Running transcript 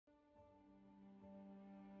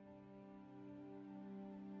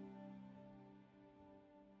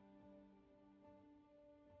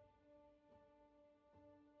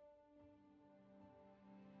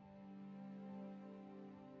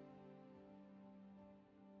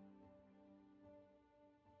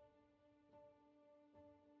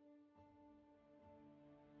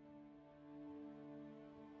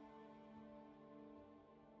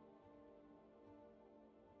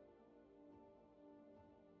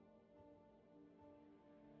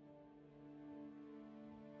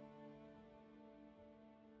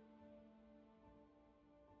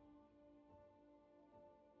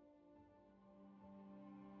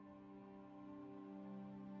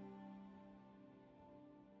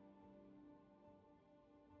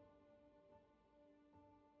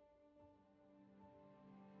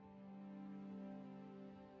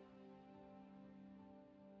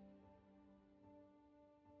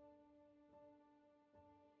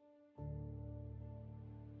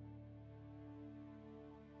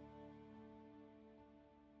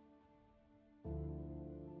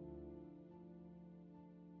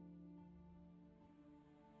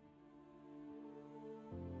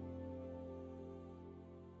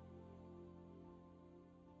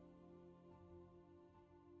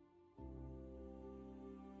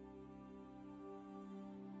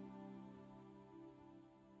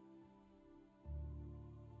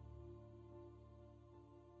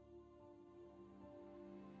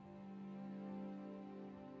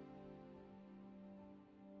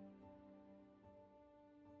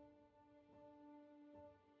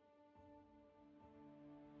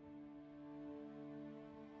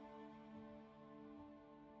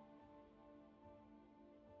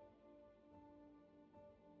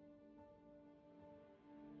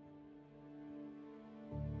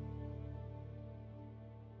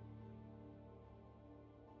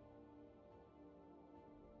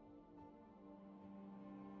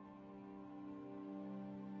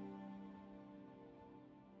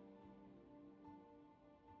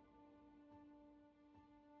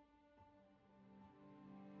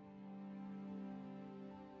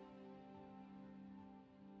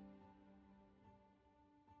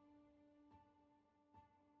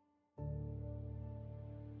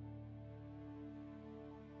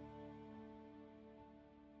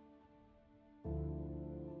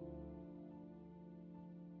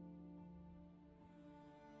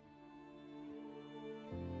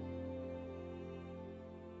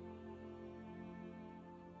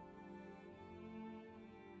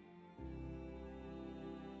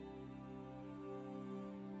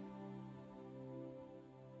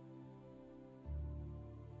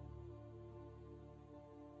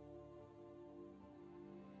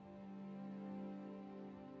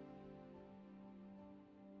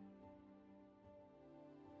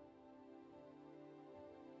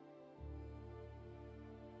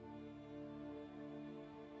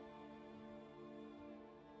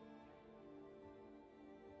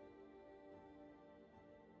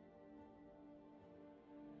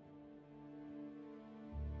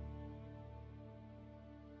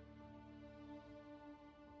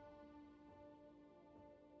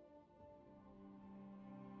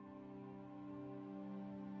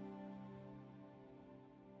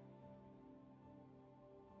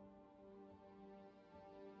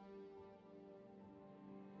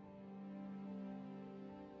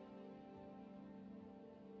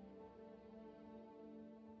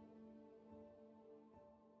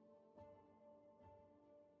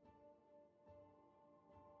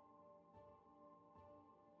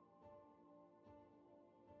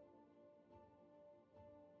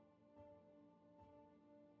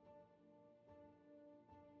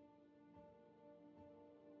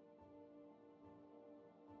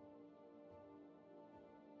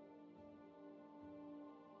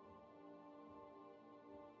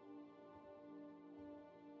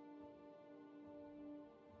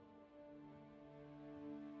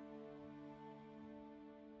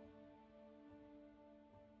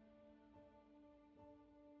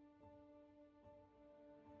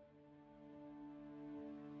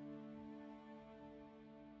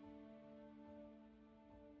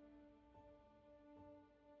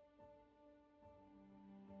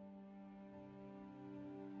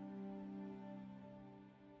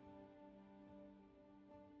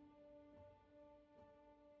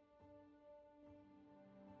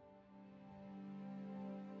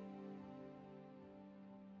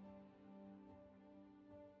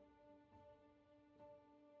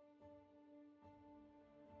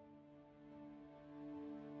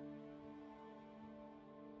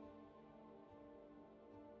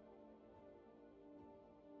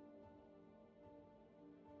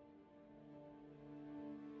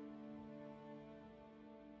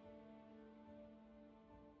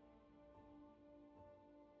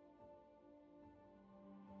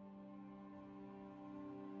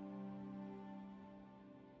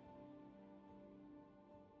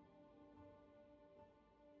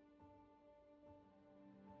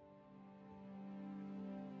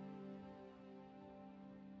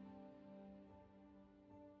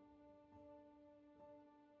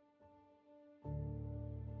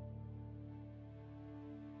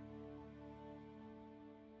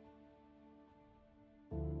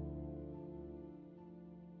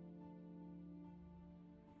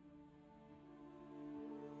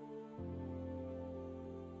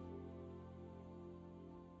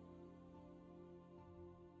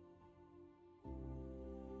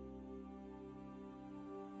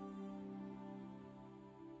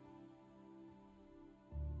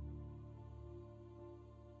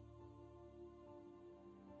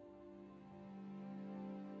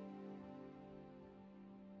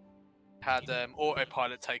had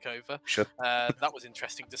autopilot take over. Shut. That was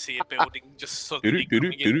interesting to see a building just suddenly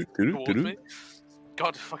coming in towards me.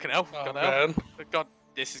 God, fucking hell! Oh, God, hell. man. God,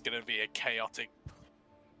 this is gonna be a chaotic.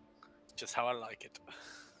 Just how I like it.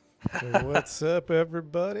 What's up,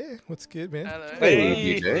 everybody? What's good, man? Hello.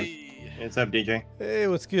 Hey, DJ. What's up, DJ? Hey,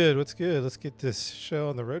 what's good? What's good? Let's get this show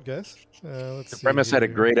on the road, guys. Let's see. Supremus had a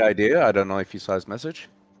great idea. I don't know if you saw his message.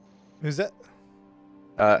 Who's that?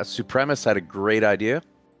 Supremus had a great idea.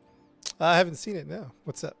 I haven't seen it now.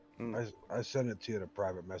 What's up? I sent it to you in a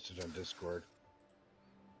private message on Discord.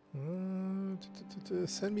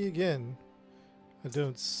 Send me again. I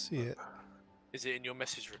don't see it. Is it in your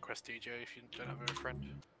message request, DJ? If you don't have a friend.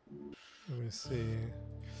 Let me see.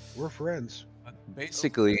 We're friends.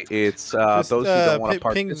 Basically, it's those who don't want to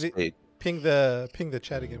participate. Ping the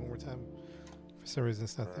chat again one more time. For some reason,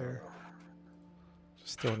 it's not there.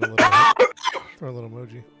 Just throwing a little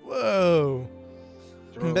emoji. Whoa!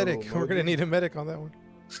 Medic. We're gonna need a medic on that one.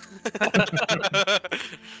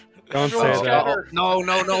 Don't say that. No,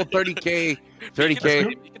 30K.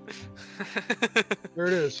 30K. There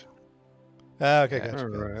it is. Okay, gotcha. All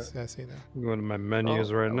right. I see now. I'm going to my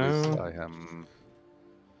menus right now. I am.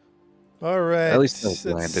 All right. At least it's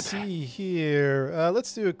let's landed. see here.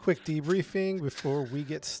 Let's do a quick debriefing before we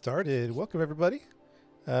get started. Welcome, everybody.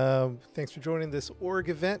 Thanks for joining this org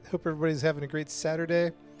event. Hope everybody's having a great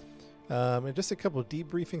Saturday. And just a couple of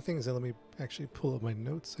debriefing things. And let me actually pull up my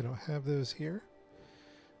notes. I don't have those here.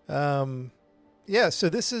 Yeah, so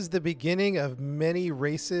this is the beginning of many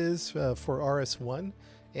races for RS1.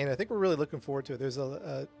 And I think we're really looking forward to it. There's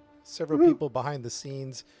several people behind the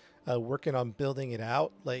scenes working on building it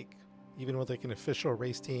out, like even with like an official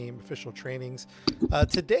race team, official trainings.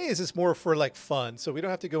 Today is just more for like fun. So we don't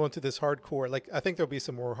have to go into this hardcore. Like I think there'll be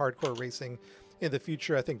some more hardcore racing in the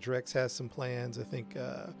future. I think Drex has some plans. I think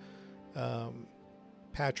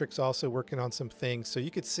Patrick's also working on some things. So you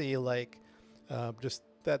could see like just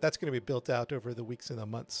that's going to be built out over the weeks and the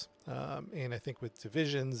months. And I think with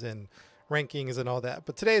divisions and rankings and all that.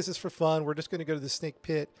 But today is just for fun. We're just going to go to the snake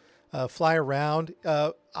pit, fly around.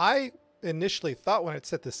 I initially thought when I'd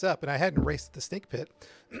set this up, and I hadn't raced the snake pit,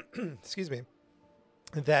 excuse me,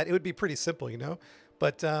 that it would be pretty simple, you know.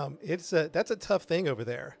 But that's a tough thing over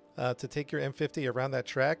there to take your M50 around that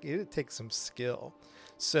track. It takes some skill.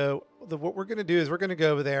 So what we're going to do is we're going to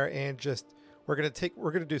go over there and just we're going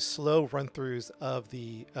to do slow run throughs of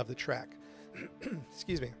the track.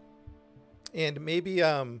 Excuse me, and maybe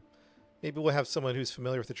we'll have someone who's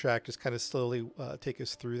familiar with the track just kind of slowly take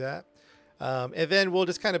us through that. And then we'll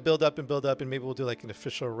just kind of build up, and maybe we'll do like an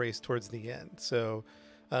official race towards the end. So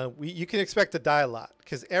you can expect to die a lot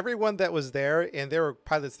because everyone that was there, and there were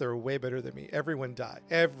pilots that were way better than me. Everyone died.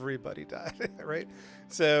 Everybody died, right?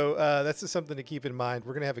 So that's just something to keep in mind.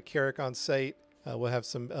 We're going to have a Carrick on site. We'll have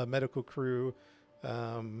some medical crew.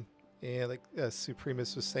 And like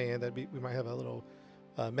Supremus was saying, we might have a little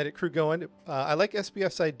medic crew going. I like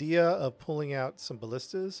SBF's idea of pulling out some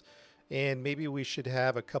ballistas, and maybe we should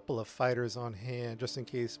have a couple of fighters on hand just in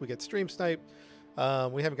case we get stream sniped.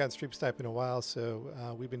 We haven't gotten stream sniped in a while,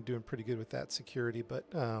 so we've been doing pretty good with that security, but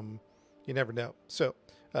you never know. So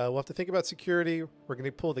we'll have to think about security. We're going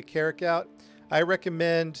to pull the Carrick out. I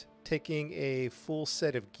recommend taking a full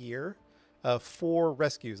set of gear for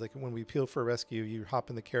rescues. Like when we peel for a rescue, you hop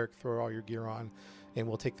in the Carrick, throw all your gear on, and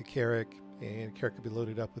we'll take the Carrick, and Carrick could be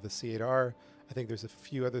loaded up with a C8R. I think there's a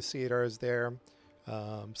few other C8Rs there,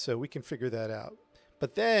 so we can figure that out.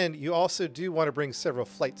 But then you also do want to bring several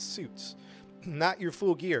flight suits, not your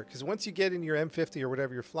full gear, because once you get in your M50 or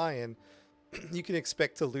whatever you're flying, you can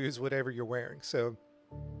expect to lose whatever you're wearing. So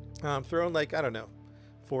throw in like, I don't know,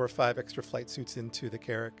 4 or 5 extra flight suits into the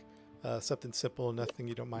Carrick. Something simple, nothing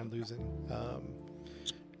you don't mind losing.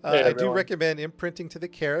 I do recommend imprinting to the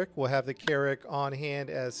Carrick. We'll have the Carrick on hand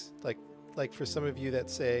as like for some of you that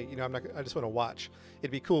say, you know, I just want to watch.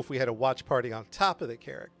 It'd be cool if we had a watch party on top of the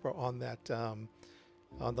Carrick or on that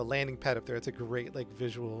on the landing pad up there. It's a great like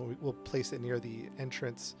visual. We'll place it near the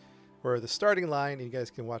entrance or the starting line, and you guys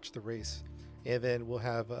can watch the race. And then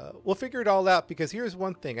we'll figure it all out, because here's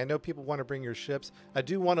one thing. I know people want to bring your ships. I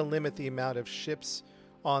do want to limit the amount of ships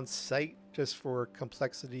on site just for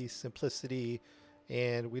complexity, simplicity,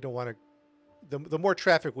 and we don't want to. The more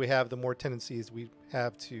traffic we have, the more tendencies we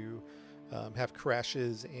have to have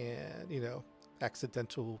crashes and, you know,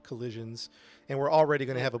 accidental collisions. And we're already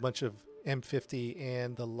going to have a bunch of M50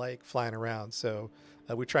 and the like flying around, so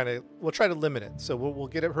we'll try to limit it. So we'll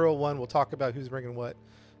get at Hurl 1. We'll talk about who's bringing what,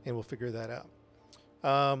 and we'll figure that out.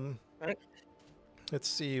 Right. Let's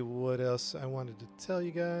see what else I wanted to tell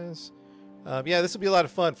you guys. Yeah, this will be a lot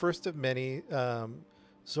of fun. First of many.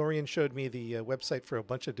 Zorian showed me the website for a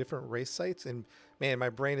bunch of different race sites, and man, my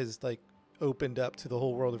brain is like opened up to the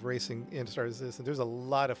whole world of racing and started this. And there's a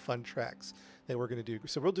lot of fun tracks that we're going to do.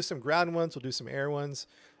 So we'll do some ground ones, we'll do some air ones.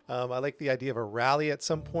 I like the idea of a rally at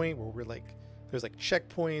some point where we're like, there's like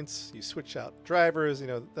checkpoints, you switch out drivers. You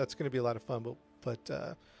know, that's going to be a lot of fun. But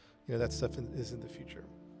you know, that stuff is in the future.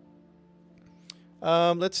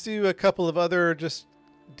 Let's do a couple of other just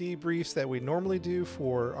debriefs that we normally do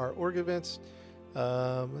for our org events.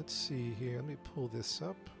 Let's see here. Let me pull this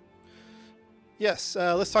up. Yes,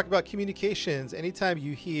 let's talk about communications. Anytime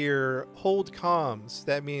you hear hold comms,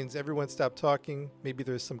 that means everyone stop talking. Maybe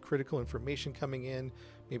there's some critical information coming in.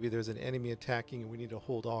 Maybe there's an enemy attacking and we need to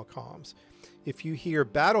hold all comms. If you hear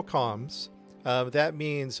battle comms, that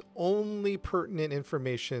means only pertinent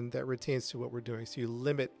information that retains to what we're doing. So you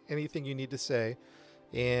limit anything you need to say,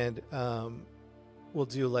 and we'll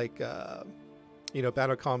do like, you know,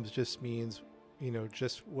 battle comms just means, you know,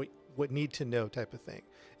 just what need to know type of thing.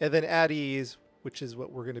 And then at ease, which is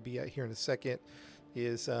what we're going to be at here in a second,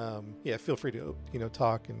 is yeah, feel free to, you know,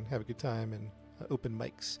 talk and have a good time, and open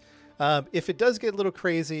mics. If it does get a little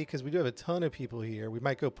crazy, because we do have a ton of people here, we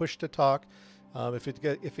might go push to talk. If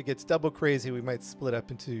it gets double crazy, we might split up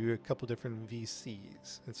into a couple different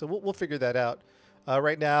VCs, and so we'll figure that out.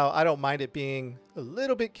 Right now, I don't mind it being a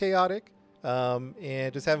little bit chaotic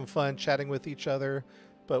and just having fun chatting with each other,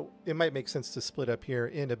 but it might make sense to split up here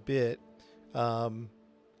in a bit.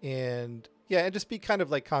 And yeah, and just be kind of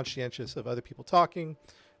like conscientious of other people talking.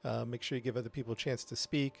 Make sure you give other people a chance to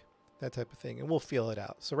speak, that type of thing, and we'll feel it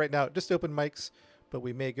out. So right now, just open mics, but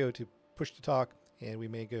we may go to push to talk, and we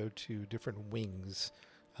may go to different wings,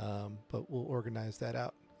 but we'll organize that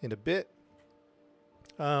out in a bit.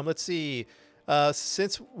 Let's see.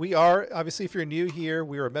 Since we are, obviously, if you're new here,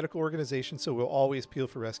 we are a medical organization, so we'll always peel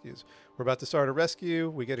for rescues. We're about to start a rescue.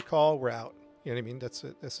 We get a call, we're out. You know what I mean? That's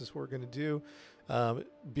it. This is what we're going to do.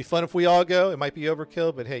 It'd be fun if we all go. It might be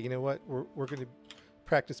overkill, but hey, you know what? We're going to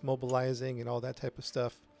practice mobilizing and all that type of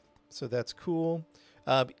stuff. So that's cool.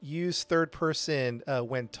 Use third person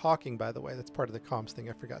when talking, by the way. That's part of the comms thing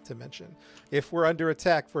I forgot to mention. If we're under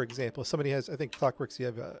attack, for example, somebody has, I think Clockworks, you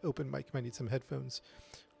have an open mic. You might need some headphones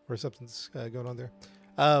or something's going on there.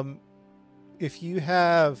 If you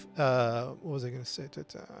have, what was I going to say?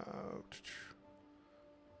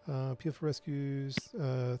 Peel for rescues.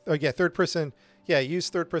 Oh yeah, third person. Yeah, use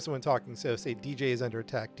third person when talking. So say DJ is under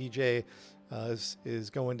attack. DJ is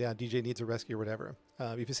going down. DJ needs a rescue or whatever.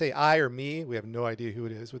 If you say I or me, we have no idea who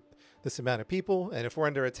it is with this amount of people. And if we're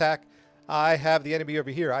under attack, I have the enemy over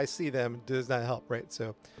here. I see them. Does not help, right?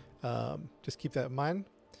 So just keep that in mind.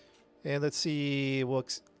 And let's see. We'll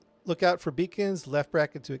look out for beacons. Left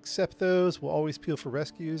bracket to accept those. We'll always peel for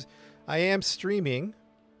rescues. I am streaming,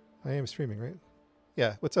 right?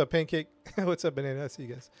 Yeah. What's up, Pancake? What's up, Banana? I see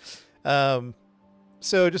you guys.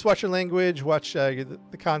 So just watch your language, watch the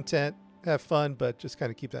content, have fun, but just kind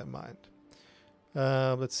of keep that in mind.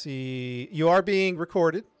 Let's see. You are being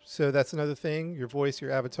recorded, so that's another thing. Your voice,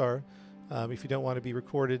 your avatar. If you don't want to be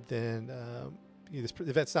recorded, then this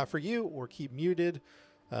event's not for you, or keep muted.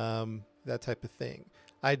 That type of thing.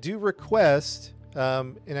 I do request,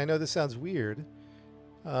 and I know this sounds weird,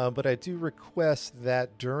 but I do request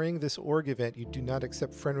that during this org event, you do not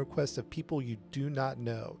accept friend requests of people you do not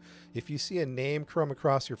know. If you see a name come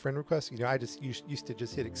across your friend request, you know, I just used to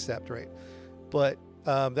just hit accept, right? But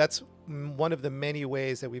that's one of the many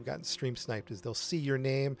ways that we've gotten stream sniped, is they'll see your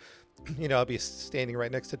name. You know, I'll be standing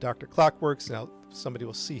right next to Dr. Clockworks, and somebody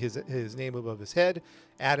will see his name above his head,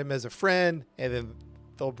 add him as a friend, and then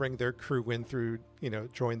they'll bring their crew in through, you know,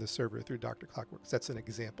 join the server through Dr. Clockworks. That's an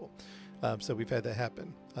example. So we've had that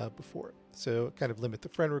happen before. So kind of limit the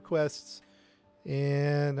friend requests.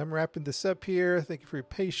 And I'm wrapping this up here. Thank you for your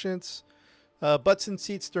patience. Butts and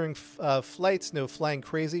seats during flights. No flying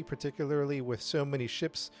crazy, particularly with so many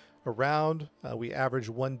ships around. We average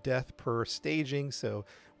 1 death per staging. So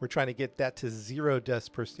we're trying to get that to 0 deaths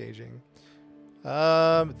per staging.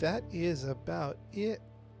 That is about it.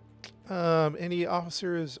 Any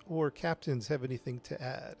officers or captains have anything to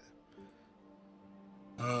add?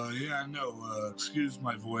 Yeah, no, excuse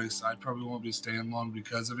my voice. I probably won't be staying long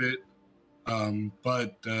because of it.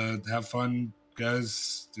 But have fun,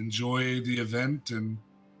 guys. Enjoy the event, and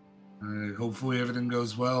hopefully everything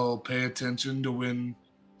goes well. Pay attention to when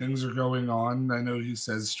things are going on. I know he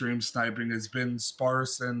says stream sniping has been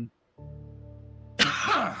sparse and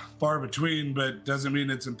far between, but doesn't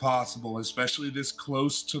mean it's impossible, especially this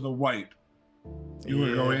close to the white. You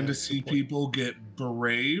are going to see people get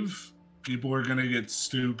brave. People are going to get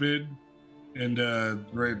stupid. And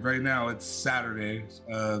right now it's Saturday,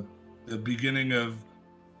 the beginning of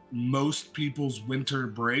most people's winter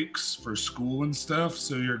breaks for school and stuff.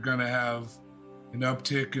 So you're going to have an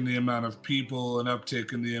uptick in the amount of people, an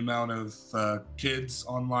uptick in the amount of kids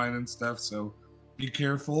online and stuff. So be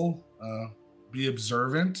careful, be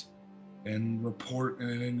observant, and report,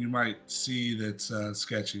 and then you might see that's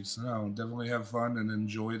sketchy. So no, definitely have fun and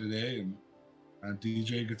enjoy today, and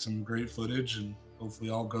DJ get some great footage, and hopefully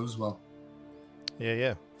all goes well.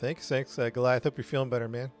 Yeah. Thanks, Goliath. Hope you're feeling better,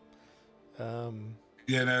 man.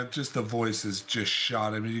 Yeah, no, just the voice is just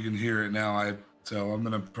shot. I mean, you can hear it now. So I'm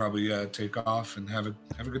gonna probably take off and have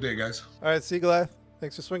a good day, guys. All right, see you, Goliath.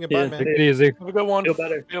 Thanks for swinging by, man. Take it easy. Have a good one. Feel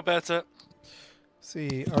better. Feel better.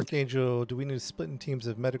 See, Archangel, do we need to split in teams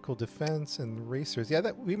of medical defense and racers? Yeah,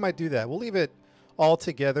 that we might do that. We'll leave it all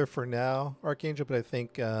together for now, Archangel, but I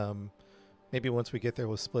think maybe once we get there,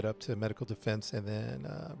 we'll split up to medical defense and then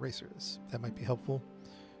racers. That might be helpful.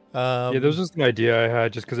 Yeah, that was just an idea I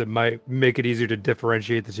had, just because it might make it easier to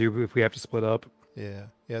differentiate the two if we have to split up. Yeah,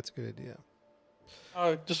 it's a good idea.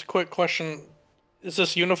 Just a quick question. Is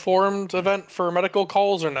this uniformed event for medical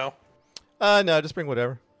calls or no? No, just bring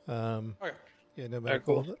whatever. Okay. Yeah, no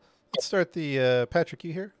medical. Cool. Let's start the Patrick,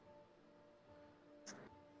 you here?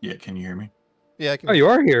 Yeah, can you hear me? Yeah, I can. Oh, you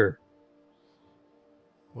are here.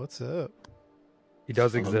 What's up? He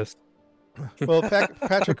does exist. Well,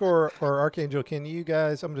 Patrick or Archangel, can you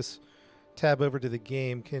guys, I'm just tab over to the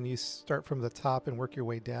game. Can you start from the top and work your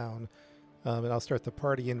way down? And I'll start the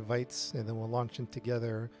party invites, and then we'll launch in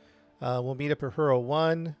together. We'll meet up at Hero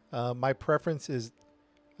 1. My preference is,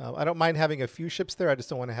 I don't mind having a few ships there. I just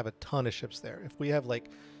don't want to have a ton of ships there. If we have like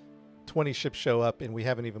 20 ships show up and we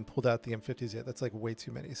haven't even pulled out the M50s yet, that's like way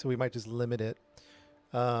too many. So we might just limit it.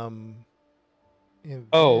 I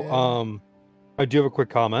do have a quick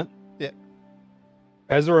comment. Yeah.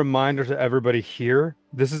 As a reminder to everybody here,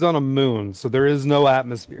 this is on a moon, so there is no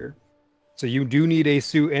atmosphere. So you do need a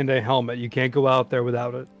suit and a helmet. You can't go out there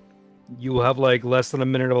without it. You will have like less than a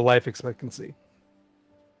minute of a life expectancy.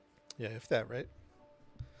 Yeah, if that, right?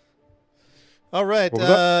 All right.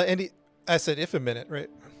 I said if a minute, right?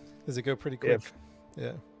 Does it go pretty quick? If.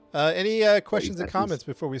 Yeah. Any questions and comments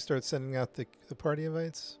before we start sending out the party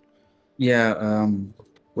invites? Yeah.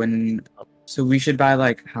 So we should buy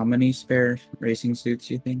like how many spare racing suits,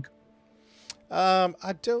 you think?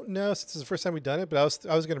 I don't know, since it's the first time we've done it, but I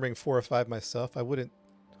was going to bring 4 or 5 myself.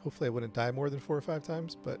 Hopefully I wouldn't die more than 4 or 5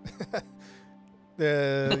 times, but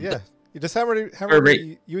yeah. You just how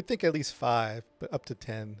many you would think at least 5, but up to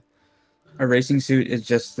 10. A racing suit is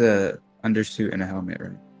just the undersuit and a helmet,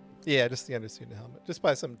 right? Yeah, just the undersuit and a helmet. Just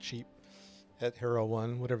buy something cheap at Hero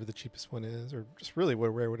 1, whatever the cheapest one is, or just really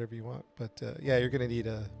wear whatever you want. But yeah, you're going to need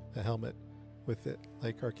a helmet with it,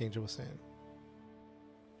 like Archangel was saying.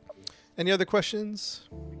 Any other questions?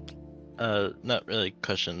 Not really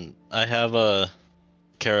question. I have a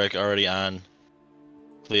Carrick already on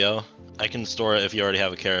Cleo. I can store it if you already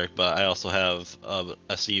have a Carrick, but I also have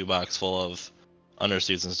a CU box full of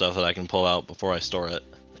undersuits and stuff that I can pull out before I store it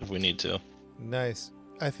if we need to. Nice.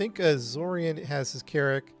 I think Zorian has his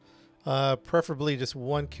Carrick, preferably just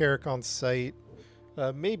 1 Carrick on site,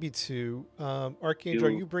 maybe 2. Archangel,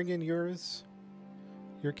 are you bringing yours?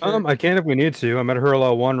 Your Carrick? I can if we need to. I'm at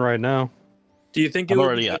Hurlow 1 right now. Do you think I'm it would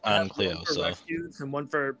already be on one Cleo, for so rescues and one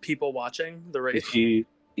for people watching the race?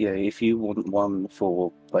 If you want one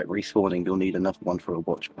for like respawning, you'll need another one for a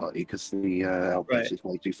watch party because the outpost is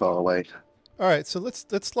way too far away. All right, so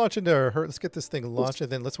let's launch into let's get this thing launched,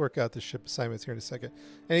 and then let's work out the ship assignments here in a second.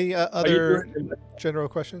 Any other general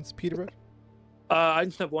questions, Peterborough? I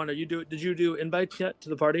just have one. Did you do invites yet to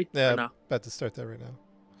the party? Yeah, no? About to start that right now.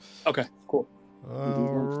 Okay, cool.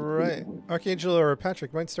 All right, Archangel or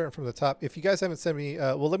Patrick, might start from the top. If you guys haven't sent me,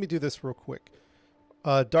 well, let me do this real quick.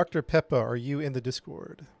 Dr. Peppa, are you in the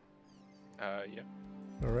Discord? Yeah.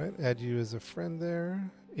 All right, add you as a friend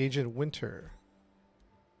there. Agent Winter.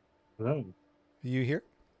 Hello. Are you here?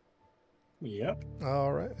 Yep.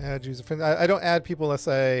 All right, add you as a friend. I don't add people unless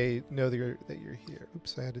I know that you're here.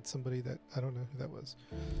 Oops, I added somebody that I don't know who that was.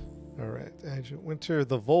 All right, Agent Winter.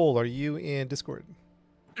 The Vole, are you in Discord?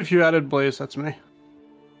 If you added Blaze, that's me.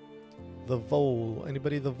 The Vole.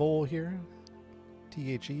 Anybody the Vole here?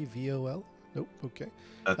 THEVOL? Nope. Okay.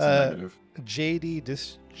 That's a negative. J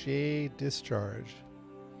Discharge.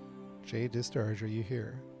 J Discharge, are you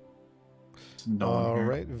here? No All here.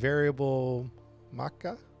 right. Variable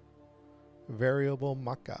Maka. Variable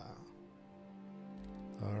Maka.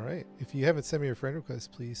 All right. If you haven't sent me your friend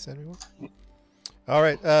request, please send me one. All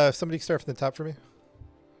right. Somebody start from the top for me.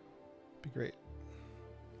 Be great.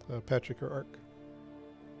 Patrick or Ark?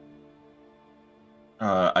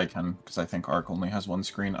 I can, because I think Ark only has one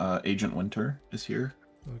screen. Agent Winter is here.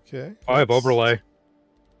 Okay. I have overlay.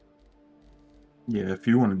 Yeah, if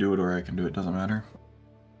you want to do it or I can do it, doesn't matter.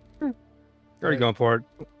 You're already going for it.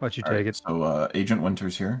 Let you take it. So Agent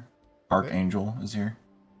Winter's here. Archangel is here.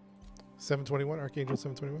 721, Archangel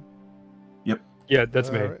 721. Yep. Yeah,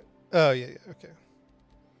 that's me. Right. Oh yeah, okay.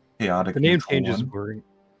 Chaotic The name Neutral changes 1. word.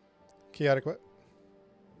 Chaotic what?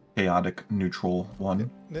 Chaotic Neutral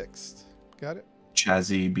 1. Next. Got it.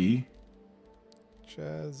 Chazzy B.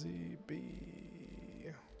 Chazzy B.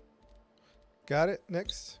 Got it.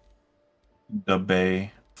 Next.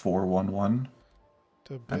 Debay 411.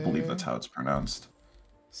 I believe Debay. that's how it's pronounced.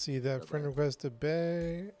 See that friend request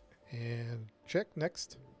Debay. And check.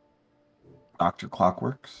 Next. Dr.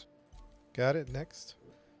 Clockworks. Got it. Next.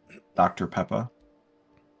 Dr. Peppa.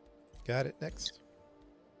 Got it. Next.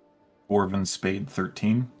 Orvin Spade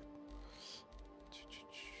 13.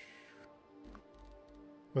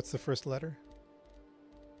 What's the first letter?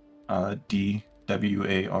 DWARVEN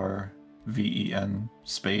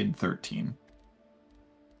Spade 13.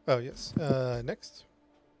 Oh, yes. Next.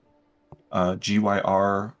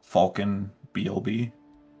 GYR Falcon BLB.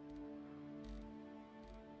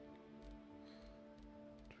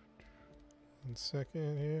 One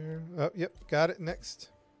second here. Oh, yep. Got it. Next.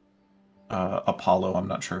 Apollo, I'm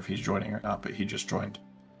not sure if he's joining or not, but he just joined.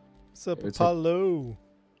 What's up, Apollo?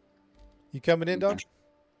 You coming in, dog?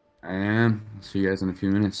 I am. I'll see you guys in a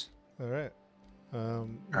few minutes. All right. All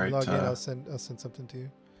right, Log in. I'll send something to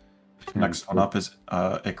you. Next one up is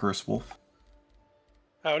Icarus Wolf.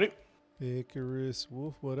 Howdy. Icarus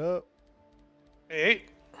Wolf, what up? Hey.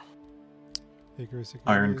 Icarus.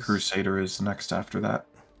 Iron Crusader is next after that.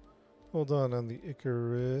 Hold on the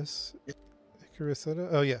Icarus. Icarus.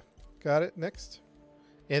 Oh yeah, got it. Next.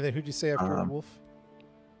 And then who'd you say after Wolf?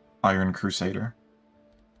 Iron Crusader.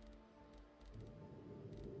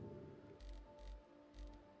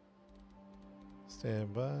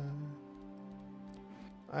 Stand by.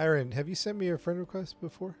 Iron, have you sent me a friend request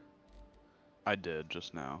before? I did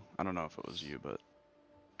just now. I don't know if it was you, but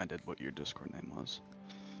I did what your Discord name was.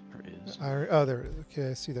 Or is. Iron, oh, there it is.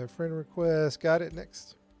 Okay, I see that friend request. Got it.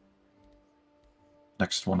 Next.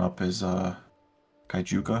 Next one up is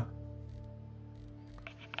Kaijuka.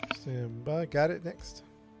 Stand by. Got it. Next.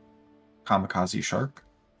 Kamikaze Shark.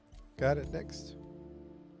 Got it. Next.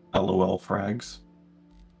 LOL Frags.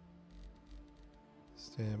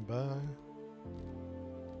 Stand by.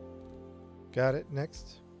 Got it.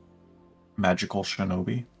 Next. Magical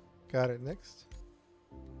Shinobi. Got it. Next.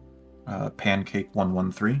 Pancake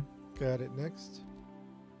 113. Got it. Next.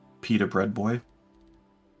 Pita Bread Boy.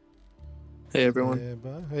 Hey everyone. Stand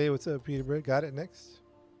by. Hey, what's up, Peter Bread? Got it. Next.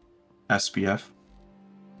 SBF.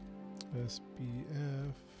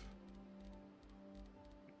 SBF.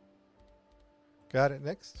 Got it.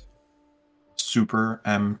 Next. Super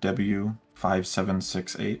MW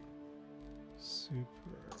 5768.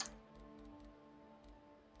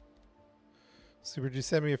 Super, did you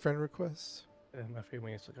send me a friend request? A few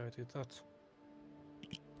minutes ago I did that.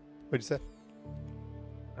 What'd you say?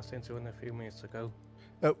 I sent you in a few minutes ago.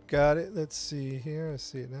 Oh, got it. Let's see here. I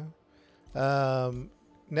see it now.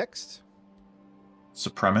 Next.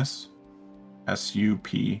 Supremus.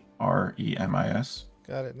 SUPREMIS.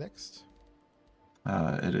 Got it. Next.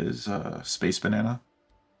 It is Space Banana.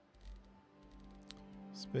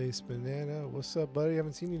 Space Banana. What's up, buddy? I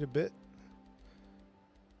haven't seen you in a bit.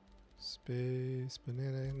 Space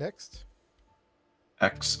Banana. Next.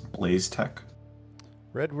 X Blaze Tech.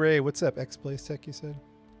 Red Ray. What's up? X Blaze Tech, you said?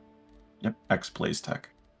 Yep, X Blaze Tech.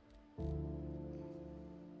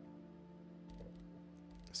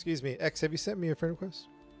 Excuse me. X, have you sent me a friend request?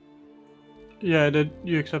 Yeah, I did.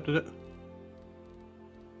 You accepted it.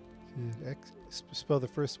 X, spell the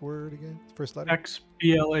first word again. First letter.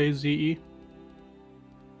 XBLAZE.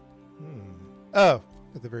 Oh,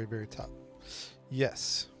 at the very, very top.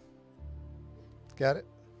 Yes. Got it.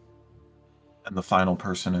 And the final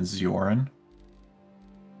person is Ziorin.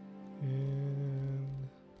 And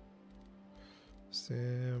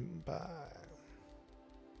stand by.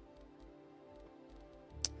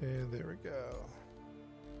 And there we go.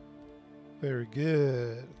 Very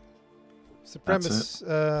good. Supremus.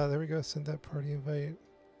 There we go. Send that party invite.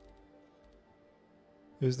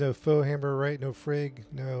 There's no faux hammer, right? No frig.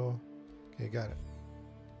 No. Okay, got it.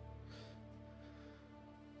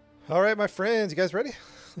 All right, my friends. You guys ready?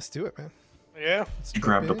 Let's do it, man. Yeah. You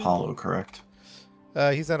grabbed Apollo, correct?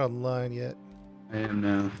 He's not online yet. I am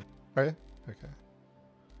now. Are you? Okay.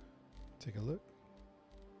 Take a look.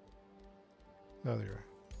 Oh, there you are.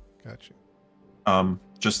 Gotcha.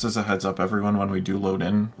 Just as a heads up, everyone, when we do load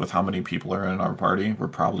in with how many people are in our party, we're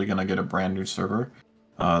probably going to get a brand new server.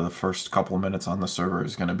 The first couple of minutes on the server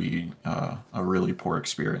is going to be a really poor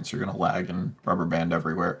experience. You're going to lag and rubber band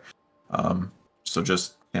everywhere. So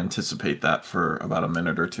just anticipate that for about a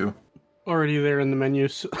minute or two. Already there in the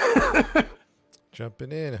menus.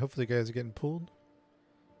 Jumping in. Hopefully, you guys are getting pulled.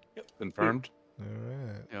 Confirmed. All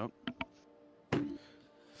right. Yep.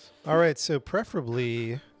 All right. So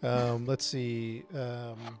preferably, let's see.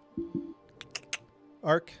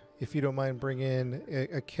 Ark, if you don't mind, bring in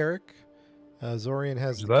a Carrick. Zorian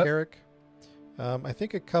has the Carrick. I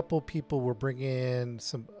think a couple people will bring in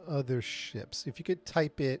some other ships. If you could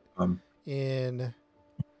type it in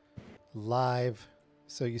live,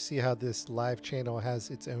 so you see how this live channel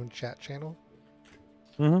has its own chat channel.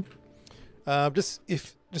 Mm-hmm.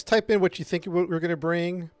 Just type in what you think we're going to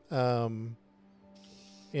bring, and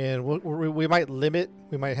we might limit.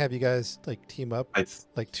 We might have you guys like team up,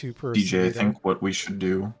 like 2 per. DJ, I think what we should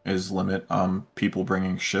do is limit people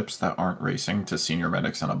bringing ships that aren't racing to senior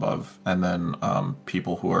medics and above, and then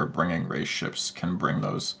people who are bringing race ships can bring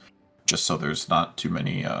those, just so there's not too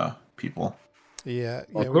many people. Yeah,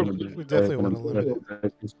 we definitely want to limit it.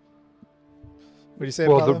 What do you say?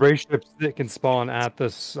 Well, Apollo? the race ships that can spawn at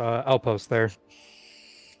this outpost there.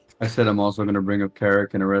 I said I'm also going to bring up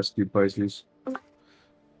Carrick and a rescue Pisces.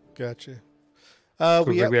 Gotcha.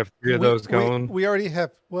 We have 3 of those going. We already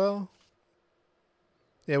have. Well,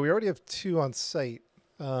 yeah, we already have 2 on site.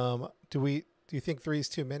 Do you think 3 is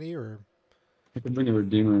too many, or? I could bring a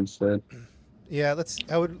Redeemer instead. Yeah,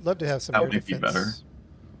 I would love to have some That air would be defense. better.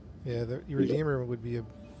 Yeah, your Redeemer would be a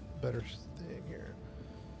better thing here.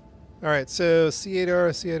 All right, so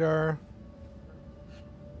C8R.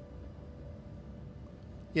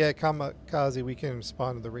 Yeah, Kamikaze, we can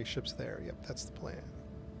spawn to the race ships there. Yep, that's the plan.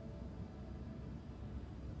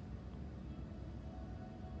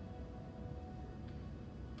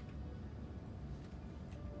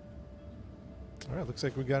 All right, looks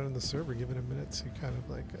like we got it in the server. Give it a minute to kind of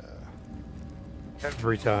like...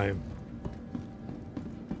 Every time.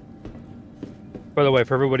 By the way,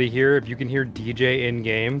 for everybody here, if you can hear DJ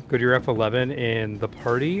in-game, go to your F11 in the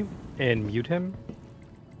party and mute him.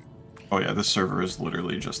 Oh yeah, this server is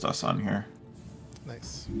literally just us on here.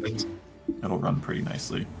 Nice. It'll run pretty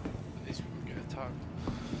nicely. At least we can get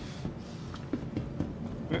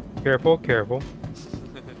attacked. Careful.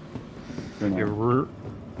 Your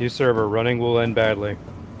new server running will end badly.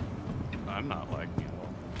 I'm not liking it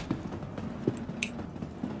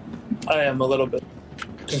I am a little bit.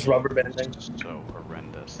 Just rubber banding. It's so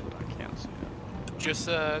horrendous that I can't see it.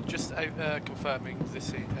 Just confirming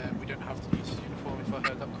this. We don't have to use uniform if I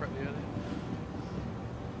heard that correctly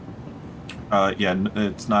earlier. Yeah,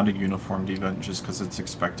 it's not a uniformed event just because it's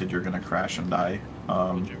expected you're gonna crash and die.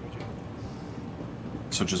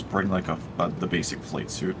 So just bring like the basic flight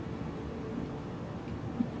suit.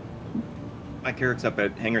 My Carrick's up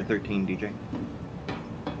at Hangar 13, DJ.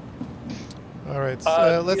 All right,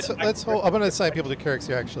 so let's hold. I'm gonna assign people to Carricks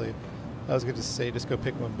here. Actually, I was going to say just go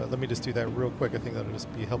pick one, but let me just do that real quick. I think that'll just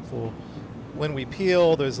be helpful. When we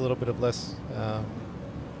peel, there's a little bit of less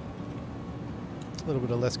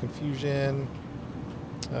confusion.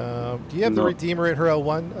 Do you have the Redeemer at her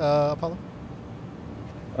L1, Apollo?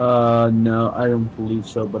 No, I don't believe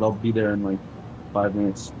so, but I'll be there in like 5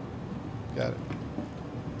 minutes. Got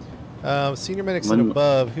it. Senior medics and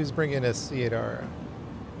above, who's bringing a C8R?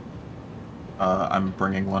 I'm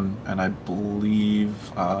bringing one, and I believe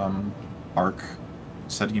Ark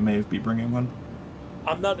said he may be bringing one.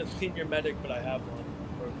 I'm not a senior medic, but I have one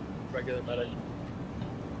for regular medic.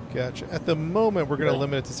 Gotcha. At the moment, we're going to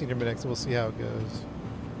limit it to senior medics, and we'll see how it goes.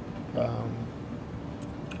 I'm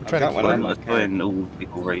trying to assign all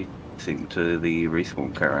people racing to the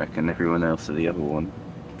respawn Carrack and everyone else to the other one.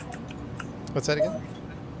 What's that again?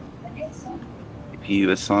 If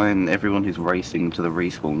you assign everyone who's racing to the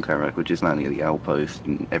respawn Carrack, which is landing at the outpost,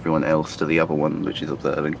 and everyone else to the other one, which is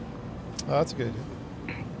observing. Oh, that's a good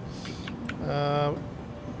idea.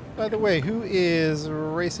 By the way, who is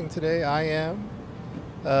racing today? I am.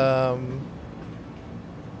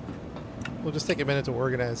 We'll just take a minute to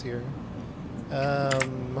organize here.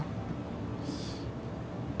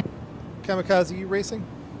 Kamikaze, you racing?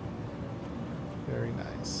 Very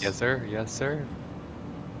nice. Yes, sir. Yes, sir.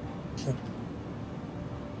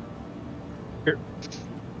 Here.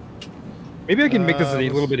 Maybe I can make this a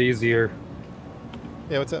little bit easier.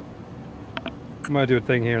 Yeah, what's up? I'm gonna do a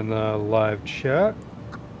thing here in the live chat.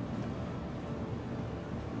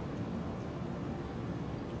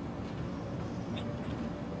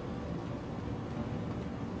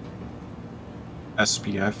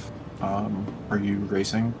 SPF, are you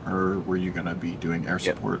racing, or were you gonna be doing air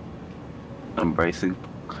support? I'm racing.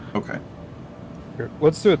 Okay. Here,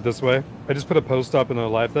 let's do it this way. I just put a post up in the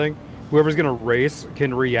live thing. Whoever's gonna race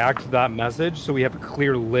can react to that message, so we have a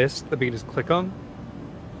clear list that we can just click on.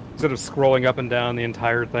 Instead of scrolling up and down the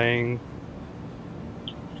entire thing.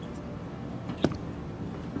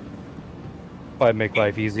 Probably make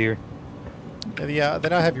life easier. Yeah,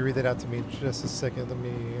 then I'll have you read that out to me in just a second. Let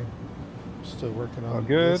me. Still working on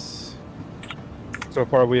good. this. So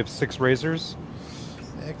far, we have 6 racers.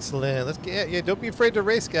 Excellent. Let's get. Yeah, don't be afraid to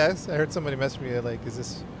race, guys. I heard somebody message me like, "Is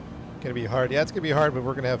this gonna be hard?" Yeah, it's gonna be hard, but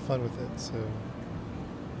we're gonna have fun with it. So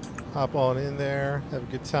hop on in there, have a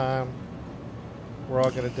good time. We're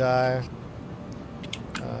all gonna die.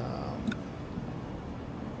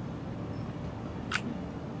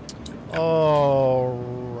 All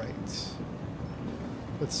right.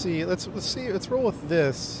 Let's see. Let's see. Let's roll with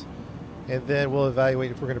this, and then we'll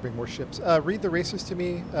evaluate if we're going to bring more ships. Read the racers to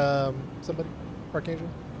me, somebody. Archangel.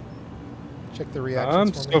 Check the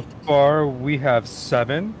reactions for me. So far, we have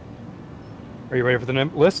 7. Are you ready for the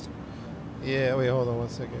list? Yeah. Wait. Hold on 1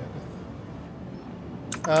 second.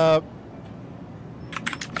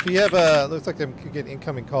 If you have looks like I'm getting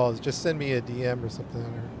incoming calls. Just send me a DM or something.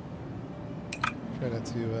 Or try not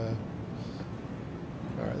to.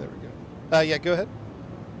 All right. There we go. Yeah. Go ahead.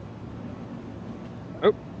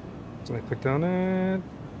 Oh, so I clicked on it.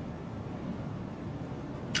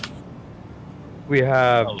 We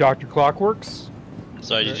have Dr. Clockworks.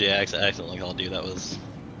 Sorry, DJ, I accidentally called you. That was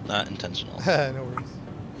not intentional. No worries.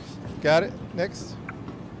 Got it. Next.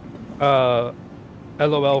 LOL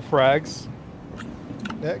Frags.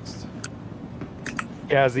 Next.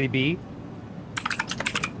 Gazzy B.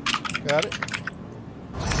 Got it.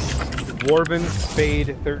 Dwarven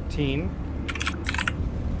Spade 13.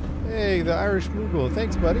 Hey, the Irish Moogle.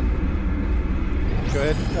 Thanks, buddy. Go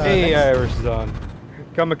ahead. Hey, next. Irish is on.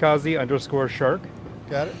 Kamikaze _ Shark.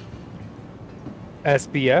 Got it.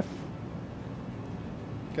 SBF.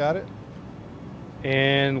 Got it.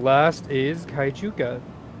 And last is Kaijuka.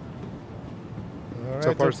 All right,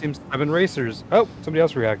 so far, seems 7 racers. Oh, somebody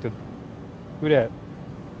else reacted. Who dat?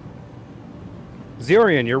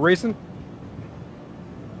 Zorian, you're racing?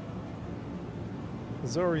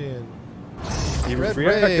 Zorian. He Red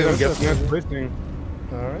reacted. Ray, I'm what's guessing up, that's baby? racing.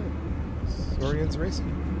 All right. Zorian's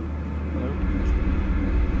racing.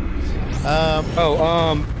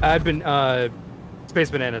 Admin,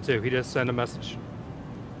 Space Banana too. He just sent a message.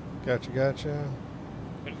 Gotcha.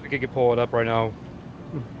 I could pull it up right now.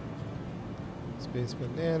 Space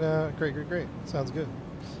Banana. Great. Sounds good.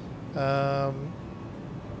 All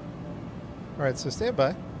right, so stand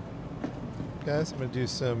by. Guys, I'm going to do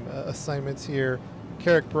some assignments here.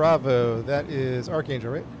 Carrick Bravo, that is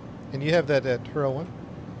Archangel, right? And you have that at Hurl 1?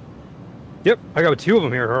 Yep, I got 2 of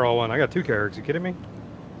them here at Hurl 1. I got 2 characters. You kidding me?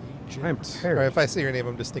 Agent. I'm All right, if I say your name,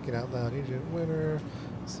 I'm just thinking out loud. Agent Winner.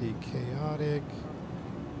 Let's see, Chaotic.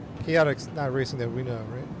 Chaotic's not racing that we know,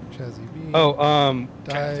 right? Chazzy B. Oh,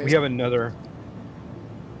 Die. we have another.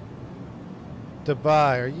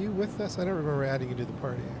 Dubai, are you with us? I don't remember adding you to the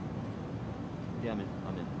party. Yeah, I'm in.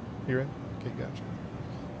 You're in? Okay, gotcha.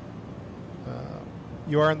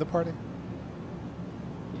 You are in the party?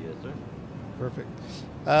 Yes, sir. Perfect.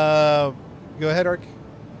 Go ahead, Ark.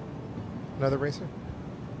 Another racer?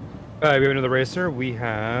 We have another racer. We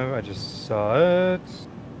have. I just saw it.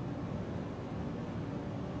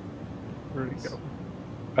 Where did it go?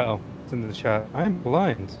 Oh, it's in the chat. I'm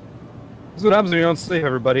blind. This is what happens when you don't sleep,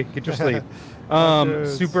 everybody. Get your sleep.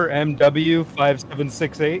 Super MW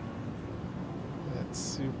 5768. That's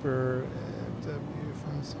Super MW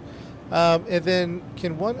 5768. And then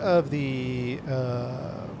can one of the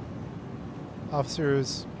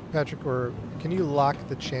officers, Patrick, or can you lock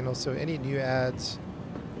the channel so any new ads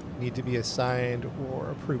need to be assigned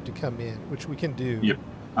or approved to come in, which we can do? Yep,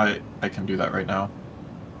 I can do that right now.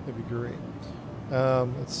 That'd be great.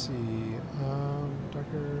 Let's see.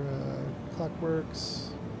 Dr.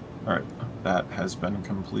 Clockworks. All right, that has been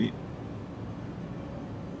complete.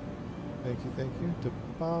 Thank you.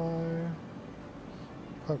 Dubai.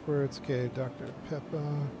 Clockworks. Okay, Dr. Peppa.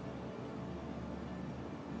 I'm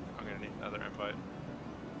gonna need another invite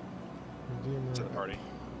Redeemer. to the party.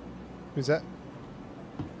 Who's that?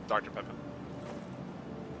 Dr. Peppa.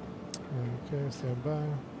 Okay, stand by.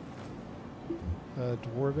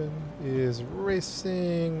 Dwarven is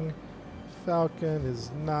racing. Falcon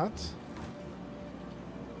is not.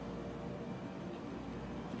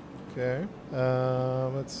 Okay.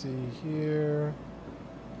 Let's see here.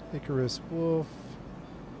 Icarus Wolf.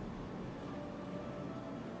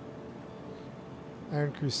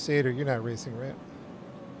 Iron Crusader, you're not racing, right?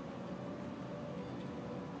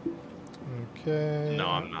 Okay. No,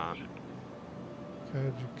 I'm not.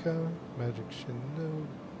 Kajuka, Magic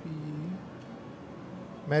Shinobi.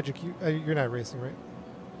 Magic, you're not racing, right?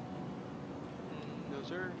 No,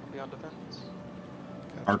 sir. Beyond defense.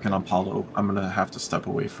 Ark and Apollo, I'm gonna have to step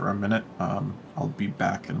away for a minute. I'll be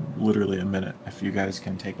back in literally a minute. If you guys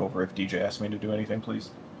can take over, if DJ asks me to do anything,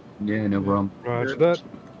 please. Yeah, no problem. Roger that.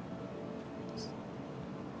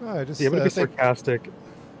 I just Yeah, I'm gonna be sarcastic.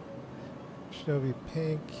 Shinobi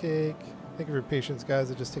Pancake. Thank you for your patience, guys.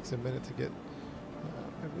 It just takes a minute to get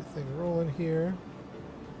everything rolling here.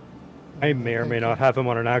 I may or may not have him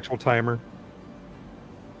on an actual timer.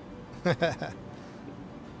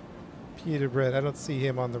 Peter Brett, I don't see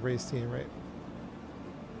him on the race team, right?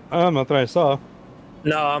 Not that I saw.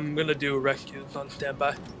 No, I'm gonna do rescues on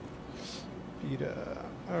standby. Peter,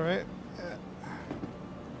 all right.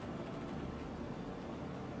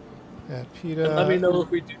 At Peter. And let me know if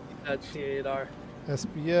we do that C8R.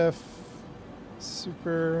 SBF,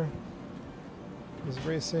 Super is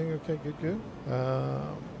racing. Okay, good.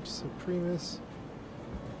 Supremus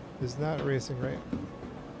is not racing, right?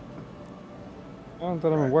 Not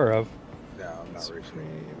that I'm aware of. No, I'm not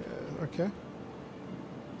racing. Okay.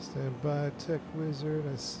 Stand by, Tech Wizard.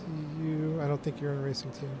 I see you. I don't think you're on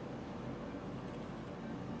racing team.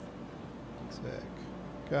 Tech.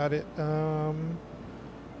 Got it. All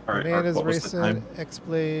right, Bananas what was the racing. time?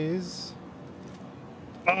 X-Blaze.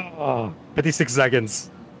 56 seconds.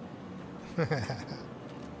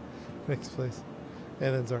 Next place.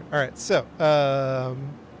 And then Zorn. All right, so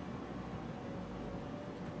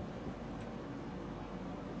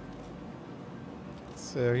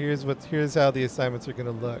here's how the assignments are going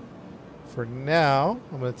to look. For now,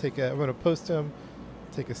 I'm going to post them,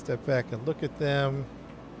 take a step back and look at them.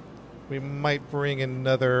 We might bring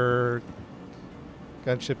another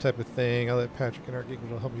gunship type of thing. I'll let Patrick and Ark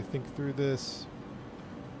Eagle help me think through this.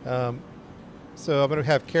 So I'm going to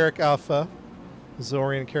have Carrick Alpha,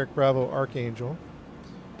 Zorian, Carrick Bravo, Archangel.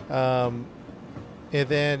 And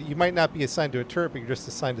then you might not be assigned to a turret, but you're just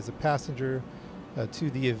assigned as a passenger to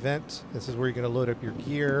the event. This is where you're going to load up your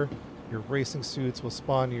gear. Your racing suits will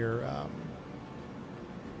spawn your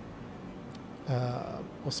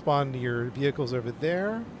vehicles over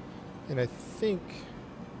there. And I think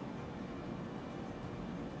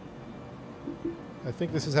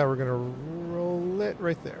this is how we're going to roll it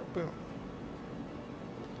right there. Boom.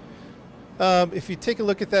 If you take a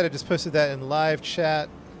look at that, I just posted that in live chat.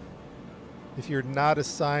 If you're not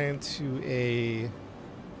assigned to a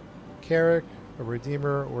Carrick, a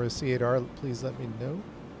Redeemer, or a C8R, please let me know.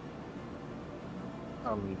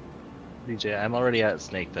 DJ, I'm already at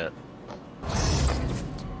Snake Pit.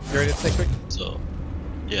 You're already at Snake Pit? So,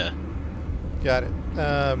 yeah. Got it.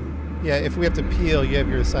 Yeah, if we have to peel, you have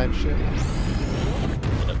your assigned ship.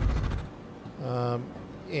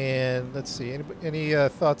 And let's see, any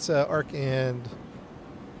thoughts, Ark and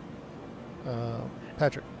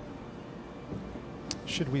Patrick?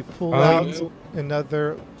 Should we pull out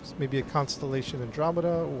another, maybe a Constellation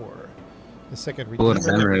Andromeda or a second Pull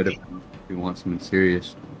Redeemer? a Hammerhead if you want something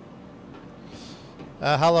serious.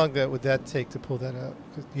 How long would that take to pull that out?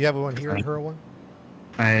 You have one here and her one?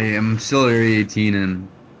 I am still at Area 18 and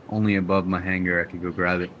only above my hangar. I could go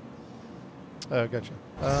grab it. Oh, gotcha.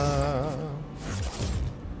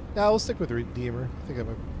 Yeah, we'll stick with the Redeemer. I think that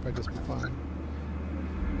might just be fine.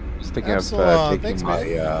 Just thinking of taking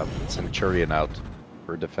my Centurion out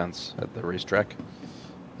for defense at the racetrack.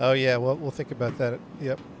 Oh yeah, well we'll think about that.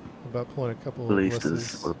 Yep, about pulling a couple of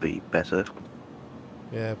Ballistas would be better.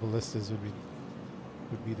 Yeah, ballistas would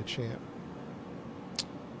be the champ.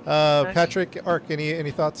 Patrick, Ark,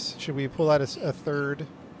 any thoughts? Should we pull out a third?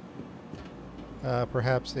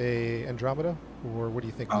 Perhaps a Andromeda, or what do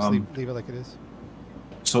you think? Just leave it like it is.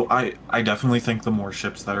 So I definitely think the more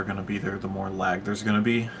ships that are going to be there, the more lag there's going to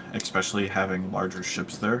be, especially having larger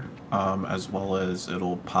ships there, as well as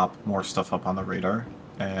it'll pop more stuff up on the radar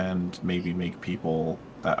and maybe make people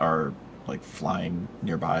that are like flying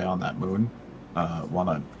nearby on that moon want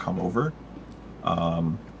to come over.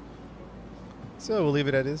 So we'll leave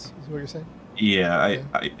it as is what you're saying? Yeah,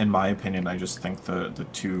 I in my opinion, I just think the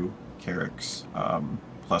two Carracks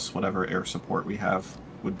plus whatever air support we have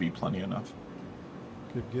would be plenty enough.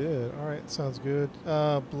 Good. All right, sounds good.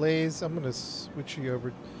 Blaze, I'm going to switch you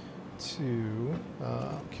over to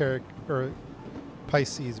Carrick or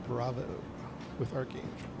Pisces Bravo with Archangel.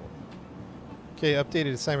 Okay,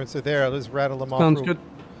 updated assignments are there. Let's rattle them off. Sounds good.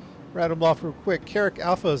 Rattle them off real quick. Carrick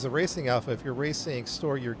Alpha is a racing alpha. If you're racing,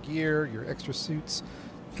 store your gear, your extra suits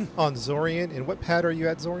on Zorian. And what pad are you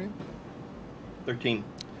at, Zorian? 13.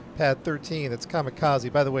 Pad 13. That's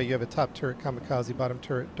Kamikaze. By the way, you have a top turret, Kamikaze, bottom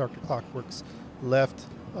turret, Dr. Clockworks, left,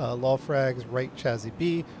 Law Frags, right, Chazzy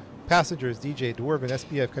B. Passengers, DJ, Dwarven,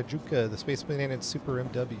 SBF, Kajuka, the Space Banana, and Super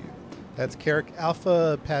MW. That's Carrick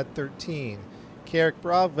Alpha, pad 13. Carrick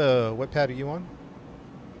Bravo, what pad are you on?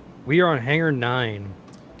 We are on Hangar 9.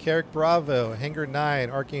 Carrick Bravo, Hangar 9,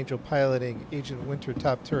 Archangel piloting, Agent Winter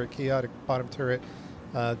top turret, Chaotic bottom turret,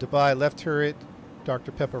 Dubai left turret,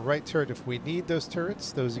 Dr. Pepper right turret if we need those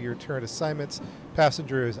turrets. Those are your turret assignments.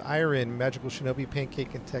 Passengers, Iron, Magical Shinobi,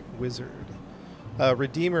 Pancake, and Tech Wizard.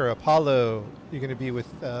 Redeemer, Apollo, you're going to be with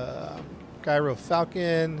Gyro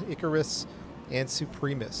Falcon, Icarus, and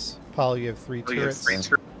Supremus. Apollo, you have 3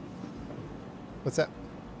 turrets. What's that?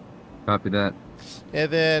 Copy that. And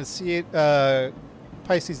then C8,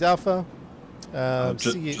 Pisces Alpha.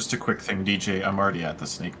 Just a quick thing, DJ. I'm already at the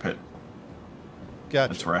snake pit.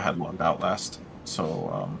 Gotcha. That's where I had logged out last.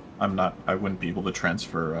 So I wouldn't be able to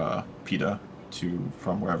transfer PETA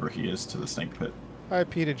from wherever he is to the snake pit. All right,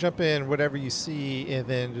 Peter, jump in whatever you see, and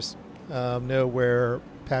then just know where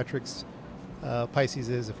Patrick's Pisces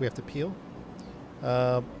is if we have to peel.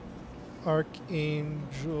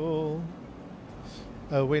 Archangel.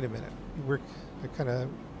 Oh, wait a minute. We're kind of.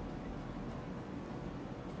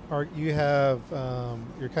 You have.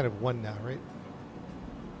 You're kind of 1 now, right?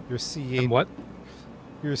 Your C8. And what?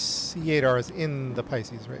 Your C8R is in the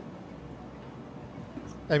Pisces, right?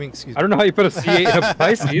 I mean, excuse me. I don't know how you put a C8 in a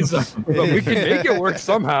Pisces, but we can make it work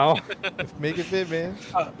somehow. Make it fit, man.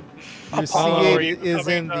 Your Apollo, C8 is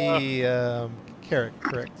in the Carrick,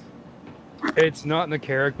 correct? It's not in the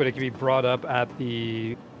Carrick, but it can be brought up at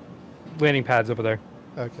the landing pads over there.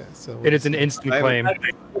 Okay, so it is an instant claim.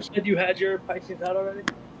 You said you had your Pisces out already?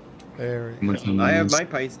 There we go. I have my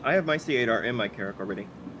C8R in my Carrick already.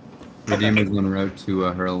 Redeemer's en route to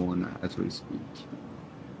Hurl 1 as we speak.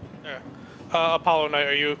 Apollo Knight,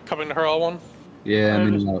 are you coming to Hurl 1? Yeah, I'm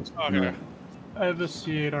in and out. Okay. I have the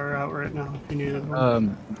C8R out right now if you need it.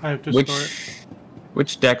 I have to store it.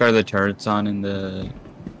 Which deck are the turrets on in the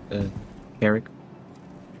Carrick?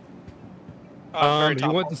 You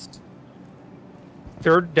want the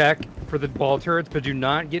third deck for the ball turrets, but do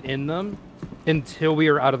not get in them until we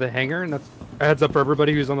are out of the hangar. And that's a heads up for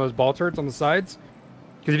everybody who's on those ball turrets on the sides.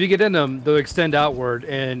 Because if you get in them, they'll extend outward,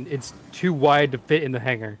 and it's too wide to fit in the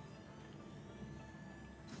hangar.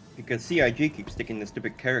 Because CIG keeps sticking the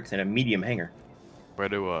stupid Carricks in a medium hangar. Where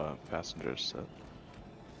do passengers sit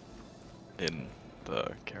in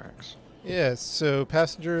the Carracks? Yeah, so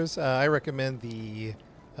passengers, I recommend the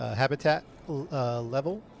habitat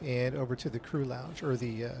level and over to the crew lounge or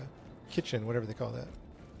the kitchen, whatever they call that.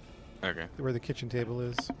 Okay. Where the kitchen table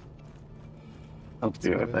is. I'll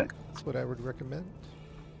be right back. That's what I would recommend.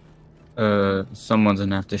 Someone's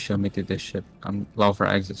gonna have to show me through this ship. I'm low for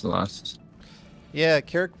exits lost. Yeah,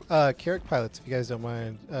 Carrick pilots, if you guys don't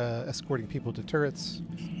mind escorting people to turrets,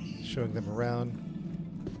 showing them around.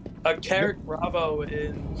 Carrick Bravo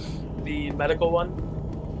is the medical one.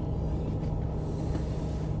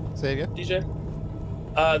 Say it again? DJ?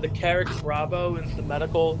 The Carrick Bravo is the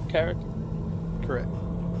medical Carrick? Correct.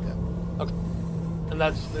 Yeah. Okay. And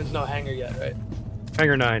there's no hangar yet, right?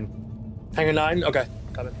 Hangar 9. Hangar 9? Okay,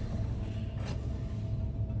 got it.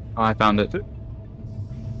 Oh, I found it.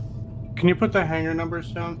 Can you put the hangar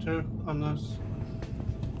numbers down too on this?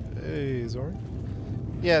 Hey, Zoran.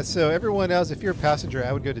 Yeah, so everyone else, if you're a passenger,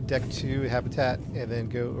 I would go to Deck 2, Habitat, and then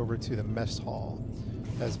go over to the mess hall.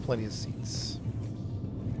 It has plenty of seats.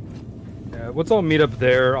 Yeah, let's all meet up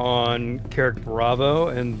there on Carrick Bravo,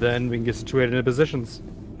 and then we can get situated into positions.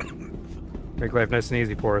 Make life nice and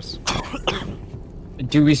easy for us.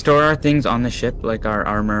 Do we store our things on the ship, like our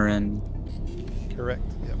armor and... Correct,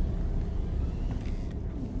 yep.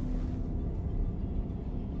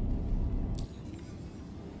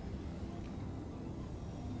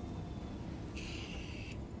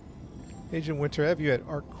 Agent Winter, I have you at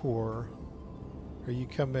Arc Core. Are you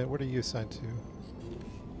coming? What are you assigned to?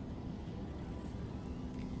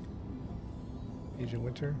 Agent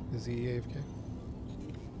Winter? Is he AFK?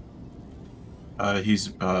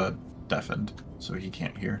 He's deafened, so he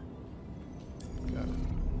can't hear. Got it.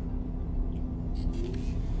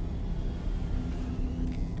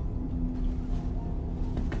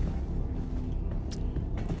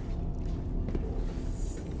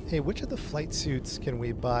 Hey, which of the flight suits can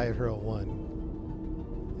we buy at Hurl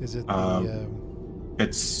 1? Is it the...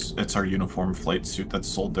 It's our uniform flight suit that's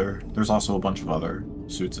sold there. There's also a bunch of other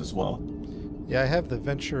suits as well. Yeah, I have the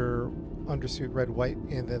Venture undersuit red-white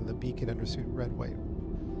and then the Beacon undersuit red-white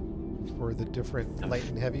for the different light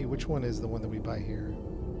and heavy. Which one is the one that we buy here?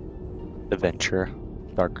 The Venture,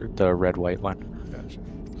 the red-white one. Gotcha.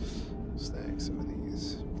 Snag some of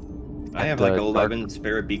these. I have like 11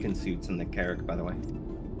 spare beacon suits in the Carrick, by the way.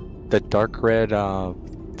 The dark red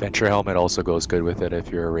Venture helmet also goes good with it if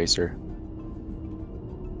you're a racer.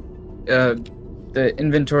 The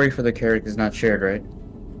inventory for the Carrick is not shared, right?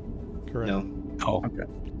 Correct. No. Oh. Okay.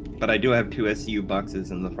 But I do have 2 SCU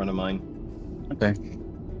boxes in the front of mine. Okay.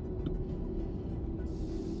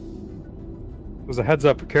 As a heads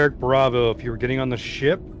up for Carrick Bravo, if you were getting on the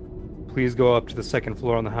ship, please go up to the second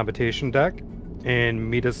floor on the habitation deck and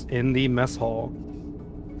meet us in the mess hall.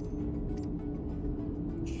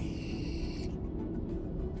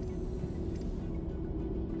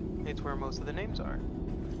 It's where most of the names are.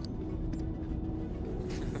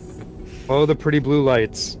 Oh, the pretty blue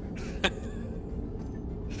lights.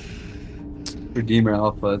 Redeemer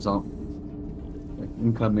Alpha is on.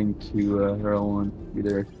 Incoming to RL1. Be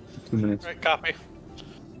there in 2 minutes. Right, copy.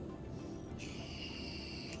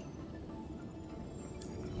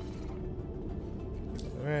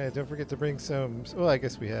 Alright, don't forget to bring some. Well, I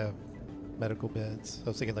guess we have medical beds. I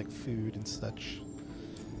was thinking like food and such.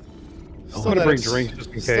 I'm gonna bring drinks just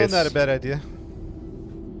in case. Still not a bad idea.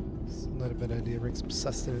 Still not a bad idea. Bring some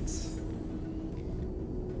sustenance.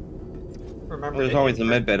 Remember, there's always a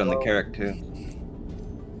med bed on the Carrick too.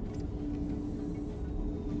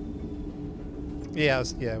 Yeah,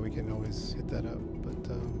 we can always hit that up.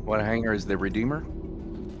 But what hangar is the Redeemer?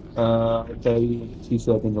 Okay, 2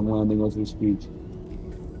 seconds. I'm landing as we speak.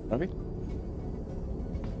 Okay.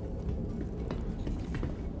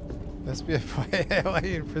 SBF, why are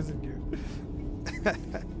you in prison gear?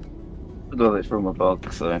 I got it from a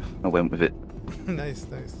bug, so I went with it. Nice.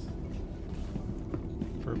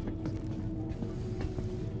 Perfect.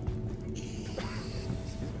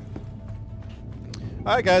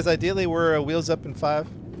 Alright guys, ideally we're wheels up in 5.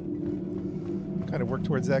 Kind of work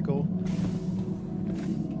towards that goal.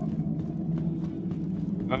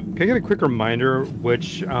 Can I get a quick reminder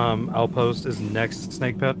which outpost is next,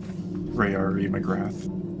 Snake Pit? Ray R.E. McGrath.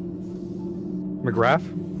 McGrath?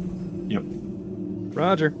 Yep.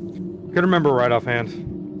 Roger. Could remember right offhand.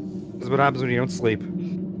 This is what happens when you don't sleep.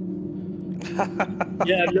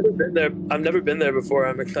 Yeah, I've never been there. I've never been there before.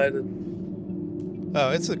 I'm excited. Oh,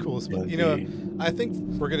 it's a cool spot. You know, I think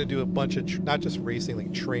we're going to do a bunch of, not just racing,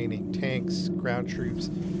 like training, tanks, ground troops.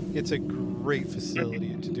 It's a great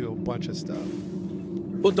facility to do a bunch of stuff.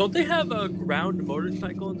 Well, don't they have ground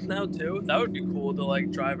motorcycles now too? That would be cool to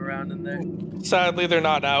like drive around in there. Sadly, they're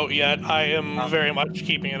not out yet. I am very much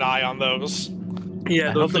keeping an eye on those.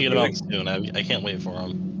 Yeah, I hope they get them out soon. I can't wait for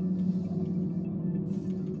them.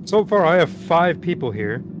 So far, I have 5 people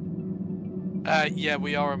here. Yeah,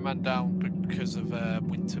 we are a man down because of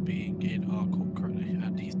Winter being in our call currently,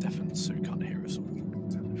 and he's deafened, so he can't hear us.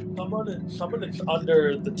 Someone is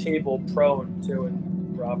under the table prone too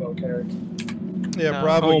in Bravo Carrick. Yeah,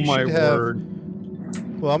 Bravo. Oh you my should have, word.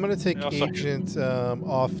 Well, I'm going to take Also- Agent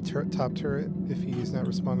off top turret if he's not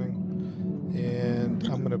responding, and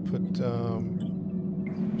I'm going to put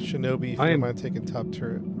Shinobi if you don't mind taking top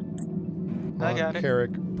turret I got on it.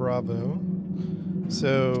 Carrick Bravo.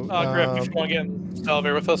 So, Griff, if you want to get in the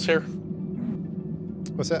elevator with us here.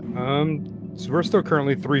 What's that? So we're still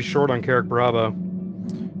currently 3 short on Carrick Bravo.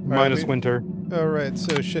 Minus Winter. All right,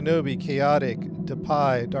 so Shinobi, Chaotic,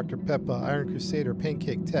 Depai, Dr. Peppa, Iron Crusader,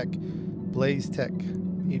 Pancake Tech, Blaze Tech,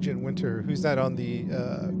 Agent Winter. Who's not on the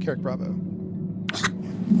Carrick Bravo?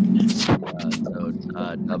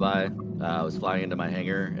 Dabai, I was flying into my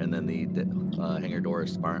hangar, and then the hangar door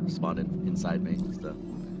spawned inside me. So,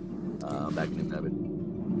 I'm back in New Babbage.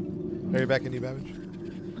 Are you back in New Babbage?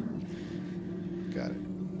 Got it.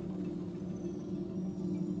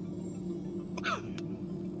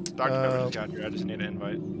 Dr. Pepper's got you. I just need an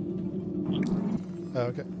invite. Oh,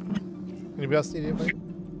 okay. Anybody else need an invite?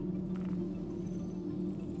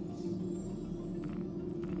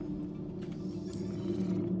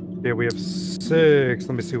 Yeah, we have 6.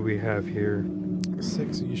 Let me see what we have here.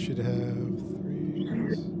 6, you should have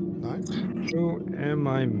 3, 9. Who am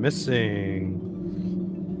I missing?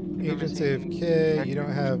 Agent AFK, you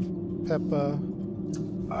don't have Peppa.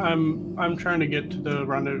 I'm trying to get to the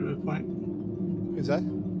rendezvous point. Who's that?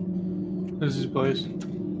 This is Blaze.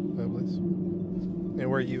 Oh, Blaze. And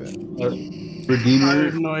where are you at? I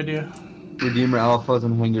have no idea. Redeemer Alpha's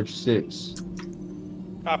in hangar 6.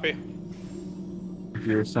 Copy. If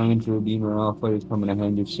you're assigned to Redeemer Alpha, he's coming to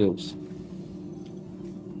hangar 6.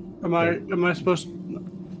 Am I supposed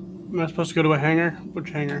to go to a hangar? Which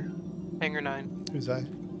hangar? Hangar 9. Who's that?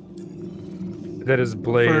 That is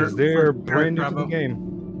Blaze. For They're brand new to the Bravo. game.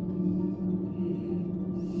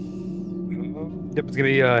 Yep, it's gonna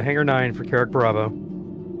be Hangar 9 for Carrick Bravo.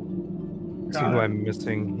 Let's see who I'm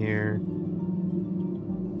missing here.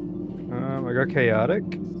 I got Chaotic.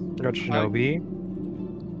 I got Shinobi.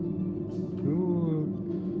 Ooh.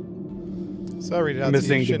 So I'll read it out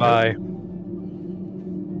Missing to you. Dubai.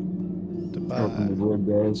 Open the door,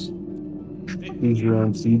 guys. Use your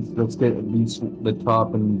own seats. Let's get at least the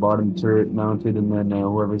top and bottom turret mounted, and then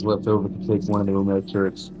whoever's left over can take one of the remote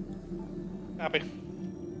turrets. Copy.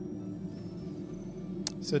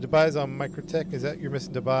 So Dubai's on Microtech. Is that you're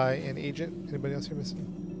missing Dubai and Agent? Anybody else you're missing?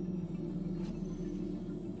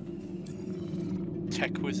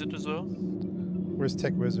 Tech Wizard as well. Where's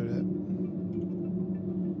Tech Wizard at?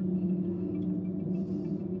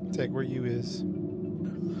 Tech, where you is?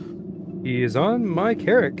 He is on my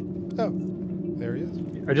Carrick. Oh, there he is.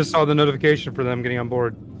 I just saw the notification for them getting on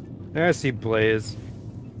board. There I see Blaze.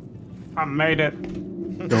 I made it.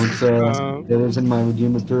 Don't that isn't my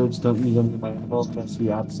Redeemer turrets. Don't use them in my emerald unless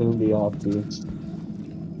you absolutely have to.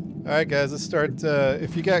 All right, guys, let's start.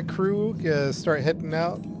 If you got crew, start heading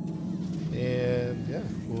out. And yeah,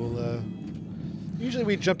 we'll. Usually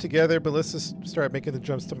we jump together, but let's just start making the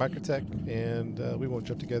jumps to Microtech, and we won't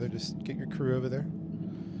jump together. Just get your crew over there.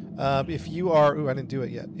 If you are, I didn't do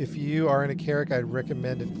it yet. If you are in a Carrick, I'd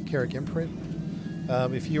recommend a Carrick imprint.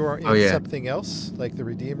 If you are in something else, like the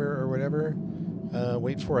Redeemer or whatever,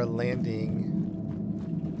 wait for a landing,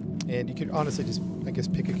 and you could honestly just, I guess,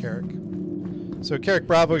 pick a Carrick. So Carrick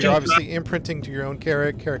Bravo, you're obviously imprinting to your own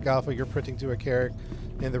Carrick. Carrick Alpha, you're printing to a Carrick,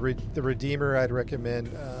 and the Redeemer, I'd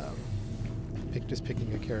recommend just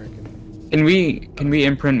picking a Carrick. Can we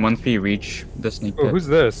imprint once we reach the sneak pit? Oh, who's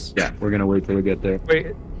this? Yeah, we're gonna wait till we get there. Wait,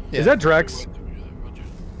 is that Drex?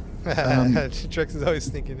 Drex is always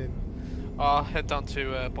sneaking in. I'll head down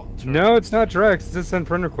to bottom turret. No, it's not Drex. It's a send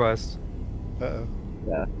friend request. Uh-oh.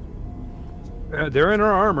 Yeah. They're in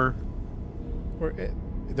our armor.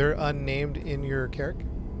 They're unnamed in your Carrick?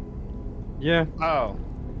 Yeah. Oh.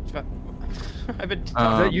 I've been is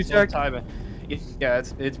that you, Tech? Time. Yeah,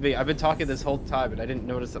 it's me. I've been talking this whole time, and I didn't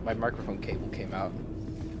notice that my microphone cable came out.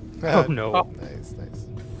 Oh, no. Oh. Nice.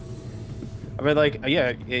 I mean, like,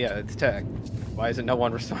 yeah, it's Tech. Why isn't no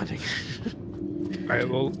one responding? Alright,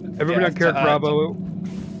 well, everybody on Carrick Bravo.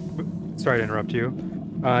 Sorry to interrupt you.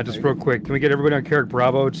 Just real quick, can we get everybody on Carrick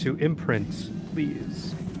Bravo to imprint,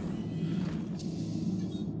 please?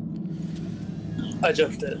 I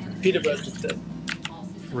jumped in. Peter Bread jumped in.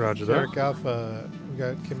 Roger that. Carrick Alpha, we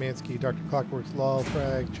got Kamansky, Dr. Clockworks, Law,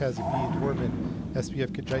 Frag, Chazzy B, Dwarven,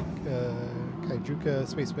 SBF Kaijuka,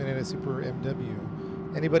 Space Banana, Super MW.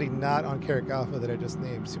 Anybody not on Carrick Alpha that I just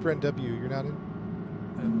named? Super MW, you're not in?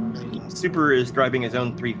 Super is driving his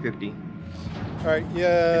own 350. All right,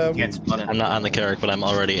 yeah. Can't spawn it. I'm not on the Carrick, but I'm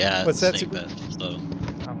already at What's that, Snake Super? Pit, so.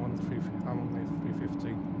 I'm on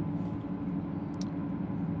 350.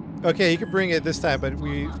 Okay, you can bring it this time, but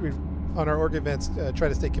we on our org events try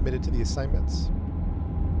to stay committed to the assignments.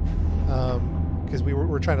 Because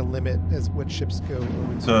we're trying to limit as what ships go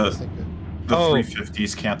over to the Snake Pit. The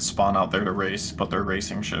 350s can't spawn out there to race, but they're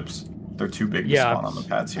racing ships. They're too big to spawn on the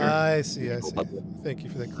pads here. I see. Thank you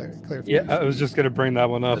for that clarification. Yeah, I was just going to bring that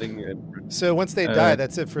one up. So once they die,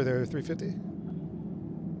 that's it for their 350?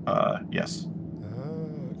 Yes. Oh,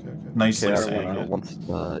 okay. Nicely saying it. Once,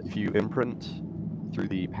 if you imprint through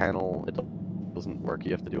the panel, it doesn't work.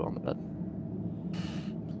 You have to do it on the bed.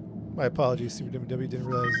 My apologies, Super W didn't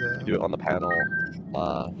realize. Do it on the panel.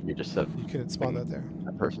 You just set. You couldn't spawn that there.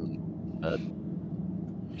 That person bed.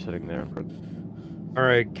 You're sitting there in front. All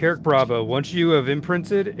right, Carrick Bravo, once you have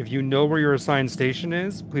imprinted, if you know where your assigned station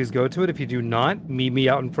is, please go to it. If you do not, meet me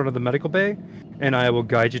out in front of the medical bay, and I will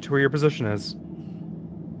guide you to where your position is.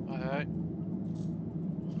 Alright.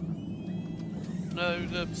 No,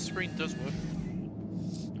 the screen does work.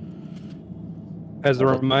 As a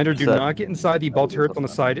reminder, do not get inside the ball turrets on the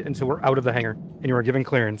side until we're out of the hangar, and you are given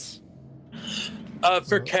clearance.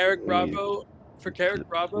 For Carrick Bravo, I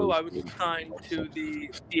was assigned to the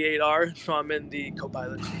C8R, so I'm in the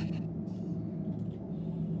co-pilot seat.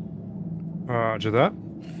 Roger that.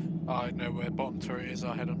 I know where bottom turret is.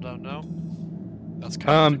 I'll head on down now. That's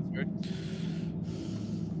kind of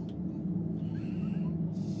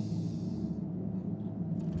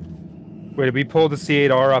Wait, did we pull the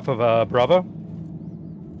C8R off of Bravo?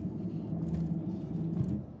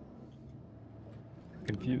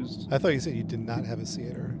 Confused. I thought you said you did not have a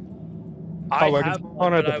C8R. I I have just one,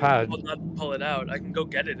 wanted but the I pad. will not pull it out. I can go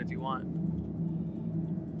get it if you want.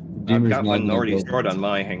 I've got one already stored on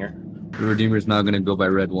my hangar. The Redeemer's now going to go by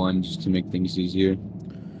red 1 just to make things easier.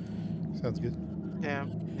 Sounds good. Yeah,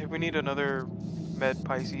 if we need another med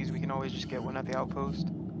Pisces, we can always just get one at the outpost.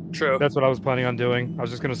 True. That's what I was planning on doing. I was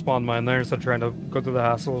just going to spawn mine there instead of trying to go through the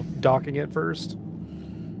hassle of docking it first.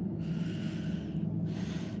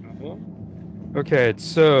 Okay,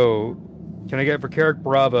 so can I get for Carrick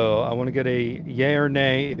Bravo? I want to get a yay or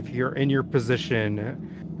nay if you're in your position.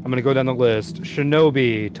 I'm going to go down the list.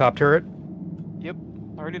 Shinobi, top turret. Yep,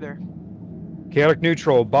 already there. Chaotic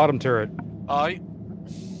neutral, bottom turret. Aye.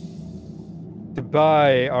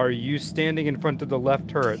 Dubai, are you standing in front of the left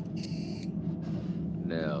turret?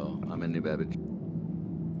 No, I'm in New Babbage.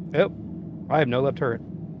 Yep. I have no left turret.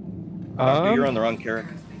 You're on the wrong Carrick.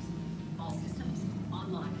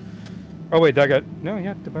 Oh wait, that got no.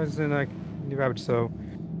 Yeah, devices in like new average. So,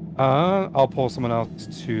 I'll pull someone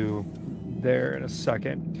else to there in a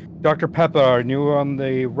second. Dr. Peppa, you on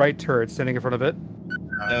the right turret, standing in front of it.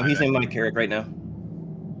 No, he's in my Carrick right now.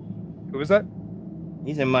 Who was that?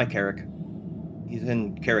 He's in my Carrick. He's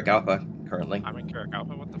in Carrick Alpha currently. I'm in Carrick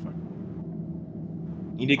Alpha. What the fuck?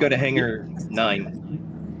 You need to go to Hangar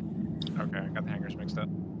 9. Okay, I got the hangars mixed up.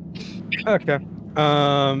 Okay.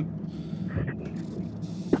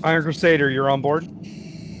 Iron Crusader, you're on board.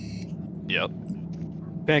 Yep.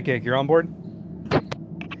 Pancake, you're on board.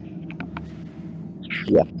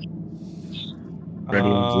 Yeah. Ready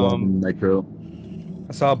and micro.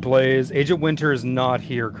 I saw Blaze. Agent Winter is not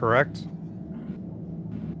here, correct?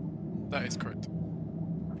 That is correct.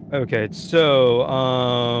 Okay, so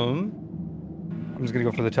I'm just gonna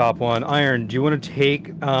go for the top one. Iron, do you want to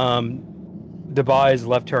take Dubai's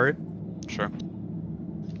left turret? Sure.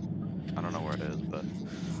 I don't know where it is, but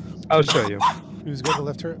I'll show you. Who's got the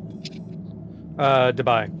left turret?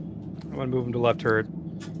 Dubai. I want to move him to left turret.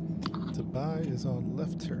 Dubai is on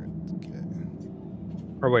left turret. Okay.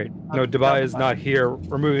 Or wait, no, Dubai is not here.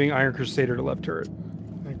 We're moving Iron Crusader to left turret.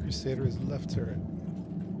 Iron Crusader is left turret.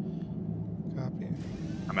 Copy.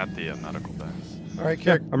 I'm at the medical bay. All right,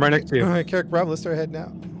 Carrick. I'm right next to you. All right, Carrick Bravo, let's start ahead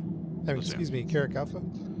now. I mean, excuse me, Carrick Alpha.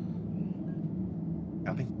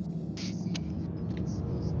 Copy.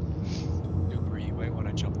 Uber, you might want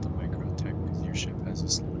to jump the microtech because your ship has a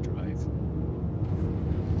slow drive.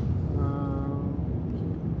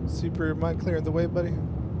 Super mind clearing the way, buddy.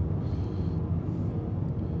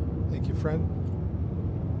 Thank you, friend.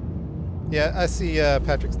 Yeah, I see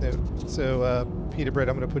Patrick's note. So, Peter Britt,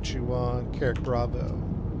 I'm going to put you on Carrick Bravo,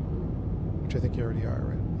 which I think you already are,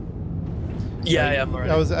 right? Yeah, I am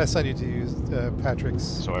already. I assigned you to use Patrick's.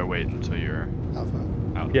 So I wait until you're Alpha.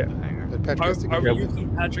 out Yeah. of the hangar. Are we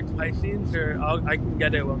using Patrick's Pisces, or I can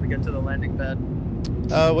get it when we get to the landing pad?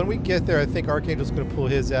 When we get there, I think Archangel's going to pull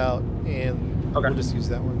his out, and we'll just use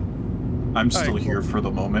that one. I'm still here for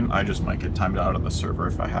the moment. I just might get timed out of the server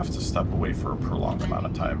if I have to step away for a prolonged amount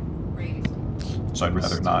of time. So I'd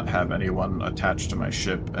rather not have anyone attached to my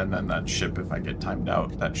ship, and then that ship, if I get timed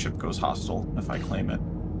out, that ship goes hostile if I claim it.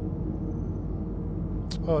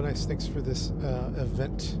 Oh, nice. Thanks for this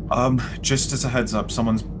event. Just as a heads up,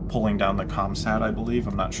 someone's pulling down the ComSat, I believe.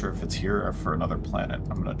 I'm not sure if it's here or for another planet.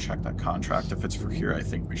 I'm going to check that contract. If it's for here, I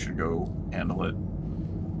think we should go handle it.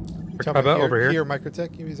 How about over here? Here,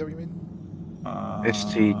 Microtech? Is that what you mean?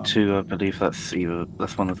 ST2, I believe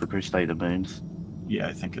that's one of the Crusader moons. Yeah,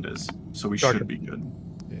 I think it is. So we should be good.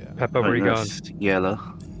 Yeah. Peppa, where you going? Yellow.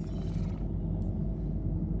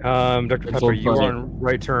 Dr. Pepper, you are on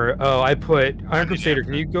right turret. Oh, I put Iron Crusader.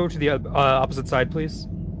 Can you go to the opposite side, please?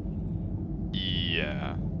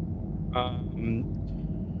 Yeah.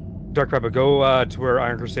 Dr. Pepper, go to where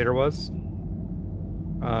Iron Crusader was. You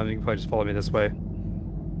can probably just follow me this way.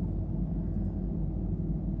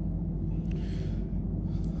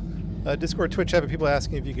 Discord, Twitch, having people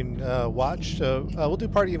asking if you can watch. So we'll do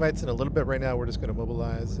party invites in a little bit. Right now, we're just going to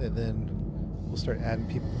mobilize, and then we'll start adding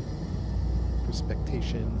people for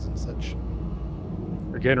spectations and such.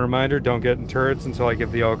 Again, reminder: don't get in turrets until I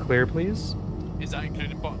give the all clear, please. Is that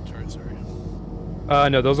including bottom turrets, sorry?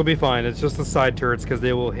 No, those will be fine. It's just the side turrets because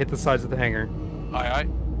they will hit the sides of the hangar. Aye, aye.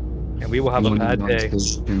 And we will have a bad day.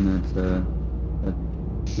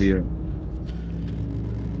 Clear.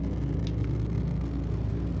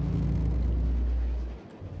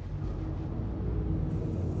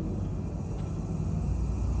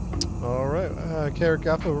 All right, Carrick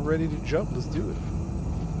Alpha, we're ready to jump. Let's do it.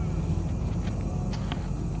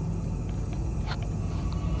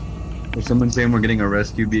 Is someone saying we're getting a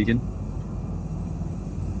rescue beacon?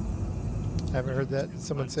 Haven't heard that. Did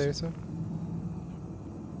someone say so?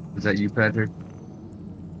 Is that you, Patrick?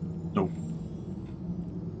 Nope.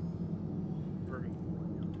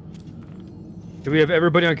 Do we have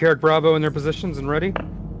everybody on Carrick Bravo in their positions and ready?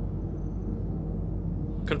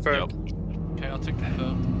 Confirmed. Okay, I'll take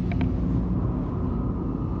confirmed.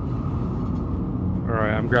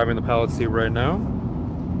 Alright, I'm grabbing the pallet seat right now.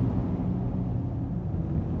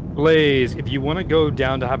 Blaze, if you want to go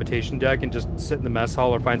down to habitation deck and just sit in the mess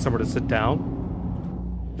hall or find somewhere to sit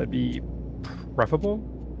down, that'd be preferable.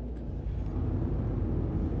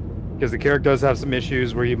 Because the Carrick does have some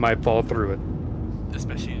issues where you might fall through it.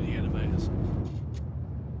 Especially in the elevators.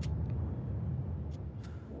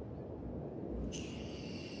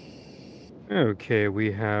 Okay,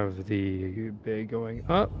 we have the bay going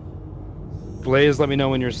up. Blaze, let me know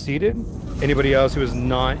when you're seated. Anybody else who is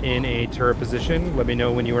not in a turret position, let me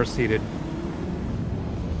know when you are seated.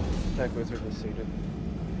 Tech Wizard is seated.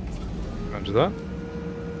 Roger that.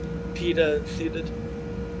 PETA seated.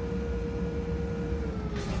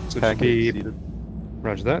 So it should be...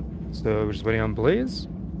 Roger that. So we're just waiting on Blaze.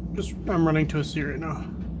 I'm running to a seat right now.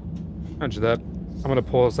 Roger that. I'm gonna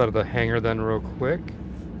pull us out of the hangar then real quick.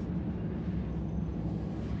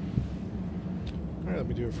 All right, let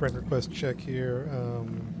me do a friend request check here.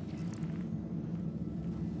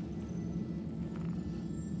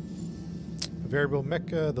 Variable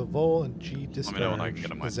Mecha, the Vol, and G Discharge.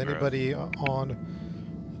 Is anybody on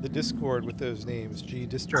the Discord with those names? G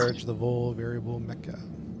Discharge, the Vol, Variable Mecha.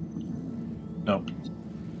 No.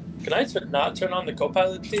 Can I not turn on the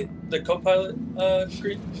co-pilot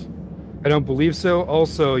screen? I don't believe so.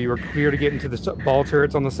 Also, you are clear to get into the ball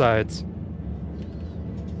turrets on the sides.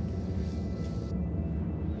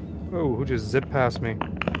 Oh, who just zipped past me?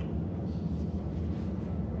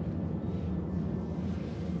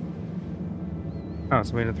 Oh,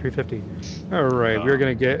 somebody in 350. All right, we're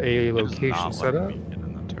gonna get a location set up.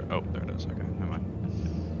 Oh, there it is. Okay, never mind.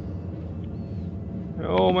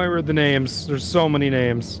 Oh my word, the names. There's so many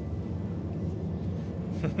names.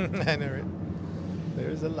 I know it.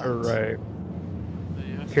 There's a lot. All right.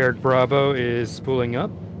 Carrick Bravo is spooling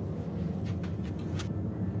up.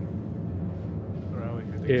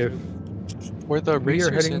 If Where the we are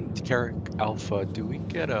racers heading... in Carrick Alpha, do we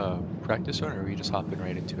get a practice run, or are we just hopping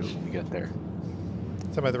right into it when we get there?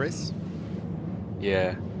 Talking about the race?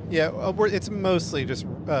 Yeah. Yeah, it's mostly just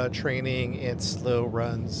training and slow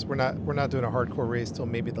runs. We're not doing a hardcore race till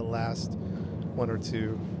maybe the last one or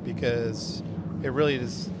two, because it really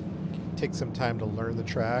just takes some time to learn the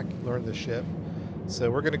track, learn the ship. So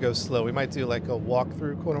we're gonna go slow. We might do like a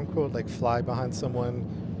walkthrough, quote unquote, like fly behind someone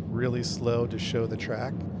really slow to show the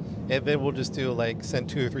track, and then we'll just do like send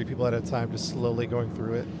 2 or 3 people at a time, just slowly going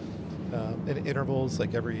through it. In intervals,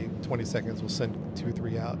 like every 20 seconds, we'll send 2 or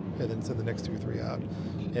 3 out, and then send the next 2 or 3 out.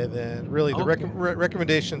 And then really the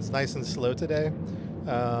recommendation's nice and slow today.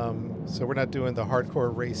 So we're not doing the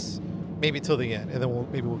hardcore race maybe till the end, and then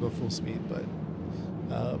we'll go full speed. But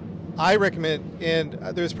I recommend, and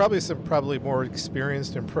there's probably more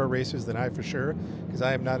experienced and pro racers than I for sure, because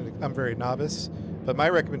I'm very novice. But my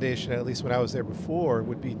recommendation, at least when I was there before,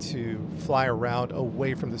 would be to fly around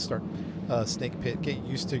away from the start snake pit. Get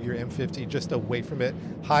used to your M50 just away from it,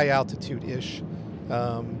 high altitude-ish.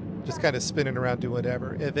 Just kind of spinning around, doing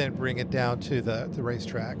whatever, and then bring it down to the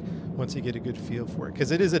racetrack once you get a good feel for it.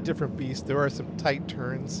 Because it is a different beast. There are some tight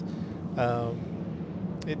turns.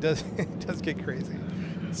 It does get crazy.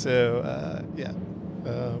 So yeah,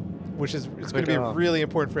 which is it's going to be really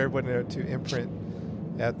important for everyone to imprint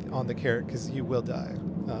on the Carrick, because you will die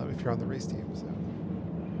if you're on the race team. So.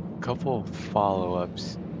 Couple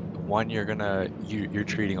follow-ups. One, you're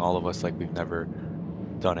treating all of us like we've never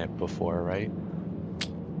done it before, right?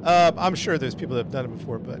 I'm sure there's people that have done it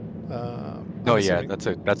before, but oh yeah, that's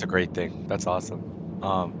a great thing. That's awesome.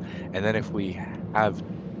 And then if we have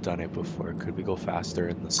done it before, could we go faster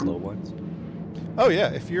in the slow ones? Oh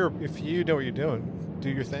yeah, if you know what you're doing, do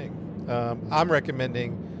your thing. I'm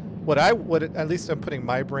recommending at least I'm putting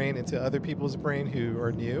my brain into other people's brain who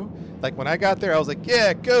are new. Like when I got there, I was like,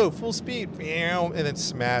 yeah, go full speed, and then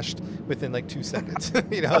smashed within like 2 seconds.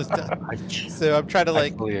 I was done. So I'm trying to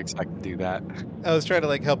I fully expect to do that. I was trying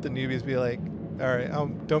to help the newbies be like, all right,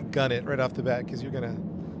 don't gun it right off the bat, because you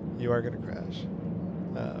are gonna crash.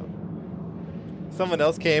 Someone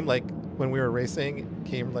else came when we were racing,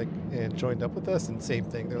 and joined up with us, and same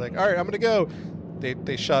thing. They're like, all right, I'm gonna go.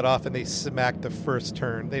 They shut off and they smacked the first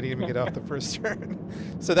turn. They didn't even get off the first turn.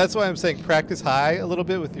 So that's why I'm saying practice high a little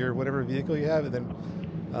bit with your whatever vehicle you have, and then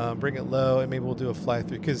bring it low, and maybe we'll do a fly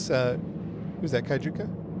through. Because who's that, Kaijuka?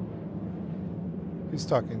 Who's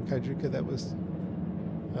talking? Kaijuka that was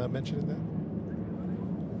mentioned in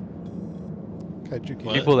that?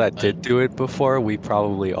 Kaijuki. People that did do it before, we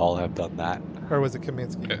probably all have done that. Or was it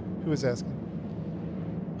Kaminsky? Okay. Who was asking?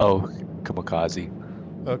 Oh, Kamikaze.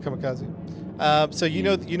 Oh, Kamikaze. So you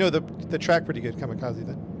know the track pretty good, Kamikaze,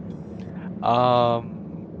 then?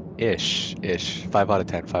 Ish. 5 out of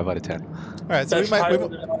 10. 5 out of 10. All right, so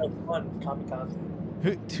Kamikaze.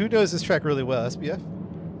 Who knows this track really well? SBF.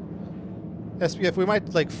 SBF, we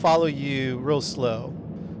might follow you real slow.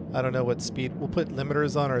 I don't know what speed. We'll put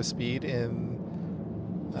limiters on our speed. And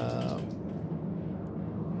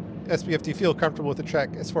SBF, do you feel comfortable with the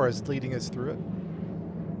track as far as leading us through it?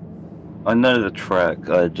 I know the track.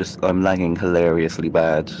 I'm lagging hilariously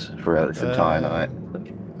bad throughout this entire night.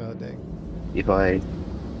 Oh dang! If I,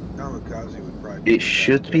 Kamikaze would probably. It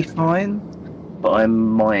should be fine, but I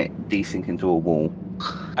might desync into a wall.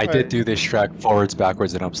 I did do this track forwards,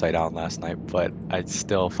 backwards, and upside down last night, but I'd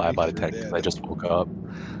still 5 out of 10 because I just woke up.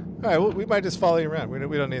 All right, well, we might just follow you around. We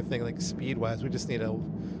don't need anything like speed-wise. We just need a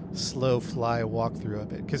slow fly walkthrough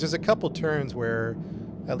of it. Because there's a couple turns where,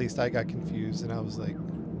 at least I got confused, and I was like,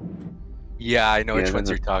 Yeah, I know Yeah, which ones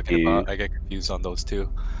there's you're a talking few. about. I get confused on those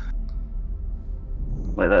too.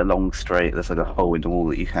 Like that long straight, there's like a hole in the wall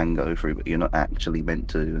that you can go through, but you're not actually meant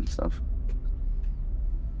to and stuff.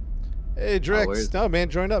 "Hey, Drex, where's- no man,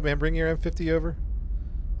 join up, man. Bring your M50 over.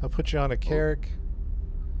 I'll put you on a Carrick.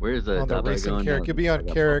 Where's the on the top racing going Carrick? down? You'll be on I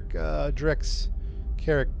got Carrick, Drex,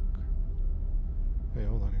 Carrick. Wait,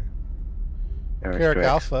 hold on here. Carrick Drex.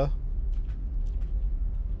 Alpha.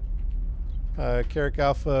 Carrick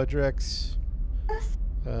Alpha, Drex.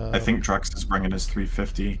 I think Drex is bringing his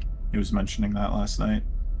 350. He was mentioning that last night.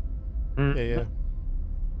 Yeah.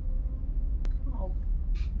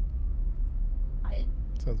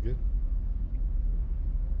 Sounds good.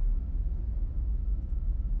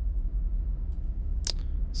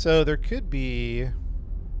 So there could be.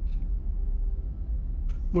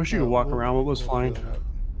 Wish you could walk around what was flying.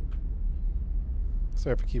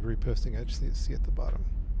 Sorry if I keep reposting. I just need to see at the bottom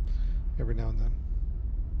every now and then.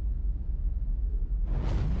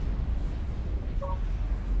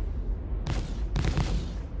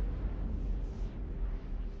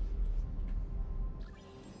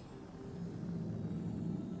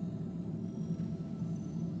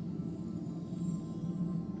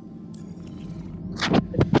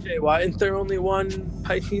 Jay, why isn't there only one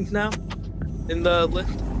Pisces now in the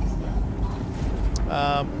list?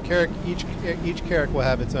 Carrick, each Carrick will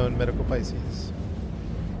have its own medical Pisces.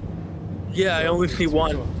 Yeah, I only see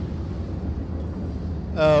one.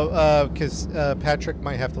 Oh, because Patrick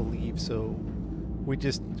might have to leave, so we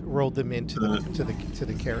just rolled them into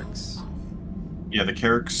the Carricks. Yeah, the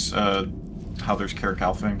Carricks, how there's Carrick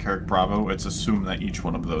Alpha and Carrick Bravo, it's assumed that each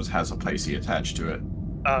one of those has a Pisces attached to it.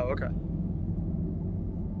 Oh, okay.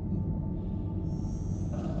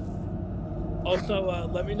 Also,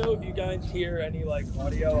 let me know if you guys hear any like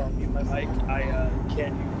audio. I'll mute my mic. I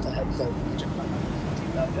can't use the headset. Check my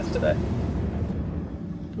mic out yesterday.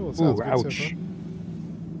 Cool. Sounds Ooh, good so ouch. far.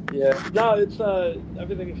 Yeah. No, it's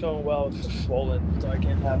everything's going well. It's just swollen, so I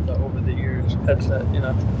can't have the over the ears headset, you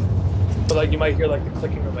know. But like you might hear like the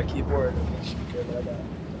clicking of my keyboard and the speaker that I got.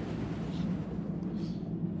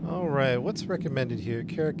 All right, what's recommended here?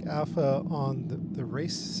 Carrick Alpha on the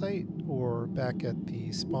race site or back at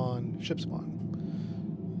the ship spawn?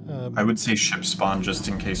 I would say ship spawn just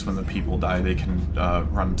in case when the people die they can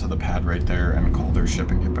run to the pad right there and call their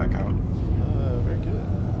ship and get back out. Very good.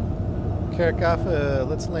 Carrick Alpha,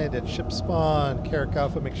 let's land at ship spawn. Carrick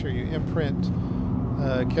Alpha, make sure you imprint.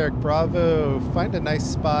 Carrick Bravo, find a nice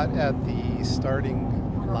spot at the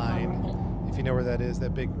starting line. If you know where that is,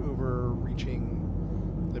 that big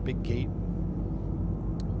overreaching, the big gate.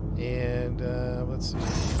 And let's see.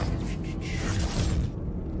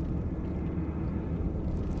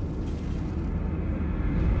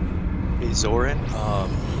 Hey Zoran,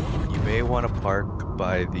 you may want to park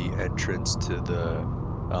by the entrance to the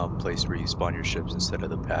place where you spawn your ships instead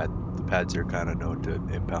of the pad. The pads are kind of known to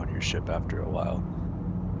impound your ship after a while.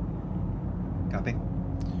 Copy.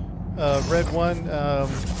 Red 1,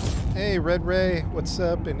 hey Red Ray, what's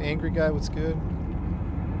up? And Angry Guy, what's good?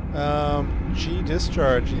 G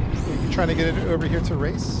Discharge, you trying to get it over here to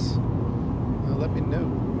race? Let me know.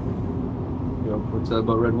 Yo, what's that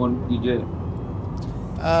about Red 1, DJ?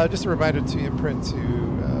 Just a reminder to imprint to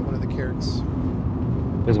one of the Carricks.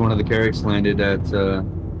 Has one of the Carricks landed at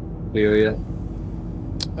Leo yet?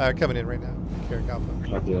 Coming in right now, Carrick Alpha.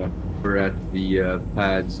 Okay. We're at the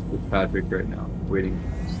pads with Patrick right now, waiting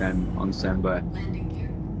on standby. Landing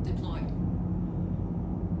gear deployed.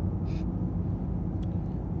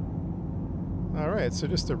 All right, so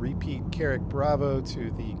just to repeat, Carrick Bravo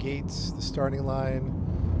to the gates, the starting line.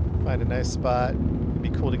 Find a nice spot. It'd be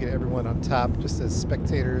cool to get everyone on top, just as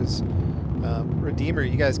spectators. Redeemer,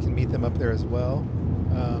 you guys can meet them up there as well.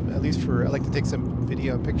 At least I like to take some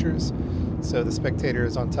video and pictures. So the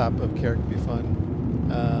spectators on top of Carrick would be fun.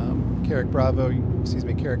 Carrick Bravo,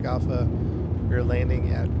 Carrick Alpha, we're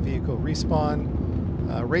landing at vehicle respawn.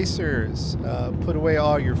 Racers, put away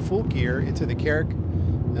all your full gear into the Carrick.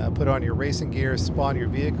 Put on your racing gear, spawn your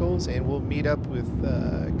vehicles, and we'll meet up with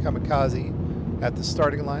Kamikaze at the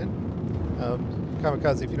starting line.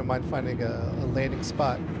 Kamikaze, if you don't mind finding a landing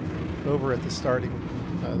spot over at the starting,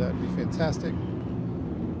 that would be fantastic.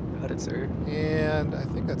 Got it, sir. And I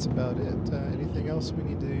think that's about it. Anything else we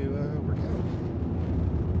need to work out?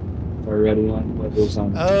 Are we ready on what goes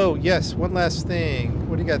on? Oh, yes, one last thing.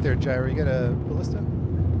 What do you got there, Gyro? You got a ballista?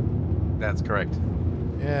 That's correct.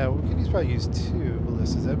 Yeah, we could probably use 2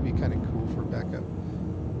 ballistas. That'd be kind of cool for backup.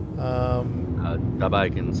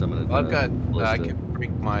 Dabai can summon it. Well, I've got. I can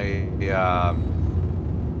bring my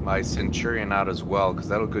my Centurion out as well, because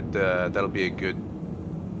that'll be a good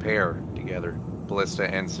pair together,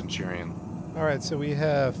 Ballista and Centurion. All right, so we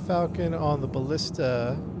have Falcon on the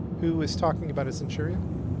Ballista. Who is talking about a Centurion?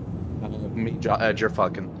 Me,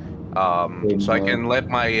 Falcon. So I can let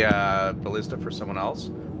my Ballista for someone else.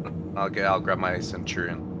 I'll grab my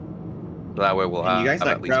Centurion. That way we'll Can have you guys at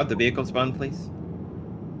not least crowd the vehicle spawn, please?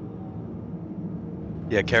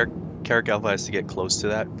 Yeah, Carrick Alpha has to get close to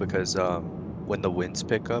that because when the winds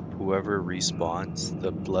pick up, whoever respawns,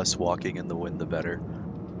 the less walking in the wind, the better.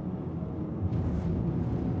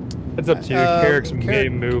 It's up to you. Carrick's may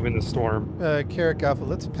move in the storm. Carrick Alpha,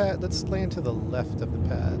 let's land to the left of the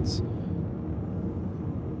pads.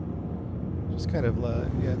 Just kind of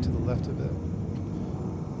yeah, to the left of it.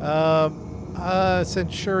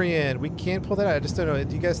 Centurion, we can't pull that out. I just don't know.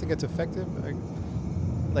 Do you guys think it's effective?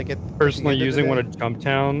 Like Personally, using one at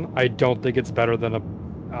Jumptown, I don't think it's better than a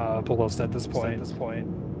Ballista at this point.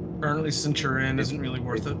 Currently, Centurion isn't really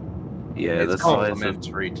worth it. Yeah, it's that's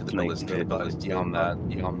complementary to the Ballista, but beyond that.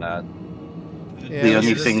 Yeah, the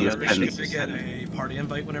only thing is to get a party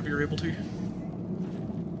invite whenever you're able to.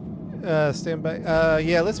 Stand by.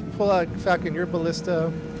 Yeah, let's pull out Falcon, your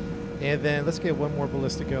Ballista, and then let's get one more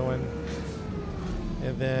Ballista going.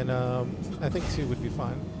 And then I think 2 would be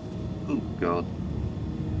fine. Oh, God.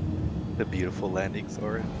 The beautiful landing,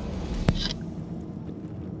 Thorin.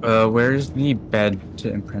 Where's the bed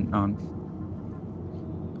to imprint on?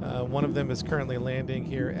 One of them is currently landing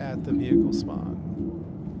here at the vehicle spawn.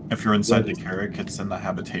 If you're inside the Carrick, it's in the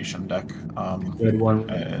habitation deck. Red one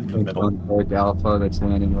in the middle. Red Alpha that's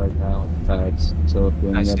landing right now in tags. So if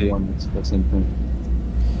you're in the other one, that's imprint.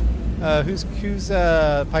 Who's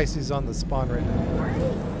Pisces on the spawn right now?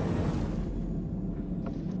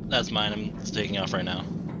 That's mine. I'm taking off right now.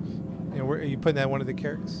 And where are you putting that one of the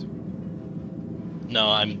Carricks?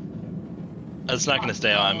 No, it's not gonna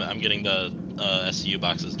stay on. I'm getting the SCU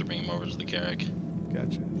boxes to bring them over to the Carrick.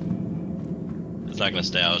 Gotcha. It's not gonna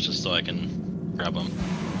stay out. It's just so I can grab them.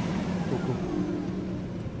 Cool.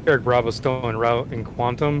 Carrick Bravo still en route in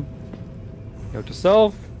Quantum. Note to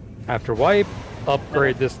self: after wipe,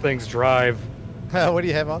 upgrade this thing's drive. What do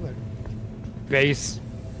you have on there? Base.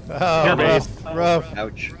 Oh, base. Rough.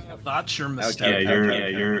 Ouch. That's your mistake. Yeah,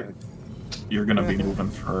 you're gonna be moving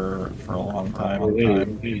for a long time.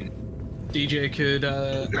 DJ, could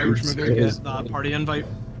Irish Movement get party invite,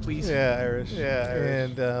 please? Yeah, Irish.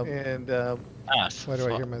 And why do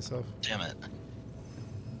I hear myself? Damn it.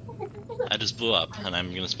 I just blew up, and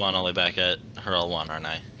I'm gonna spawn all the way back at her L1, aren't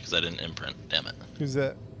I? Because I didn't imprint. Damn it. Who's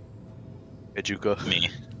that? Kajuka. Me.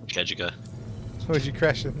 Kajuka. What was you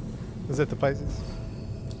crashing? Was that the Pisces?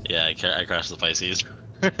 Yeah, I crashed the Pisces.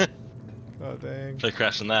 Oh, dang. If I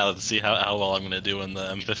crash in that, let's see how well I'm gonna do in the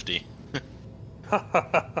M50.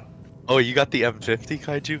 Oh, you got the M50,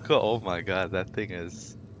 Kaijuka? Oh my god, that thing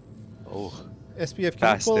is... Oh. SBF,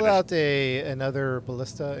 can you pull out another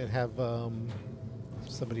Ballista and have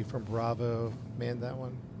somebody from Bravo man that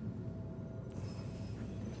one?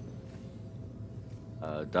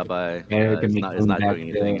 Dabai is not doing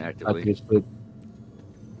anything actively. What'd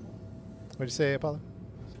you say, Apollo?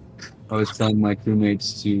 I was telling my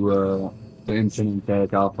crewmates to imprint and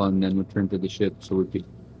Carrick Alpha and then return to the ship so we could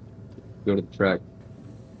go to the track.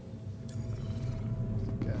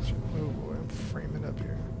 Gotcha. Oh boy, I'm framing up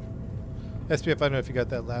here. SPF, I don't know if you got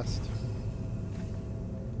that last.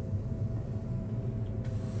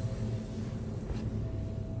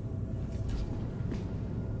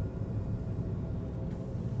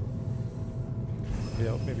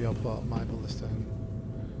 Maybe I'll pull out my Ballista and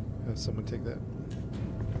have someone take that.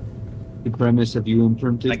 Supremus, have you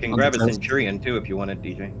imprinted? I can grab a Centurion too if you want it,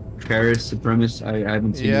 DJ. Paris, Supremus, I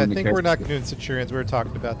haven't seen. Yeah, I think we're not doing Centurions. We were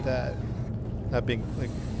talking about that. Not being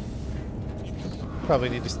like.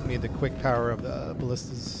 Probably just need the quick power of the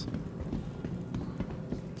ballistas.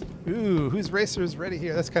 Ooh, whose racer is ready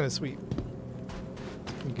here? That's kind of sweet.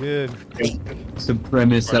 Good.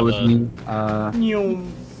 Supremus, that was me.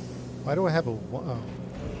 Why do I have a? Oh.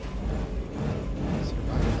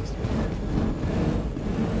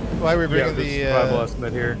 Why are we bringing the survival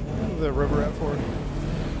estimate here? The rubber out forward?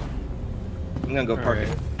 I'm gonna go park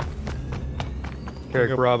it.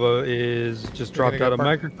 Carrick Bravo is just dropped out of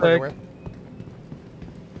microtech.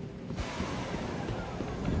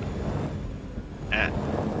 Ah,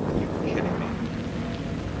 you kidding me?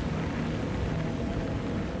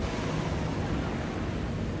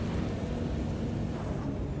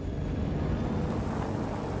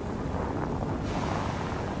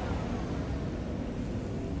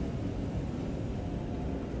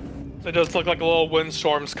 It does look like a little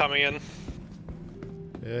windstorm's coming in.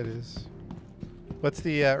 Yeah, it is. What's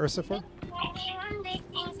the Ursa for?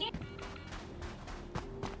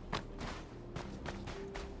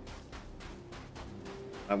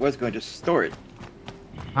 I was going to store it.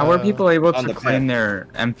 How are people able on to the claim bay. their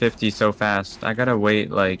M50 so fast? I gotta wait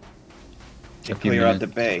like To a few clear out minutes. the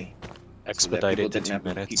bay. Expedite so that people it to didn't 2 have to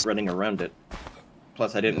minutes. keep running around it.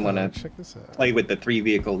 Plus, I didn't want to check this out. play with the 3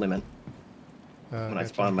 vehicle limit when I Gotcha.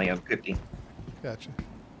 spawned my M50. Gotcha.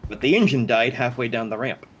 But the engine died halfway down the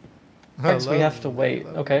ramp. Thanks, we have to wait.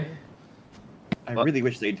 Okay. I really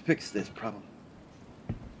wish they'd fix this problem.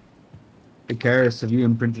 Hey, Karis, have you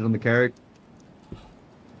imprinted on the Carrick?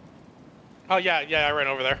 Oh yeah, yeah, I ran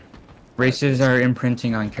over there. Races are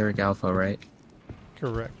imprinting on Carrick Alpha, right?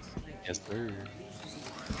 Correct. Yes, sir.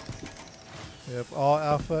 Yep, all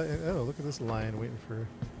alpha. Oh, look at this lion waiting for.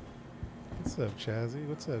 What's up, Chazzy?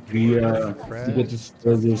 What's up? We George? to Brad? get to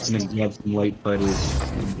start this and grab some light fighters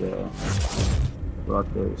and rock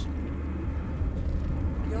those.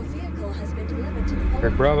 Your vehicle has been delivered to the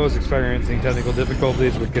Eric Bravo is experiencing technical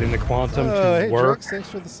difficulties with getting the quantum Oh, to hey, work. Drex, thanks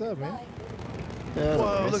for the sub, man. Yeah,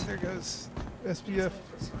 Whoa, nice. look, there goes SBF.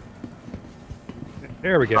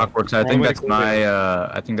 There we go. Awkward. I Wrong think way to that's click my.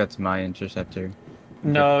 it. I think that's my interceptor.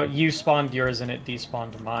 No, you spawned yours and it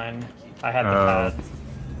despawned mine. I had the pad.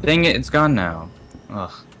 Dang it! It's gone now.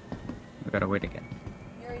 Ugh. We gotta wait again.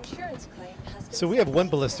 Your insurance claim has been So we have one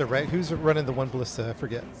ballista, right? Who's running the one ballista? I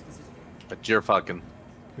forget. But you're fucking.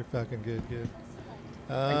 You're fucking good, good.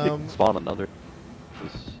 I can spawn another.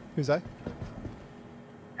 Who's I?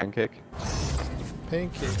 Pancake.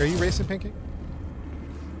 Pancake. Are you racing Pancake?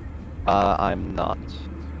 I'm not.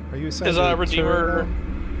 Are you assigned Is to Redeemer?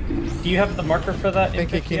 Do you have the marker for that?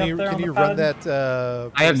 Pancake, M50 up there can on you the run pad?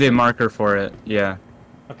 that? I have the marker for it. Yeah.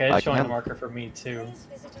 Okay, I it's showing can. a marker for me too.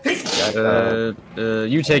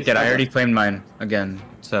 You take it. I already claimed mine again.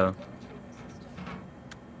 So.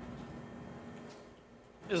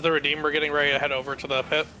 Is the Redeemer getting ready to head over to the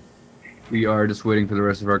pit? We are just waiting for the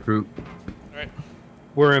rest of our crew. Alright.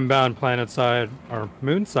 We're inbound planet side, or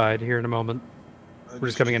moon side here in a moment. We're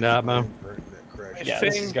just coming into Atmo. Yeah,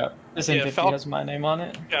 this has got this M50 has my name on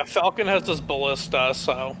it. Yeah, Falcon has this ballista,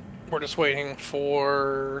 so we're just waiting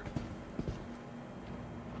for.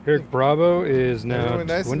 Eric Bravo is now Everyone,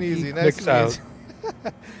 nice and 20 easy, nice clicks and out.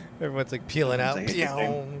 easy. Everyone's like peeling out. Pew.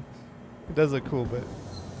 It does look cool, but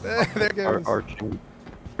there goes.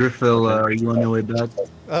 Griffil, are you on your way back?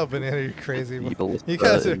 Oh, Banana, you're crazy. Ballista You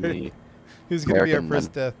guys are. in the Who's gonna be our American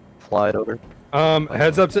first death? Fly it over.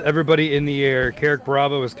 Heads up to everybody in the air. Carrick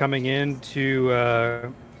Bravo is coming in to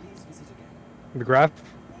the graph.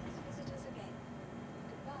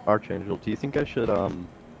 Archangel, do you think I should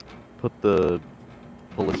put the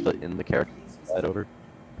ballista in the character fly it over?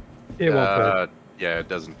 It won't fit. Yeah, it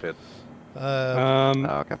doesn't fit.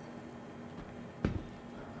 Okay.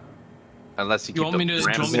 Unless you You keep want me to the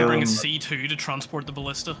do you want me to bring a ramp- C2 to transport the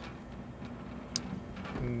ballista?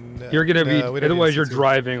 You're gonna be. no, we don't need Otherwise, you're C2.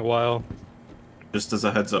 driving a while. Just as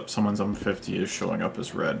a heads up, someone's M50 is showing up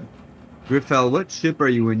as red. Griffel, what ship are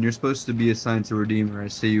you in? You're supposed to be assigned to Redeemer. I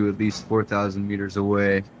see you at least 4,000 meters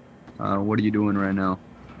away. What are you doing right now?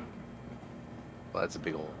 Well, that's a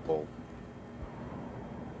big old hole.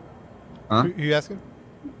 Huh? Who you asking?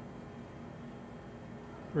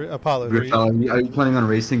 Apollo. who are you- Griffel, are you planning on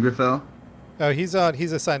racing, Griffel? Oh, he's on.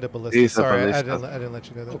 He's assigned to ballista. He's a Sorry, ballista. I didn't let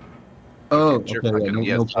you know that. Oh, You're okay, fucking, no,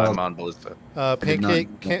 yes, no I'm problem. on ballista.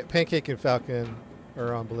 Pancake and Falcon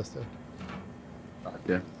are on ballista.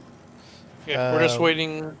 Okay. Yeah, we're just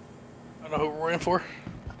waiting. I don't know who we're waiting for.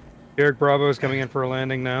 Eric Bravo is coming in for a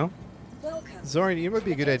landing now. Zoran, you might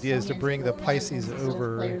be a good idea is to bring the Pisces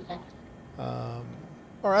over.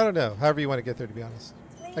 Or I don't know. However you want to get there, to be honest.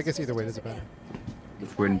 I guess either way doesn't matter.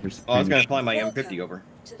 Just waiting for. Oh, I was gonna fly my M50 over.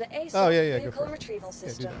 Oh yeah, go for it. retrieval Yeah, do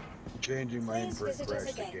system. Changing my input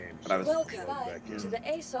crash the game. But I was Welcome to the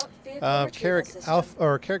ASOC vehicle retrieval Carrick system. Alpha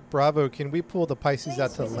or Carrick Bravo, can we pull the Pisces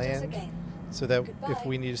out to land so that if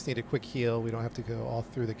we just need a quick heal, we don't have to go all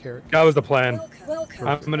through the Carrick? That was the plan. Welcome.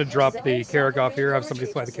 I'm gonna drop the Carrick off here. Have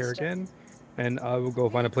somebody fly the Carrick in, and I will go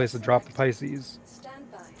find a place to drop the Pisces.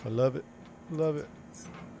 I love it, love it.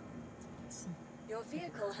 Your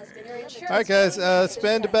vehicle has been All right, guys.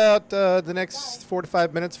 Spend about the next 4 to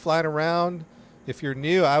 5 minutes flying around. If you're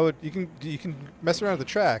new, you can mess around with the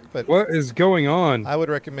track, but What is going on? I would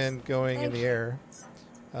recommend going in the air,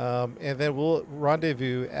 and then we'll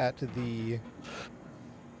rendezvous at the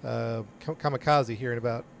Kamikaze here in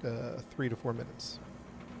about 3 to 4 minutes.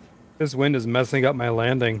 This wind is messing up my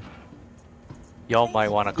landing. Y'all might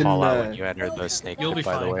want to call out when you enter the snake You'll pit, be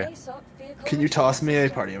by the fine. way. Can you toss me a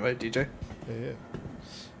party invite, DJ?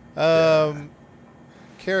 Yeah.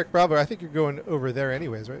 Carrick Bravo, I think you're going over there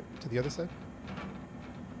anyways, right? To the other side?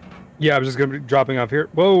 Yeah, I was just gonna be dropping off here.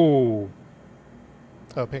 Whoa.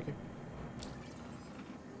 Oh, Pinky.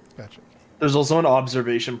 Gotcha. There's also an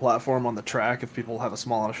observation platform on the track if people have a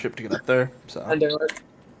small enough ship to get up there. So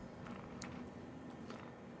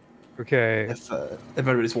Okay. if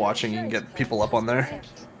anybody's watching, you can get people up on there.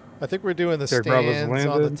 I think we're doing the Carrick Bravo's stands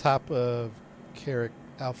on the landed. top of Carrick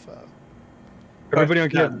Alpha. Everybody on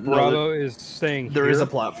Carrick no, Bravo is staying here. There is a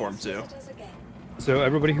platform too. So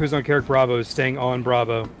everybody who's on Carrick Bravo is staying on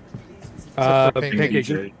Bravo. Except for Pancake.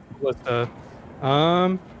 Pancake. Ballista.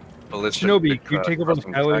 Ballista, Shinobi, can you uh, take over the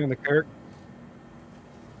crossing piloting track. on the Carrick?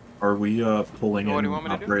 Are we pulling What do in you want me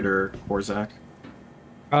to do? operator Korzak?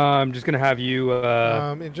 I'm just gonna have you,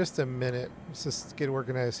 In just a minute. Let's just get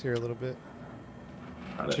organized here a little bit.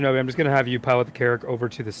 Shinobi, I'm just gonna have you pilot the Carrick over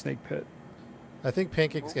to the snake pit. I think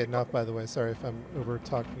Pancake's getting off, by the way. Sorry if I'm over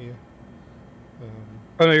talking you.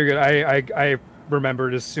 Oh no, you're good. I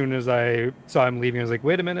remembered as soon as I saw him leaving. I was like,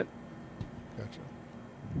 wait a minute. Gotcha.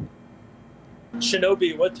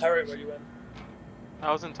 Shinobi, what turret were you in?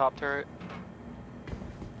 I was in top turret.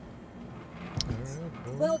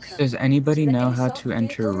 Does anybody know how to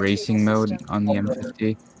enter racing mode on the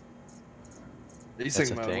M50?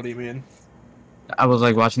 Racing mode, what do you mean? I was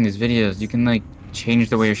like watching these videos. You can like change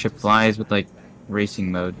the way your ship flies with like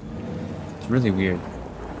racing mode. It's really weird.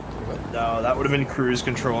 No, that would have been cruise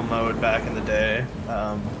control mode back in the day.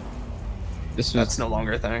 This was That's no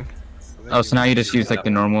longer a thing. Oh, so now you just use like the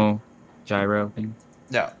normal gyro thing?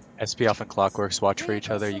 Yeah. SP Alpha and Clockworks, watch for each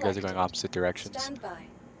other. You guys are going opposite directions.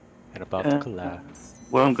 And about to collapse.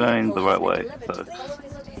 Well, I'm going the right way. So.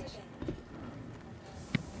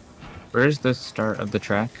 Where's the start of the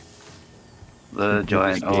track? The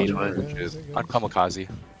giant archway. On Kamikaze.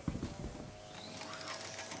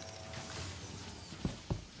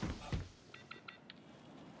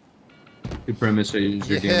 The premise is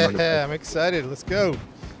you're doing Yeah, wonderful. I'm excited. Let's go.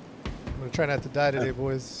 I'm gonna try not to die today,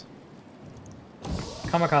 boys.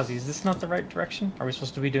 Kamikaze, is this not the right direction? Are we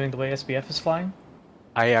supposed to be doing the way SBF is flying?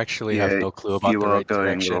 I actually have no clue about you the are right going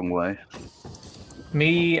direction. wrong way.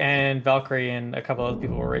 Me and Valkyrie and a couple other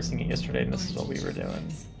people were racing it yesterday, and this is what we were doing.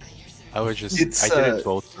 I was just It's, I did it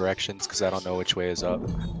both directions because I don't know which way is up.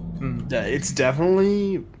 Yeah, it's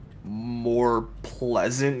definitely more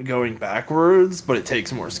pleasant going backwards, but it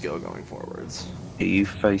takes more skill going forwards. You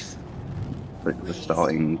face like the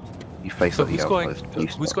starting. You face So like the who's going? outpost. and you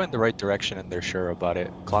Who's going the right direction and they're sure about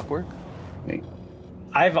it? Clockwork? Me.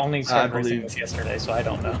 I've only started racing believe- this yesterday, so I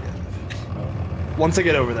don't know. Once I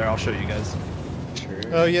get over there, I'll show you guys. Sure.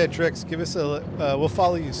 Oh yeah, Drex, give us a. We'll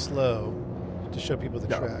follow you slow to show people the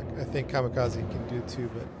track. I think Kamikaze can do it too,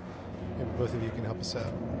 but maybe both of you can help us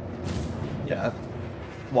out. Yeah.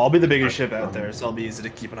 Well, I'll be the biggest ship out there, so I'll be easy to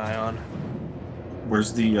keep an eye on.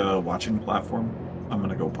 Where's the watching platform? I'm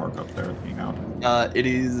gonna go park up there and hang out. It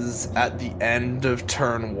is at the end of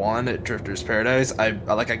turn 1 at Drifter's Paradise. I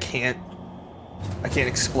can't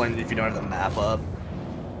explain it if you don't have the map up.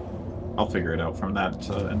 I'll figure it out from that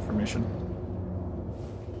information.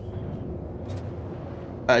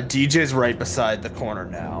 DJ's right beside the corner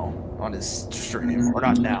now on his stream, or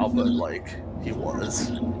not now, but like he was.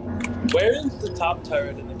 Where is the top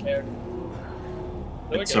turret in the character?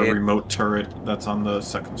 It's a remote turret that's on the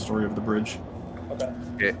second story of the bridge.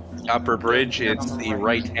 Okay. Upper bridge, it's the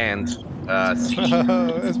right hand. Seat. SPF.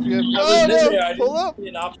 I was in there, I Pull didn't up! see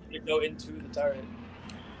an option to go into the turret.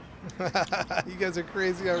 You guys are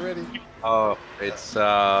crazy already. Oh, it's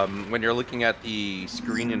when you're looking at the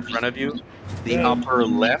screen in front of you, the upper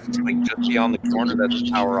left, like just beyond the corner, that's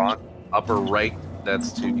power on. Upper right,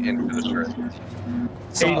 that's to enter the turret.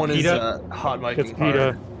 Someone is Peter. hot It's micing Peter.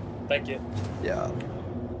 hard. Thank you. Yeah.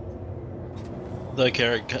 The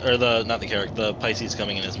Carrick, or the not the Carrick, the Pisces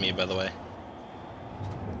coming in as me, by the way.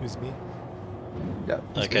 Who's me? Yeah.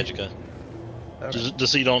 Kejika. Okay.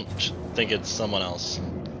 Just so you don't think it's someone else.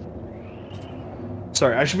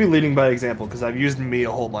 Sorry, I should be leading by example because I've used me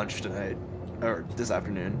a whole bunch tonight, or this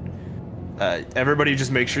afternoon. Everybody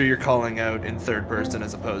just make sure you're calling out in third person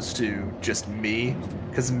as opposed to just me,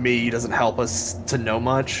 because me doesn't help us to know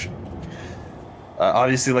much.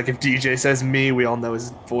 Obviously, like if DJ says me, we all know his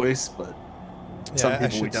voice, but some I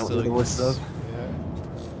people we should don't still know the voice use- of.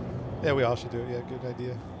 Yeah, we all should do it. Yeah, good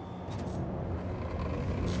idea.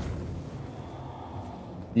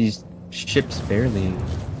 These ships barely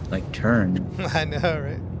like turn. I know,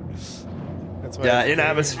 right? That's why. Yeah, it's in very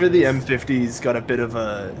atmosphere, the M50's got a bit of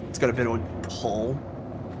a pull.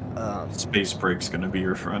 Space Break's gonna be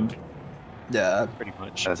your friend. Yeah, pretty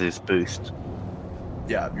much. As is boost.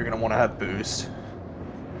 Yeah, you're gonna want to have boost.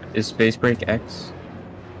 Is Space Break X?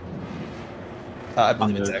 I On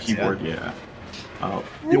believe the it's X, keyboard, yeah. Oh,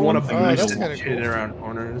 You want to Oh, boost that's it kind of hitting cool. around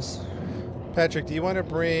corners. Patrick, do you want to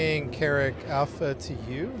bring Carrick Alpha to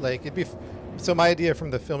you? Like it'd be. So my idea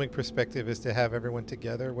from the filming perspective is to have everyone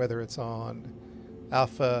together, whether it's on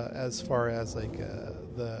Alpha as far as like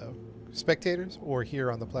the spectators or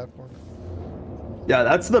here on the platform. Yeah,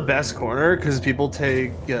 that's the best corner because people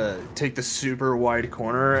take the super wide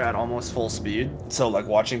corner at almost full speed. So like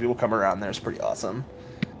watching people come around there is pretty awesome.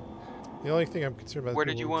 The only thing I'm concerned about. Where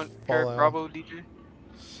is did you people want fall Carrick out. Bravo, DJ?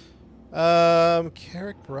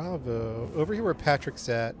 Carrick Bravo over here where Patrick's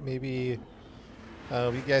at. Maybe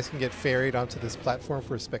you guys can get ferried onto this platform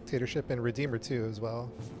for spectatorship and Redeemer too as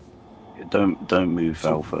well. Don't move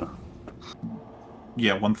Alpha.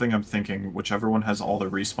 Yeah, one thing I'm thinking, whichever one has all the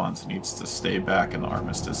respawns needs to stay back in the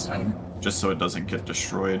Armistice zone, just so it doesn't get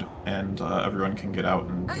destroyed, and everyone can get out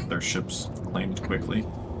and get their ships claimed quickly.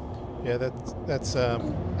 Yeah, that's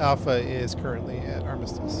Alpha is currently at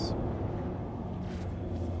Armistice.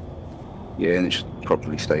 Yeah, and it should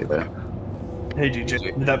probably stay there. Hey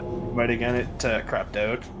DJ, that right again, it crapped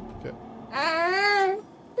out. Okay.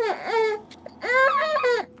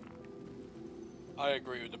 I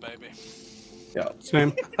agree with the baby. Yeah.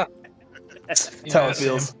 Same. That's how it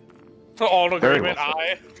feels. All Very agreement, well.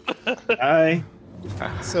 aye.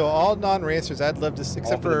 Aye. So all non-rancers, I'd love to,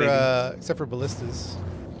 except for the for except for ballistas,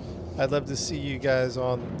 I'd love to see you guys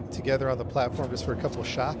on together on the platform just for a couple of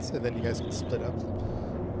shots, and then you guys can split up.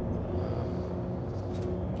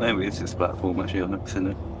 Maybe it's this platform actually on next, isn't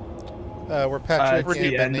it? Where Patrick Towards and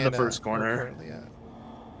the end of the Banana first are corner. currently at.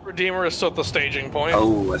 Redeemer is still at the staging point.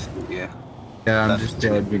 Oh, I see, yeah. Yeah, I'm just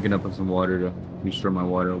drinking up on some water to restore my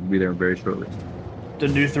water. I'll be there very shortly. The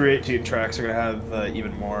new 318 tracks are gonna have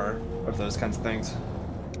even more of those kinds of things.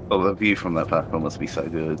 Oh, the view from that platform must be so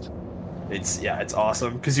good. It's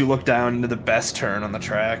awesome because you look down into the best turn on the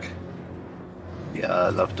track. Yeah, I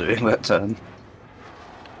love doing that turn.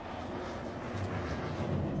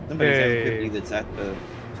 Somebody's Hey. M50 that's at the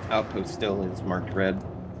outpost still is marked red.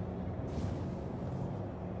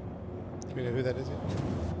 Do we know who that is yet?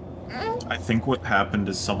 I think what happened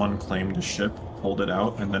is someone claimed a ship, pulled it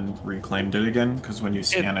out, and then reclaimed it again, because when you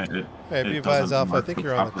scan it Hey, be it advised, doesn't Alpha. I mark think the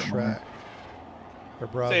you're on the proper track. one. Or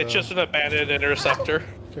Bravo. It's just an abandoned interceptor.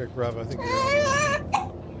 Carrick Bravo, I think you're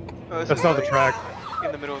on. That's not the track.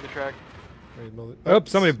 In the middle of the track. Oh,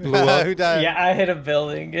 somebody blew up. Who died? Yeah, I hit a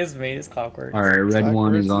building. It's me. It's Clockwork. All right, red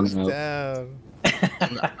one is on out. Down.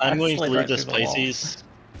 I'm going slid through right this through the wall. Pisces,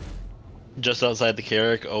 just outside the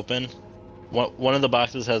Carrick, open. One of the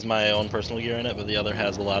boxes has my own personal gear in it, but the other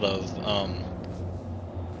has a lot of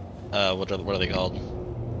what are they called?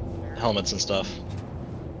 Helmets and stuff.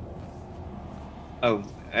 Oh,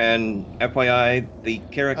 and FYI, the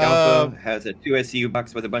Carrick Alpha has a 2 SCU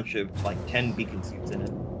box with a bunch of like 10 beacon suits in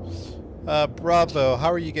it. Bravo,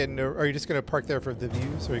 how are you getting? Are you just going to park there for the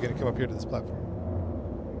views, or are you going to come up here to this platform?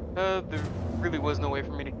 There really was no way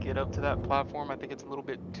for me to get up to that platform. I think it's a little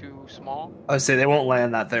bit too small. I would say they won't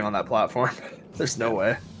land that thing on that platform. There's no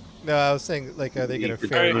way. No, I was saying, like, are they going to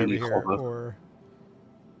ferry over here, or?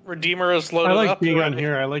 Redeemer is loaded I like up being on already.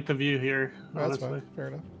 here. I like the view here. Oh, that's honestly. fine. Fair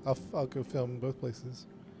enough. I'll go film both places.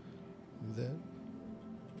 Then.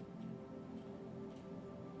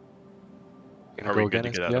 Are we good to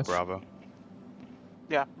get out of Bravo?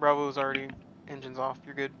 Yeah, Bravo's already engines off.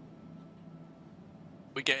 You're good.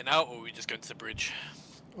 We getting out, or are we just going to the bridge?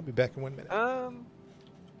 I'll be back in 1 minute.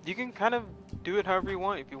 You can kind of do it however you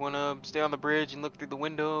want. If you want to stay on the bridge and look through the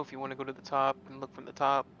window, if you want to go to the top and look from the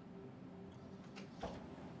top.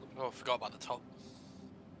 Oh, I forgot about the top.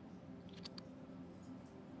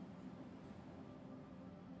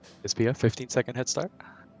 SPF, 15-second head start.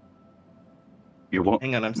 You what?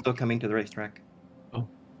 Hang on, I'm still coming to the racetrack. Oh.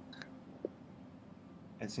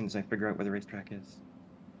 As soon as I figure out where the racetrack is.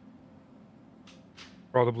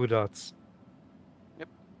 For all the blue dots. Yep.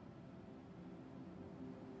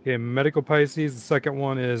 Okay, medical Pisces. The second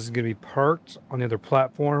one is going to be parked on the other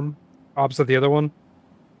platform, opposite the other one.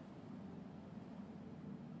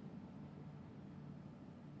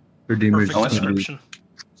 Redeemer's Perfect just gonna do description.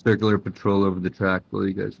 circular patrol over the track while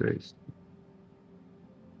you guys race.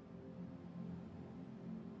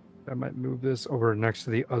 I might move this over next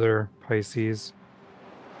to the other Pisces.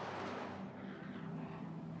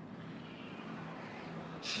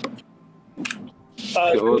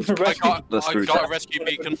 I got a Let's rescue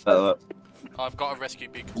beacon. I've got a rescue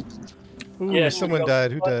beacon. Ooh, Yeah, someone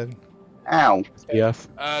died. Who died? Ow. PF.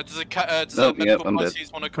 Does Nope, a medical yep, I'm dead.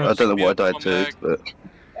 Pisces want to come I don't know pick me why I up died from, too, but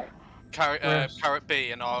Carrot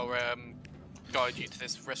B, and I'll guide you to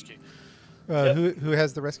this rescue. Who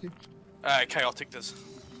has the rescue? Chaotic does.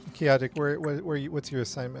 Chaotic. What's your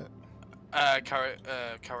assignment? Carrot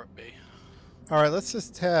B. All right, let's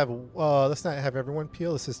just have let's not have everyone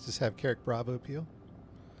peel. Let's just have Carrick Bravo peel.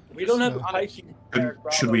 We don't have So- Pisces.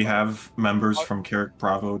 Should we have members from Carrick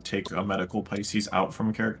Bravo take a medical Pisces out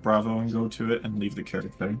from Carrick Bravo and go to it and leave the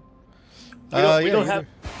Carrick thing? We don't, we don't have.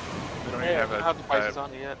 We don't even have the Pisces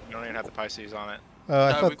on it yet. We don't even have the Pisces on it.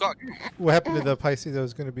 I No, thought, we've got- what happened to the Pisces that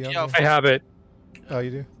was going to be on Yeah, there? I have it. Oh,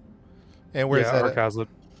 you do? And where's yeah, that Ark at? has it.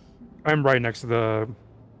 I'm right next to the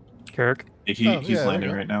Carrick. He's there landing you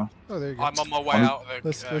go. right now. Oh, there you go. I'm on my way out of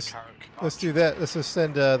the Let's do that. Let's just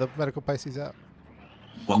send the medical Pisces out.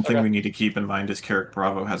 One thing we need to keep in mind is Carrick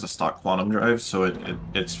Bravo has a stock quantum drive, so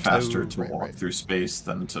it's faster to walk through space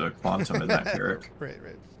than to quantum in that Carrick. Right.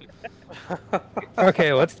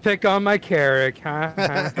 Okay, let's pick on my Carrick. Ha,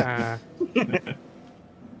 ha, ha.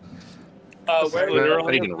 Where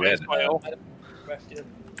Not even red.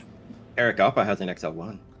 Eric Alpha has an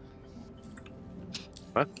XL1.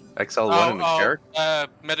 What? XL1 in the Carrick?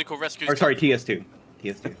 Medical rescue. Or sorry, TS2.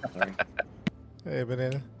 TS2. Sorry. Hey,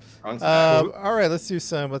 banana. Wrong side. All right,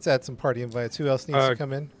 let's add some party invites. Who else needs to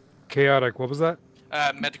come in? Chaotic. What was that?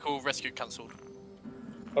 Medical rescue cancelled.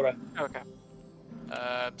 Okay. Okay.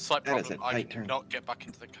 Slight That is problem. a I tight cannot turn. get back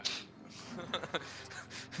into the cave.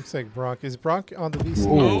 Looks like Bronk. Is Bronk on the VC?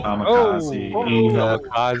 Kamikaze.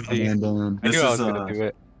 Kamikaze. This I knew I is was gonna do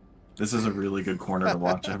it. This is a really good corner to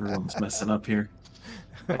watch. Everyone's messing up here.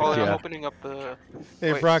 Oh, I'm Yeah. opening up the.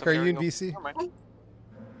 Hey, Wait, Bronk, are something you in already VC? open. Never mind.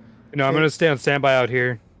 No, I'm Hey. gonna stay on standby out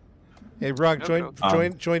here. Hey, Bronk, Okay.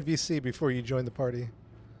 join VC before you join the party.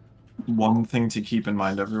 One thing to keep in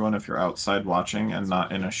mind, everyone, if you're outside watching and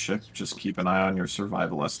not in a ship, just keep an eye on your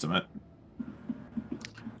survival estimate.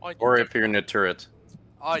 Or if you're in a turret.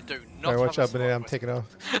 I do not. All right, watch have out, banana. I'm taking off.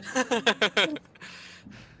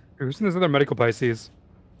 Who's in this other medical Pisces?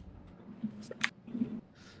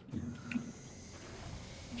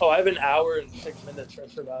 Oh, I have an hour and 6 minutes for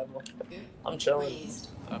survival. I'm chilling.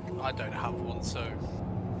 I don't have one, so.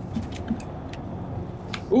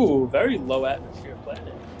 Ooh, very low atmosphere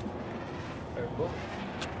planet. Very cool.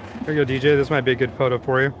 Here you go, DJ. This might be a good photo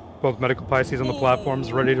for you. Both medical Pisces on the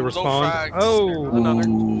platforms, ready to respond. Oh,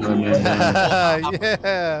 yeah.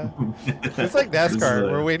 It's like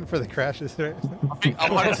NASCAR. We're waiting for the crashes, right? I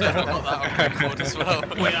might have got that on record as well.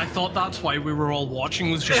 Wait, I thought that's why we were all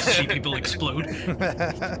watching, was just to see people explode.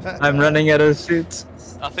 I'm running out of suits.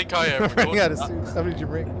 I think I Running out of suits. How many did you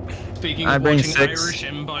bring? Speaking I of bring watching 6. Irish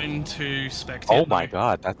inbound to spectate. Oh my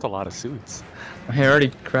god, that's a lot of suits. I already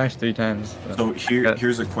crashed 3 times. So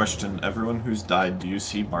here's a question. Everyone who's died, do you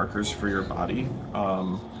see markers for your body?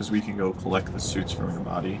 Because we can go collect the suits from your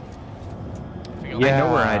body. I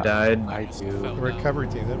know where I died. I do. The recovery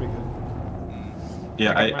team. That'd be good.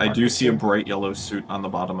 Yeah, I do see a bright yellow suit on the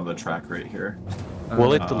bottom of the track right here.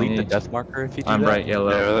 Will it delete the death marker if you do I'm that? bright yellow.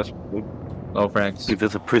 Yeah, that's Low frags. if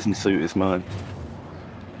there's a prison suit, it's mine.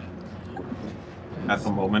 At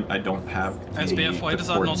the moment, I don't have SBF, why the does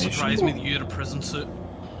that not coordination. surprise me that you had a prison suit?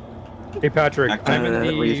 hey Patrick, I'm in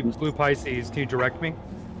the reasons. blue Pisces. Can you direct me?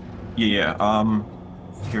 Yeah,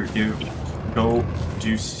 here, you go,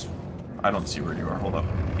 I don't see where you are, hold up.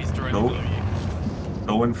 He's directly Go, below you.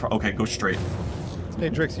 go in front, okay, go straight. Hey,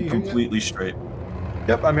 Drix, you here yet? Completely straight.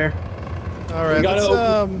 Yep, I'm here. All right, gotta let's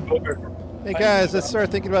open the door. hey guys, let's start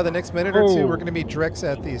thinking about the next minute or two. Oh. We're gonna meet Drex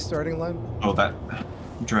at the starting line. Oh, that,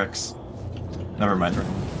 Drex. Never mind.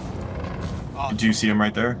 Do you see him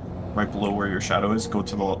right there? Right below where your shadow is? Go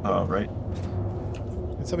to the right.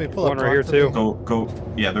 Can somebody pull One up right here Bronk for me? too.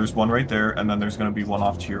 Go, yeah, there's one right there, and then there's gonna be one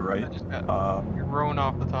off to your right. You're rowing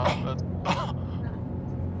off the top.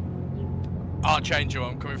 I'll change you.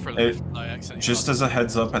 I'm coming for the lift. I accidentally Just as a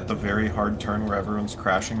heads up, at the very hard turn where everyone's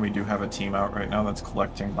crashing, we do have a team out right now that's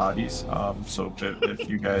collecting bodies. So if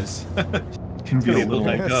you guys can be a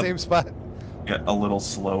little Same spot. get a little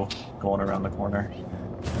slow going around the corner.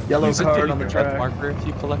 Yellow Use it card delete on the death track. marker if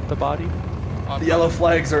you collect the body. The yellow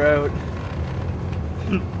flags are out.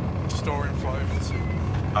 storing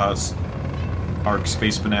flows. Our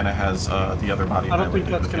Space Banana has the other body. I don't think highlighted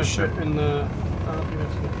that's with gonna his ship. fit in the. I don't think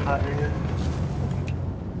that's gonna fit that hanger.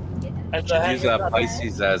 And Should use that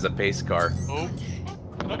Pisces as a pace car. Oh.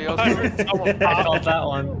 Somebody else. I felt that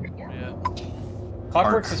one. Yeah.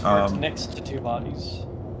 Clockworks is parked um, next to 2 bodies. Do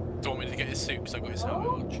you want me to get his suit because I got his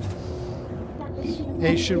helmet watch?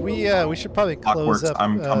 Hey, should we should probably close Clockworks, up.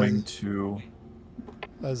 I'm coming to.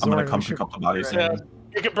 I'm Zoran, gonna we come should- pick up the bodies. Yeah,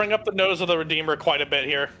 you could bring up the nose of the Redeemer quite a bit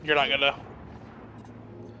here. You're not gonna.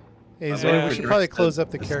 Hey, Zoran, we Yeah. should probably close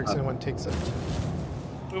up the characters and one takes it.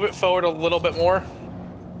 Move it forward a little bit more.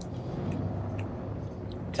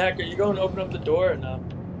 Tack, are you going to open up the door or no?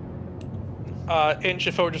 Inch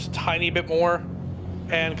it forward just a tiny bit more,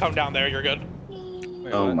 and come down there. You're good.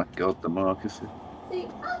 Oh my god, the Marcus.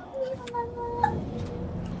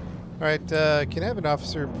 All right, can I have an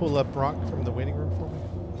officer pull up Bronk from the waiting room for me?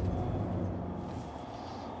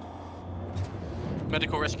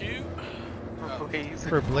 Medical rescue.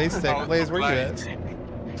 For Blaze thing. Blaze, where you at?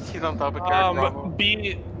 He's on top of Carrot Bravo.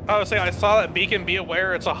 I was saying, I saw that beacon. Be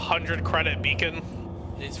aware, it's 100 credit beacon.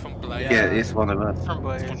 It's from Blaze. Yeah, it's one of us. From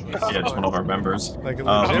Blaze. Yeah, it's one of our members. Like a We legit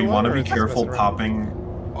want to one, or be is this careful messing around?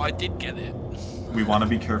 popping. Oh, I did get it. We want to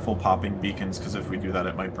be careful popping beacons because if we do that,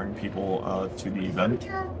 it might bring people to the event,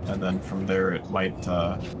 and then from there it might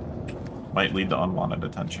lead to unwanted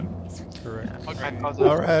attention. Correct. Okay.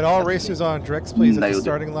 All right, all racers on Drex, please, at the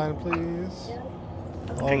starting line, please.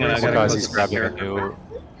 All Hang on, racers, guys, please. is grabbing a new.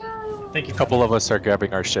 Thank you. A couple of us are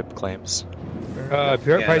grabbing our ship claims.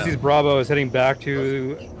 Pisces Bravo is heading back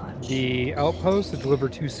to the outpost to deliver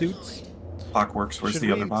 2 suits. Clockworks, where's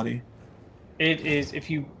the other body? It is, if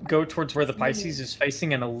you go towards where the Pisces is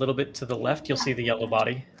facing and a little bit to the left, you'll see the yellow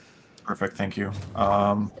body. Perfect, thank you.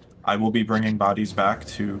 I will be bringing bodies back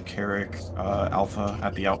to Carrick Alpha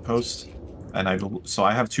at the outpost, and so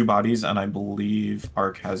I have 2 bodies, and I believe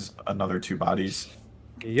Ark has another 2 bodies.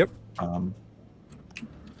 Yep.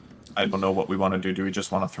 I don't know what we want to do. Do we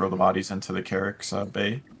just want to throw the bodies into the Carrick's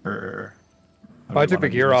bay, or? I took the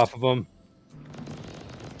gear off of them.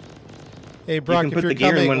 Hey, Brock, if put you're the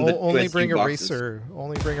gear in coming, one of the only USD bring a boxes. racer.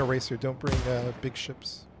 Only bring a racer. Don't bring big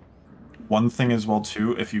ships. One thing as well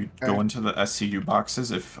too, if you go into the SCU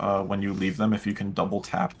boxes, if when you leave them, if you can double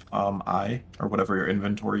tap I or whatever your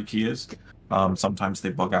inventory key is, sometimes they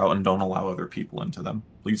bug out and don't allow other people into them.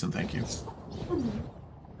 Please and thank you.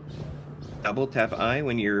 Double tap I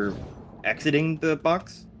when you're exiting the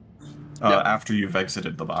box? After you've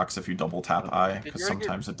exited the box, if you double tap I, Did because you already get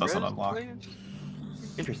sometimes it doesn't res unlock. players?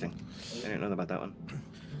 Interesting. I didn't know about that one.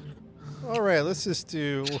 All right, let's just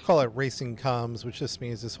do. We'll call it racing comms, which just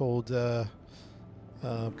means this hold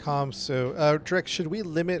comms. So, Drex, should we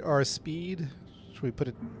limit our speed? Should we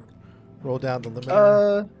roll down the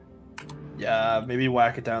limiter? Yeah, maybe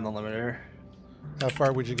whack it down the limiter. How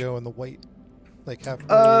far would you go in the white? Like halfway,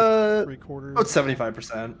 3/4? About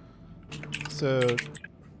 75%. So,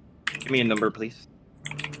 give me a number, please.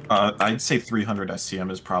 I'd say 300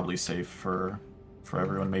 SCM is probably safe for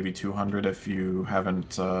everyone. Maybe 200 if you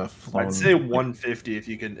haven't flown. I'd say 150 if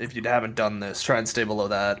you haven't done this. Try and stay below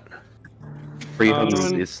that.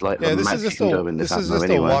 300 is like the this max is you just can a go in this this is ammo just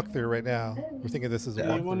anyway. a walkthrough right now. We're thinking this is a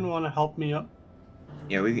walkthrough. Anyone want to help me up?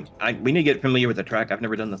 Yeah, we need to get familiar with the track. I've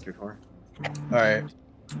never done this before. All right.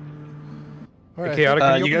 All right.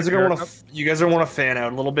 You guys are gonna want to fan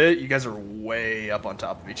out a little bit. You guys are way up on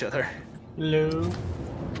top of each other. Hello.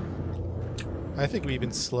 I think we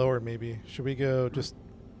even slower. Maybe should we go just?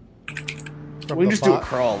 From We the can just do a bot?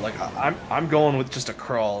 crawl. Like I'm going with just a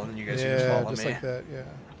crawl, and you guys can just Yeah, follow just me. like that.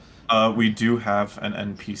 Yeah. We do have an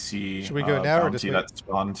NPC. Should we go now or just bounty wait? that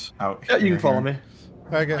spawned out. Yeah, you here. can follow me.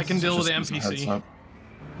 All right, guys. I can deal with the Just as a heads NPC. up.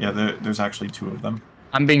 Yeah, there's actually 2 of them.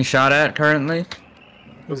 I'm being shot at currently.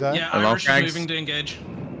 Who's that? Yeah, Hello, Irish is Frags. moving to engage.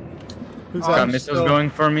 Who's Got that? missiles going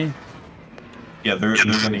for me. Yeah, there's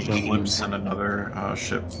an Eclipse and another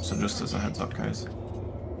ship. So just as a heads up, guys.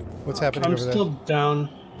 What's happening I'm over still down.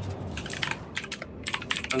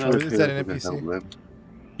 there? Is that an NPC?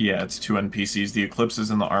 Yeah, it's 2 NPCs. The Eclipse is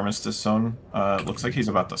in the Armistice zone. Looks like he's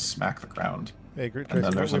about to smack the ground. Hey, great. And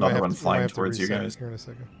then there's another one flying towards you guys. Here in a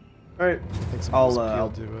second. All right. I think some I'll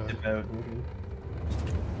of this appeal dip out.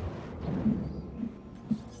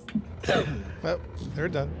 Well, they're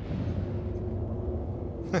done.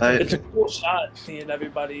 It's a cool shot seeing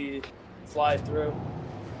everybody fly through.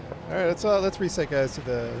 All right, let's reset, guys, to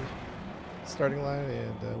the starting line,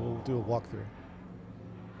 and we'll do a walkthrough.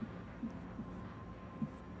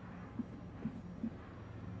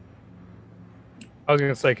 I was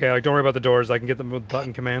gonna say, okay, like, don't worry about the doors. I can get them with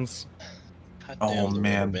button commands. God Oh, damn, the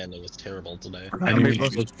man. rubber bandit was terrible today. I need to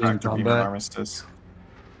use tractor beam and Armistice.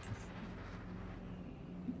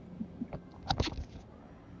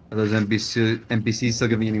 Are those NPCs still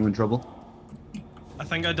giving anyone trouble? I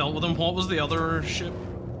think I dealt with him. What was the other ship?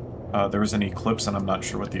 There was an Eclipse, and I'm not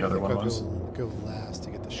sure what the other one was. Go last to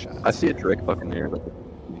get the shot. I see a Drake Buccaneer.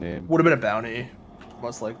 Name. Would have been a bounty,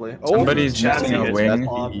 most likely. Somebody's Chassis missing a is wing.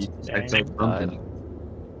 bombed.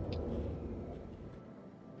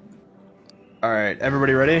 All right,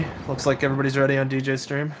 everybody ready? Looks like everybody's ready on DJ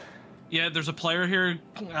stream. Yeah, there's a player here,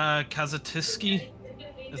 Kazatiski.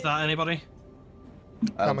 Is that anybody?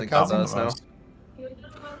 I don't think that does, no.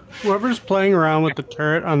 Whoever's playing around with the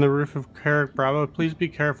turret on the roof of Carrot Bravo, please be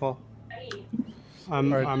careful. All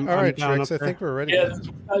right, I'm all right, down Trix, up I there. think we're ready. Yeah,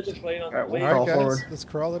 I was just waiting on All right, the we'll wing. crawl All right, guys, forward. let's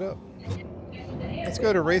crawl it up. Let's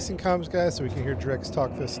go to racing comms, guys, so we can hear Drex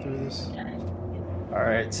talk us through this. All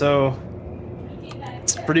right, so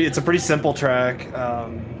it's a pretty simple track.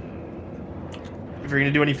 If you're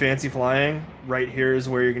gonna do any fancy flying, right here is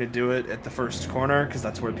where you're gonna do it at the first corner, because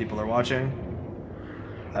that's where people are watching.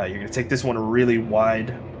 You're gonna take this one really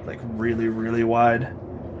wide, like really, really wide,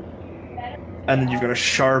 and then you've got a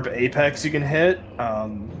sharp apex you can hit.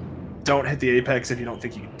 Don't hit the apex if you don't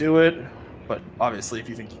think you can do it, but obviously if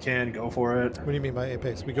you think you can, go for it. What do you mean by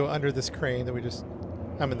apex? We go under this crane that we just...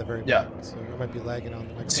 I'm in the very back, so I might be lagging on the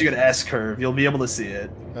microphone. So you got an S-curve. You'll be able to see it.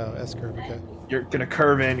 Oh, S-curve, okay. You're going to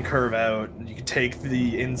curve in, curve out. You can take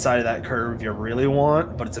the inside of that curve if you really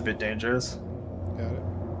want, but it's a bit dangerous. Got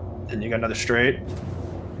it. Then you got another straight.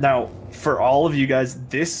 Now, for all of you guys,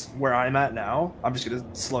 this, where I'm at now, I'm just going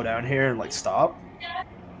to slow down here and, like, stop.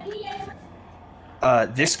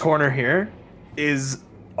 This corner here is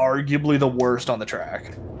arguably the worst on the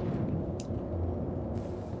track.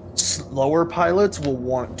 Slower pilots will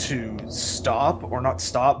want to stop, or not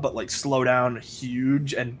stop, but like slow down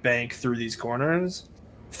huge and bank through these corners.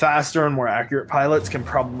 Faster and more accurate pilots can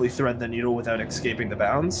probably thread the needle without escaping the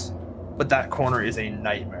bounds, but that corner is a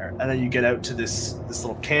nightmare. And then you get out to this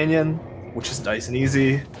little canyon, which is nice and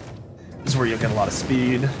easy. This is where you'll get a lot of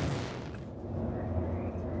speed.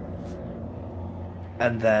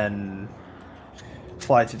 And then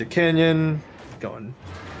fly through the canyon, going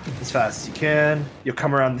as fast as you can. You'll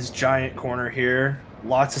come around this giant corner here.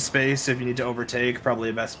 Lots of space if you need to overtake, probably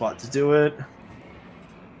the best spot to do it.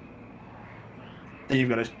 Then you've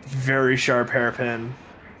got a very sharp hairpin.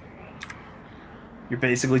 You're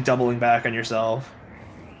basically doubling back on yourself.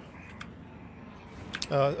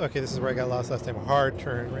 Okay, this is where I got lost last time. A hard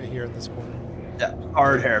turn right here in this corner. Yeah,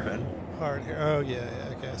 hard hairpin. Hard hair. Oh, yeah,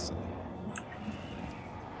 I guess.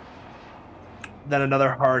 Then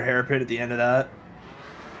another hard hairpin at the end of that.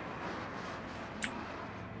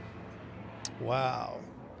 Wow.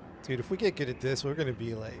 Dude, if we get good at this, we're going to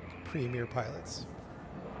be like premier pilots.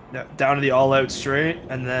 Yeah, down to the all-out straight,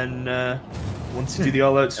 and then once you do the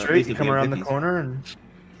all-out straight, you come around the corner and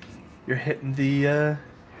you're hitting the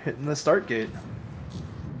start gate.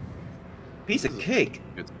 Piece of cake.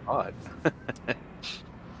 Good spot.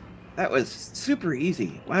 That was super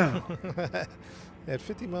easy. Wow. At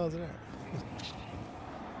 50 miles an hour.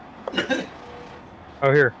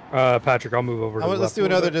 Oh, here, Patrick, I'll move over. To let's do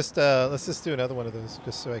another. Let's just do another one of those,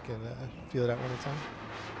 just so I can feel it out one at a time.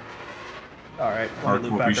 All right. Mark,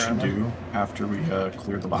 what we should do after we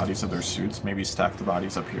clear the bodies of their suits, maybe stack the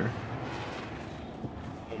bodies up here.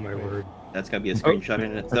 Oh my word! That's gotta be a screenshot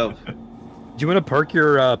in itself. Do you want to park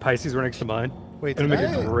your Pisces right next to mine? Wait, I'm gonna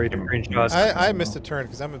make a great screenshot. I missed a turn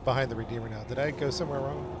because I'm behind the Redeemer now. Did I go somewhere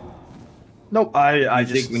wrong? Nope. I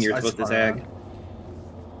just think when you're supposed to zag.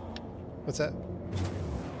 What's that?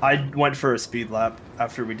 I went for a speed lap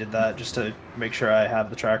after we did that, just to make sure I have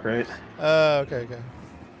the track right. Okay.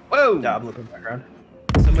 Whoa! Yeah, I'm looking back around.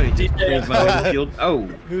 Somebody just cleared my field. Oh,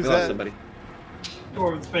 who's we lost that? somebody.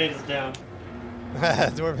 Dwarven Spade is down.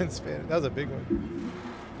 Dwarven Spade. That was a big one.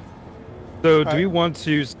 So, do we want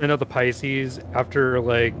to send out the Pisces after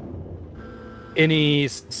like any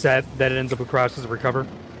set that ends up with crashes recover?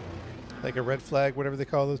 Like a red flag, whatever they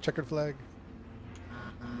call those, checkered flag.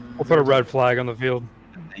 We'll put a red flag on the field.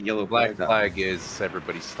 The yellow flag is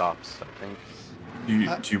everybody stops, I think. Do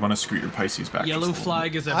you want to scoot your Pisces back? Yellow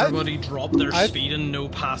flag is everybody drop their speed and no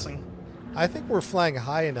passing. I think we're flying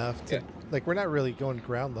high enough to, like, we're not really going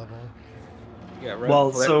ground level. Yeah,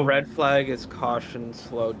 red flag is caution,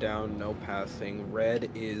 slow down, no passing. Red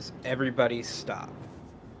is everybody stop.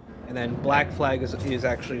 And then black flag is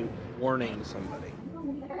actually warning somebody.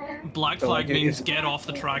 Black flag means get off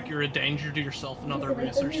the track, you're a danger to yourself and other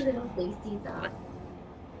racers.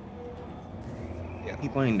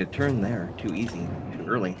 Keep wanting to turn there. Too easy. Too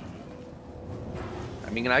early. I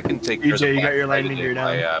mean, I can take EJ, you got your landing gear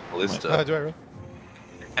down. Ballista. Do I really?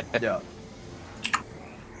 Yeah.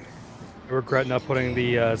 I regret not putting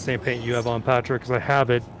the same paint you have on, Patrick, because I have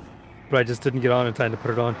it, but I just didn't get on in time to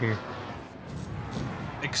put it on here.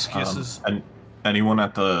 Excuses. And anyone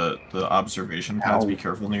at the observation pads, be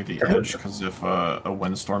careful near the edge, because if a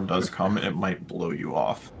windstorm does come, it might blow you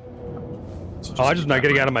off. So I'm just not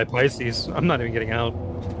getting out of my Pisces. I'm not even getting out.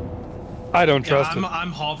 I don't trust it.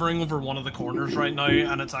 I'm hovering over one of the corners right now,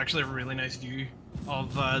 and it's actually a really nice view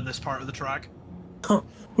of this part of the track.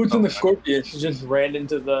 Who's in the Scorpion? She just ran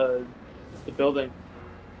into the building.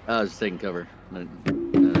 I was taking cover.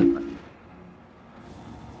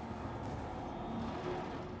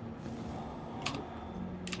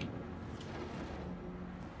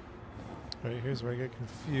 Right, here's where I get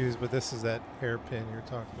confused, but this is that hairpin you're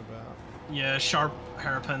talking about. Yeah, sharp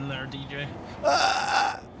hairpin there, DJ.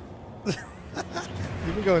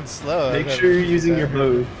 You've been going slow. Make sure you're using your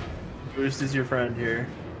boost. Boost is your friend here.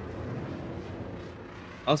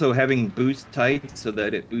 Also, having boost tight so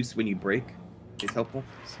that it boosts when you brake is helpful.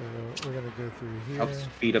 So we're gonna go through here. Helps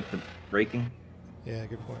speed up the braking. Yeah,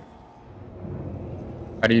 good point.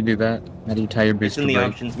 How do you do that? How do you tie your boost It's in to the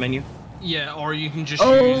brake? options menu. Yeah, or you can just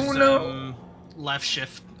use left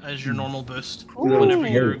shift as your normal boost whenever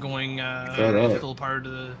you're going full power to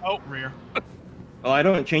the rear. Well, I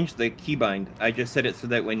don't change the keybind. I just set it so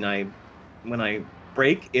that when I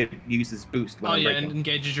brake, it uses boost when Oh I'm yeah, braking. and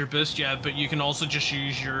engages your boost, yeah, but you can also just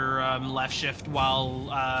use your left shift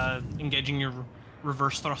while engaging your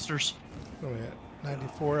reverse thrusters. Oh yeah,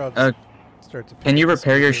 94. I'll just start to. Can you pick this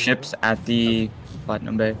repair your up. ships at the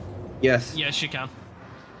Platinum Bay? Yes. Yes, you can.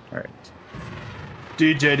 Alright.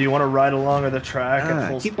 DJ, do you want to ride along on the track at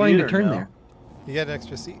full keep speed wanting to or turn no? there. You got an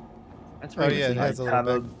extra seat? That's Oh right. yeah, it has a I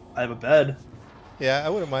little back. I have a bed. Yeah, I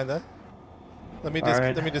wouldn't mind that. Let me just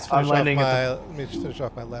Alright, let me just I'm finish off landing at my the- let me just finish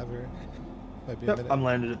off my lab here. Might be a Yep, minute. I'm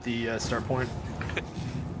landed at the start point.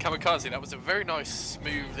 Kamikaze, that was a very nice,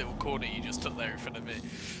 smooth little corner you just took there in front of me.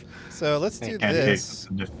 So let's do Can't this.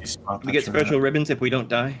 We get special ribbons if we don't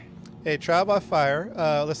die. Hey, trial by fire.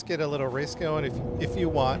 Let's get a little race going if you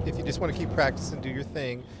want. If you just want to keep practicing, do your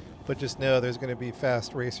thing, but just know there's going to be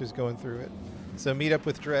fast racers going through it. So meet up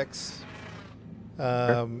with Drex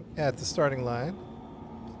at the starting line.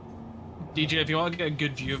 DJ, if you want to get a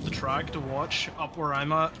good view of the track to watch up where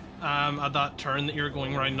I'm at that turn that you're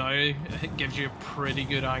going right now, it gives you a pretty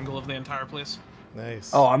good angle of the entire place.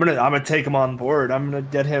 Nice. Oh, I'm gonna take him on board. I'm gonna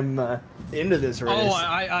get him into this race. Oh,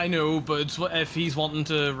 I know, but if he's wanting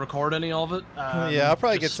to record any of it, Yeah, I'll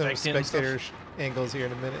probably get just some spectating and stuff. spectator angles here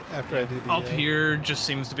in a minute after I do the. Up here just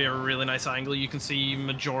seems to be a really nice angle. You can see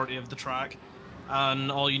majority of the track,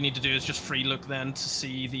 and all you need to do is just free look then to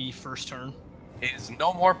see the first turn. He's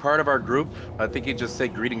no more part of our group. I think he just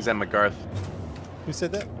said greetings at McGarth. Who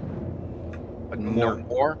said that? No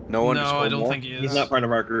more? No one? No, just I don't more? think he is. He's not part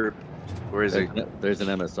of our group. Where is he? There's an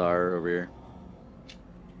MSR over here.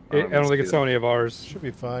 I don't think it's so many of ours. Should be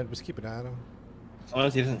fine. Just keep an eye on him. As long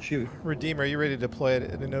as he doesn't shoot. Redeemer, are you ready to deploy it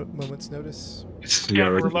at a moment's notice? Yeah,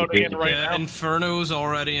 we're loading in right now. Inferno's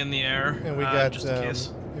already in the air. And we got just in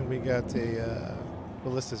case. and we got a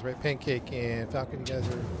ballistas, right? Pancake and Falcon. You guys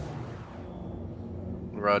are.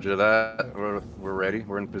 Roger that. We're ready.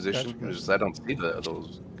 We're in position. Gotcha. It's just I don't see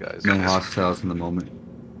those guys. No hostiles in the moment.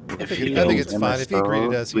 I think it's fine. If he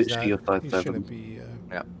greeted us, he's not. He shouldn't be.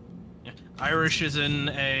 Yeah. Irish is in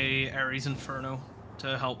a Ares Inferno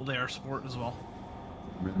to help with the air support as well.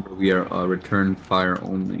 Remember, we are return fire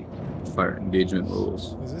only. Fire engagement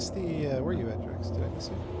rules. Is this the? Where are you at, Drex? Did I miss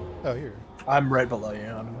you? Oh, here. I'm right below you.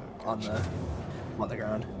 I'm on the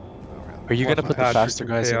ground. Are you gonna put the faster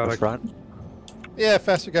guys in the front? Yeah,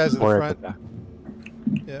 faster guys in the Or at front.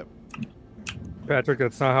 the back? Yep. Patrick,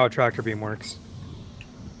 that's not how a tractor beam works.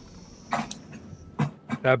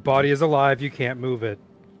 That body is alive. You can't move it.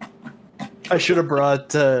 I should have brought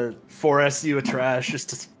 4SU a trash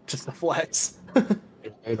just to flex.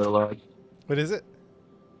 What is it?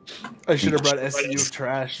 I should have brought SCU of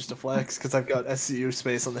trash just to flex because I've got SCU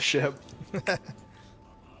space on the ship. Alright,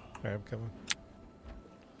 I'm coming.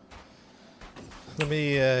 Let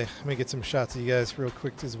me get some shots of you guys real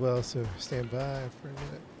quick as well, so stand by for a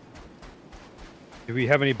minute. Do we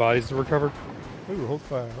have any bodies to recover? Ooh, hold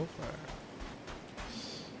fire, hold fire.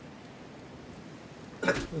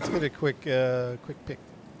 Let's get a quick pick.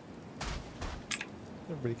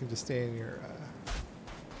 Everybody can just stay in your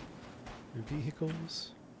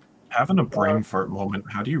vehicles. Having a brain fart moment,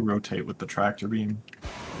 how do you rotate with the tractor beam?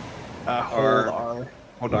 Hold R.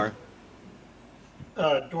 Hold R.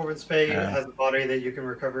 Dwarven Spade Yeah. has a body that you can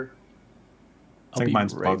recover. I think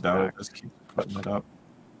mine's bugged out. I just keep putting it up.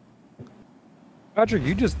 Patrick,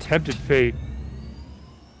 you just tempted fate.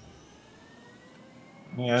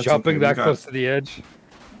 Yeah, it's Jumping okay. that close to the edge.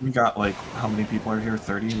 We got like, how many people are here?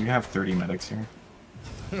 30? We have 30 medics here.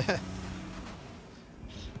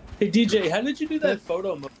 Hey DJ, how did you do that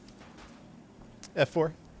photo mode?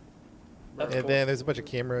 F4. F4. And then there's a bunch of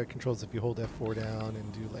camera controls if you hold F4 down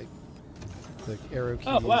and do like the arrow keys.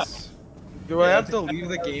 Oh, wow. Do I have to leave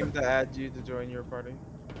the game to add you to join your party?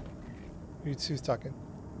 Who's talking?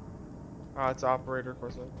 It's operator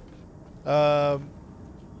Corso.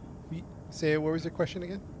 Say, what was your question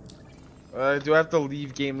again? Do I have to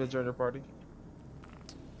leave game to join your party?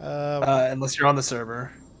 Unless you're on the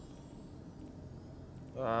server.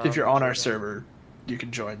 If you're on our server, you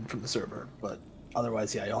can join from the server, but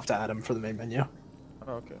otherwise, yeah, you'll have to add them for the main menu.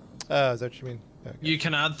 Oh, okay. Oh, is that what you mean? Okay. You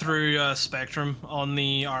can add through Spectrum on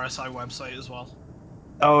the RSI website as well.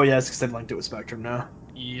 Oh yes, because they've linked it with Spectrum now.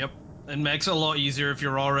 Yep. It makes it a lot easier if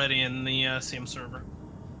you're already in the same server.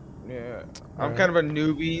 Yeah. I'm kind of a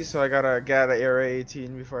newbie, so I gotta get an area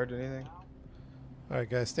 18 before I do anything. All right,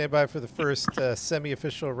 guys, stand by for the first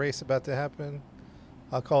semi-official race about to happen.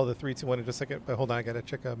 I'll call the 3, 2, 1 in just a second, but hold on, I gotta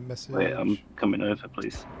check a message. Wait, I'm coming over,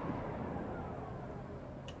 please.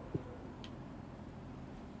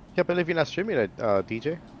 Can't believe you're not streaming it,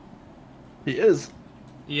 DJ. He is.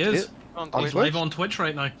 He is. He's live on Twitch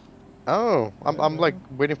right now. Oh, I'm like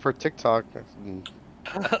waiting for TikTok.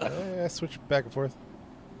 Yeah, switch back and forth.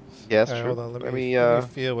 Yes, All right, true. hold on, let me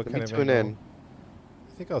feel what let kind me of tune angle. in.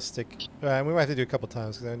 I think I'll stick. We might have to do a couple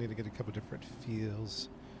times because I need to get a couple different feels.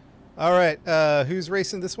 All right, who's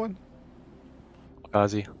racing this one?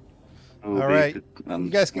 Ozzy. All right, you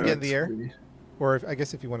guys can get in the air, or I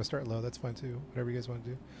guess if you want to start low, that's fine too. Whatever you guys want to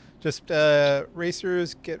do. Just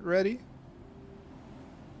racers, get ready.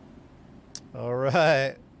 All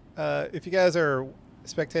right. If you guys are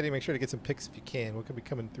spectating, make sure to get some pics if you can. We're gonna be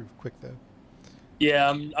coming through quick though.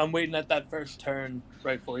 Yeah, I'm waiting at that first turn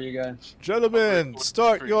right for you guys. Gentlemen,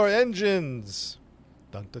 start your engines.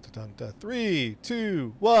 Dun, dun, dun, dun, dun. 3,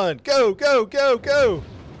 2, 1, go, go, go, go!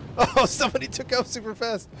 Oh, somebody took off super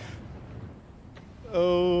fast.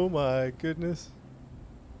 Oh my goodness.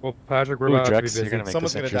 Well, Patrick, we're Ooh, about Drex, to be you're busy. gonna make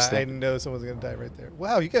Someone's this gonna die. I interesting. know someone's gonna die right there.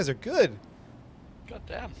 Wow, you guys are good. God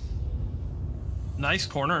damn. Nice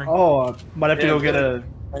corner. Oh, might have to Yeah, go get a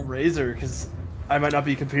razor because I might not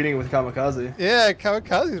be competing with Kamikaze. Yeah,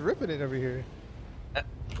 Kamikaze's ripping it over here.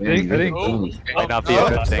 Might not be a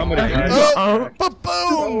good thing.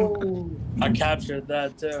 Boom! I captured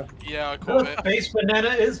that too. Yeah, I caught it. Space Banana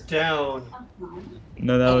is down.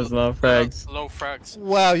 No, that was low frags. Low frags.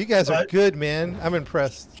 Wow, you guys are good, man. I'm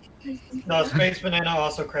impressed. No, Space Banana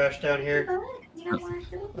also crashed down here.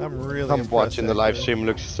 I'm really I'm impressed, watching the live actually. stream.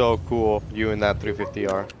 Looks so cool. You in that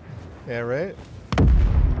 350R. Yeah, right?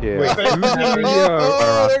 Yeah. Wait, who's in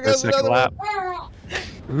Oh, there goes second another lap. one.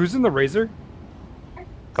 Who's in the Razor?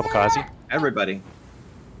 Kamikaze. Everybody.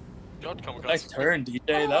 God, Kamikaze. Nice turn, DJ.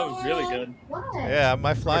 That was really good. Yeah,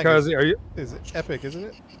 my flying Kamikaze, is epic, isn't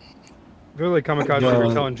it? I feel like Kamikaze Yeah,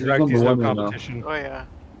 you're telling he's Drex number he's no one right now. competition. Oh yeah.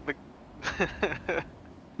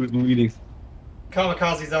 Who's leading?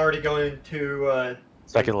 Kamikaze's already going to.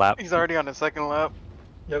 Second lap. He's already on his second lap.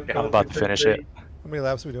 Yep, I'm going about to through finish pit it. How many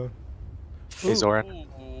laps are we doing? Hey, Zoran.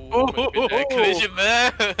 Collision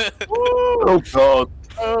there. Oh god.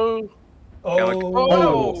 Oh.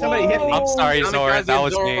 Oh, somebody hit me. I'm sorry, Zoran. That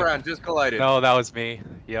was me. Zoran just collided. No, that was me.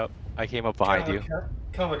 Yep. I came up behind you.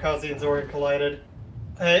 Kamikaze and Zoran collided.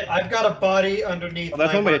 Hey, I've got a body underneath. Well,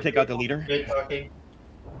 that's my one way to mark. take out the leader. Good talking.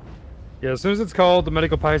 Yeah, as soon as it's called, the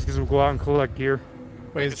medical Pisces will go out and collect gear.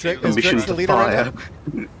 Wait, is Mission Drex the to leader right fire.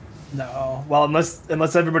 now? No. Well,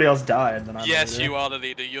 unless everybody else died, then I'm Yes, the leader. you are the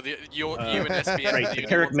leader. You're you and SBS. Right, are the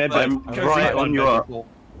Carrick only ones Medbay. left. I'm right on your,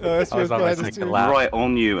 Oh, I was on my second lap. right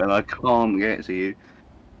on you, and I can't get to you.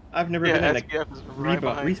 I've never Yeah, been in a SPF is right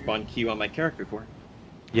behind you. respawn queue on my character before.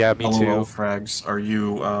 Yeah, me Hello, too. frags. Are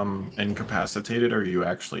you incapacitated or are you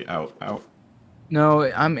actually out?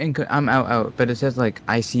 No, I'm out, but it says like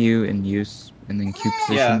ICU in use and then Q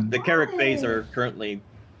position. Yeah, the Carrick bays are currently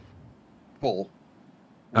full.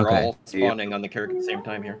 We're Okay. all spawning on the Carrick at the same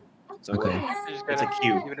time here. So Okay. You just it's a gotta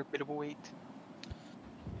queue. give it a bit of a wait.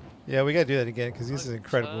 Yeah, we gotta do that again because this is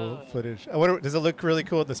incredible footage. I wonder, does it look really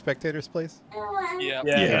cool at the spectators' place? Yeah.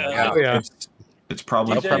 Oh, yeah. It's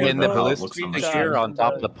probably Up from in the it ballistic looks amazing. fixture on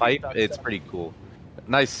top of the pipe, it's pretty cool.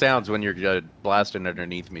 Nice sounds when you're blasting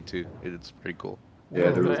underneath me too. It's pretty cool.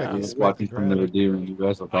 Yeah, there was like he's watching from the Redeemer. You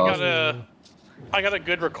guys look awesome. I got a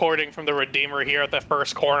good recording from the Redeemer here at the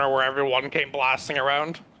first corner where everyone came blasting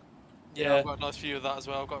around. Yeah, I've got a nice view of that as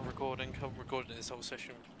well. I've got a recording. I'm recording this whole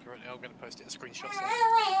session currently. I'm going to post it as screenshots.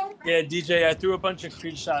 Yeah, DJ, I threw a bunch of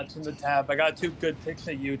screenshots in the tab. I got 2 good pics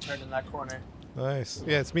of you turning that corner. Nice.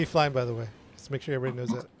 Yeah, it's me flying, by the way. Just make sure everybody knows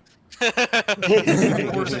that.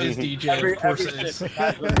 Of course it is, DJ. Of course it is.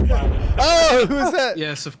 Oh, who's that?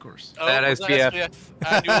 Yes, of course. Oh, That was SPF.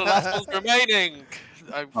 And you're the last one remaining.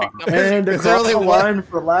 I think that And Is there across only the one? line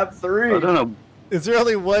for lap 3. I don't know. Is there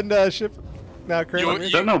only one ship now currently? I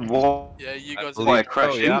don't know what Yeah, you guys I are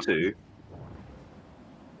crashed into.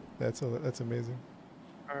 That's amazing.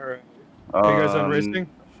 Alright. Are you guys done Um, racing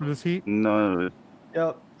for this heat? No.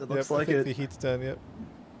 Yep, it looks Yep, like I think it. the heat's done, yep.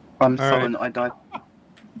 I'm All sorry, I died.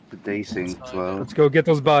 The dacing as well. Let's go get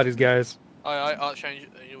those bodies, guys. I'll change.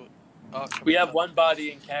 We have one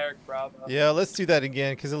body in Carrick, Bravo. Yeah, let's do that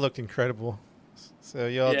again because it looked incredible. So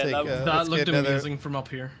y'all Yeah, take. that let's That get looked another, amazing from up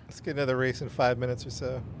here. Let's get another race in 5 minutes or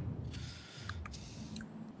so.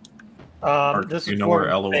 This you is know where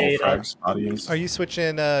Dwarven LOL Spade. Frag's body is? Are you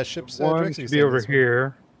switching ships? One Drex, or you should be staying over this one?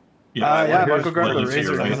 here. Yeah, Yeah, here's I'll go grab what the you see,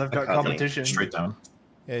 razor right? because I've got Copy. competition. Straight down.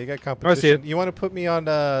 Yeah, you got I see competition. it. You want to put me on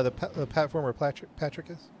the platform where Patrick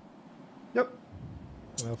is? Yep.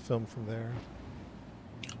 And I'll film from there.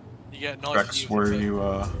 You get a nice Rex, view where of are the- you?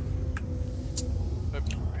 Open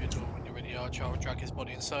your rear door when you're ready, Archer. I'll drag his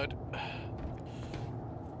body inside.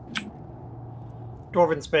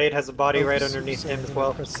 Dwarven Spade has a body right so- underneath so him I'm as gonna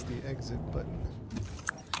well. Press the exit button.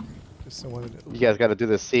 Just so I wanted to. You guys got to do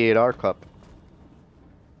the C8R cup.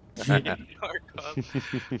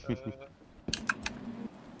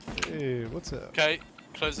 Hey, what's up? Okay,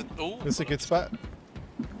 close the door. This is a good spot.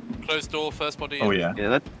 Close door, first body Oh in. yeah.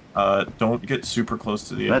 Yeah, that, Don't get super close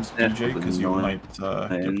to the That's edge, DJ, because you definitely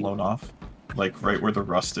might get blown off. Like right where the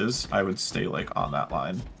rust is, I would stay like on that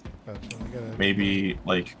line. Gotcha, I gotta- Maybe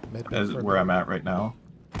like as where I'm at right now.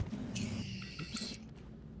 Oops.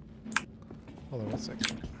 Hold on 1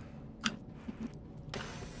 second.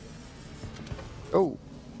 Oh.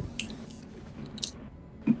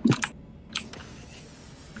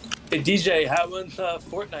 Hey DJ, how went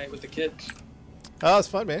Fortnite with the kids? Oh, it's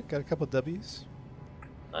fun, man. Got a couple W's.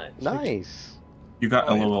 Nice. Nice. You got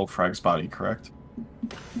Oh, yeah. LOL Frag's body, correct?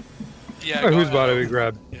 Yeah. Whose got body LO. we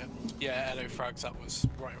grabbed? Yeah, LO frags. That was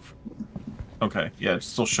right in front. Okay, yeah, it's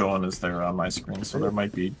still showing as there on my screen, so there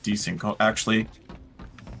might be decent. Actually,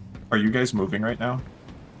 are you guys moving right now?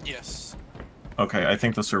 Yes. Okay, I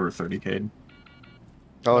think the server 30K'd.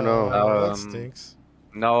 Oh no. That stinks.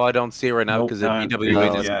 No, I don't see it right now Nope, because the BW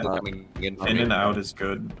no, is yeah. coming in. for In me. and out is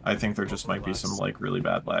good. I think there just might be some like really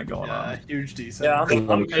bad lag going on. Huge decent. Yeah,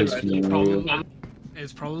 I'm good It's right now.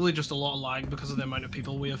 probably just a lot of lag because of the amount of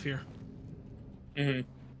people we have here. Mm-hmm.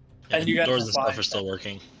 Yeah, And you guys doors are and stuff fine. are still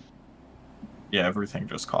working. Yeah, everything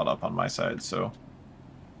just caught up on my side, so.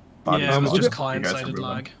 Yeah, it was gone. just You guys are client-sided moving.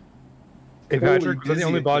 lag. Hey Holy Patrick, was that the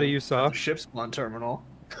only busy body at you saw? the ship spawn terminal.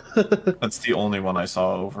 That's the only one I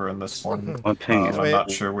saw over in this corner. I think it's I'm not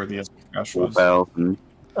sure where the crash was. 4,000.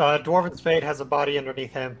 Dwarven Spade has a body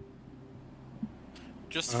underneath him.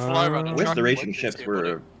 Just fly around the Where's track the and racing wait for ships it to get ready.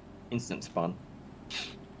 were instant spawn?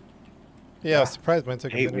 Yeah, I was surprised mine I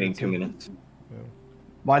took a hate minute. waiting or 2 two. minutes.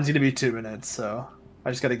 Mine's gonna be 2 minutes, so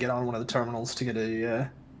I just gotta get on one of the terminals to get a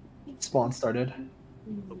spawn started.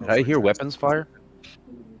 Did I hear weapons fire?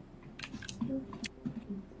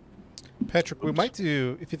 Patrick, we might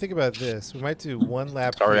do, if you think about this, we might do one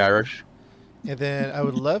lap. Sorry, here, Irish. And then I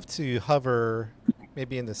would love to hover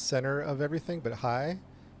maybe in the center of everything, but high,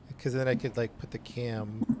 because then I could like put the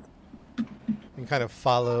cam and kind of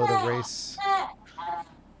follow the race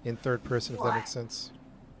in third person, if that makes sense.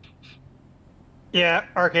 Yeah,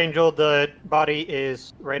 Archangel, the body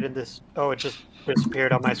is right in this. Oh, it just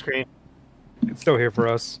disappeared on my screen. It's still here for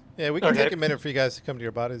us. Yeah, we can Okay. take a minute for you guys to come to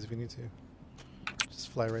your bodies if you need to. Just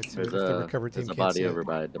fly right to it if the recovery team There's a can't body see over it.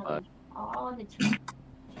 by the body.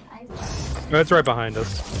 That's right behind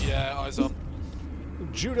us. Yeah, eyes on.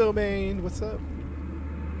 Judo main, what's up?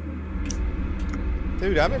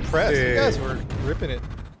 Dude, I'm impressed. You guys were ripping it.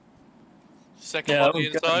 Second Yeah, body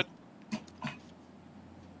that was good. inside.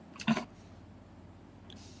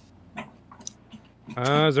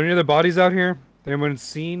 Is there any other bodies out here that anyone's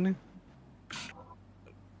seen?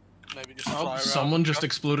 Maybe just fly Oh, around. someone just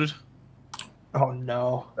exploded. Oh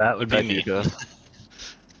no. That would be me. Hey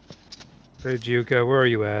Juka, where are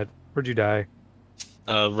you at? Where'd you die?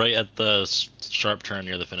 Right at the sharp turn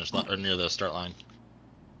near the finish line or near the start line.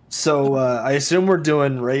 So I assume we're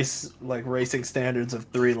doing racing standards of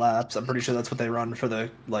 3 laps. I'm pretty sure that's what they run for the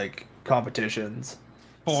competitions.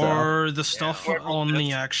 For the stuff on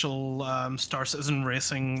the actual Star Citizen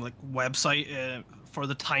Racing website for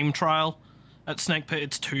the time trial at Snake Pit,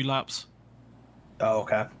 it's 2 laps. Oh,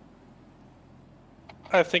 okay.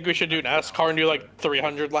 I think we should do NASCAR and do like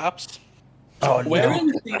 300 laps. Oh, Where no.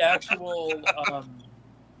 is the actual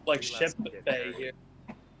ship bay here?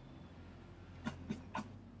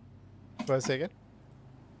 What did I say again?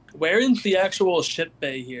 Where is the actual ship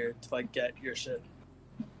bay here to get your ship?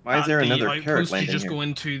 Why is there At another the carrot outpost, you landing just here? go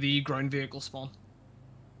into the ground vehicle spawn.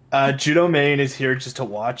 Judo Main is here just to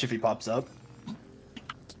watch if he pops up.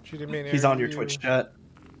 Judo main, He's on your you- Twitch chat.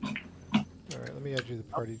 Alright, let me add you to the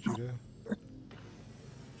party, Judo.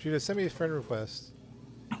 Judo, send me a friend request.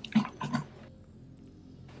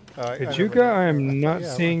 Hey Juka, I am not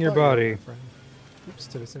seeing your body. Oops,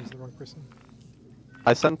 did I send it to the wrong person?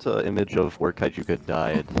 I sent an image of where Kaijuka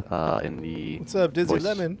died in the. What's up, Dizzy voice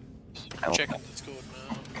Lemon? channel. Check out Discord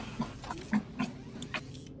now.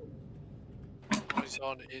 Eyes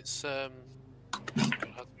on. It's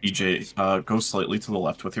EJ, go slightly to the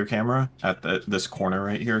left with your camera at this corner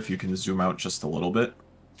right here. If you can zoom out just a little bit.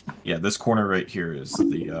 Yeah, this corner right here is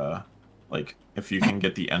the like if you can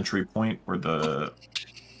get the entry point or the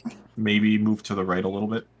maybe move to the right a little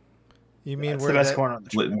bit. You mean That's where the best that corner on the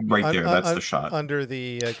track. Right there, that's the shot. Under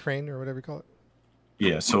the crane or whatever you call it.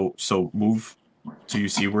 Yeah, so move. So you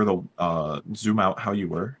see where the zoom out how you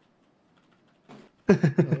were.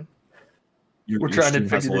 We're trying to stream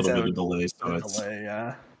has a figure this little bit out. of delay, so The it's delay,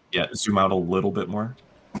 yeah. yeah. Zoom out a little bit more.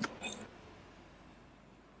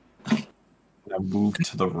 Now move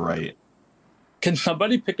to the right. Can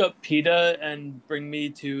somebody pick up PETA and bring me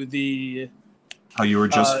to the? How you were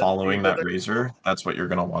just following that neighborhood? razor, that's what you're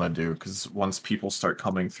gonna want to do, because once people start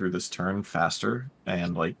coming through this turn faster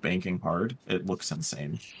and like banking hard, it looks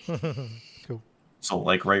insane. Cool. So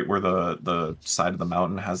like right where the side of the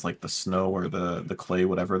mountain has like the snow or the clay,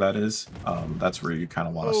 whatever that is, that's where you kind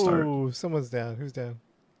of want to start. Oh, someone's down. Who's down?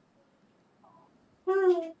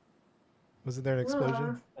 Wasn't there an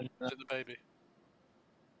explosion? The baby.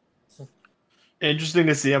 Interesting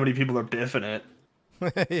to see how many people are biffing it.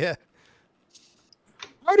 Yeah.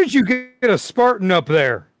 How did you get a Spartan up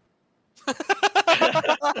there? How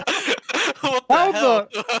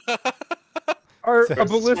the are a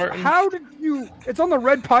ballista? How did you? It's on the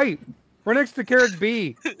red pipe, right next to Carrick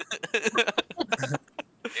B. Yeah,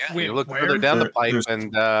 you look further down the pipe,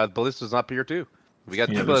 and ballista's up here too. We got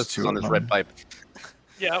two ballistas on this red pipe.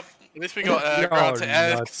 Yep. At least we got ground to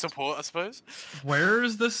air support, I suppose. Where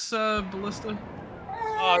is this ballista?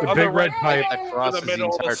 On big the red pipe in that crosses the middle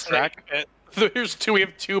the of entire snake pit. There's two. We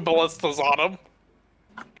have two ballistas on them.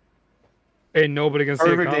 Ain't nobody can see it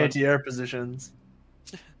Perfect coming. anti-air positions.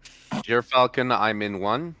 Deer Falcon, I'm in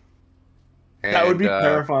one. That would be And,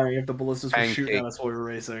 terrifying if the ballistas were pancake. shooting at us while we were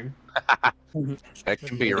racing. That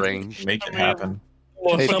can be arranged. Make it happen.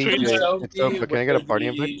 Hey, DJ, it's open. Can I get a party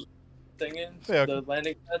invite? Thing in Yeah. the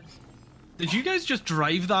landing pad. Did you guys just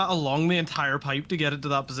drive that along the entire pipe to get it to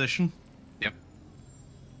that position? Yep.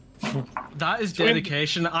 That is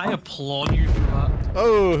dedication. I applaud you for that.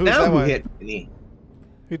 Oh, who's Now that who one? hit me?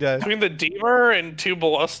 Who died? Between the Deemer and two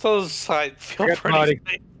ballistas, I feel got pretty body.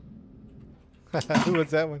 safe. Who was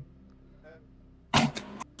that one?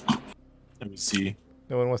 Let me see.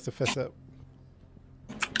 No one wants to fess up.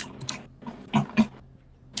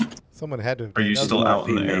 Someone had to. Have Are you done still that. out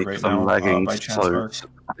in the air right I'm now? lagging By chance, slow. Mark?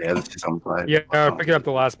 Yeah, this is unplayed. Yeah, we're picking up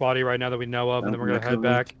the last body right now that we know of, and then we're gonna head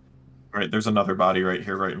back. All right, there's another body right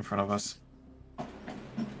here, right in front of us. In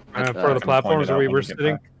front of the platforms where we were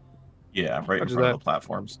sitting. Yeah, right in Roger front that. of the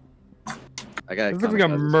platforms. I got. This looks like a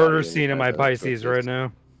murder scene in my Pisces right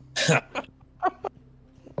now.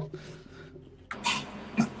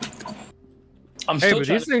 I'm Hey, still but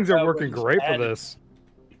trying these to things figure are out where working this great for pad is. this.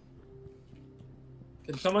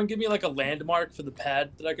 Can someone give me like a landmark for the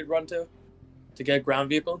pad that I could run to get ground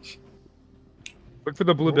vehicles? Look for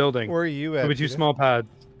the blue building. Where are you at? Maybe two Peter? small pads.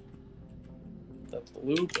 The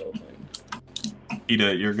blue building.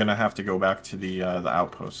 Ida, you're gonna have to go back to the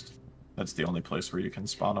outpost. That's the only place where you can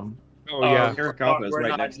spawn them. Oh yeah. Carrick Alpha is we're right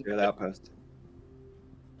not next to the outpost.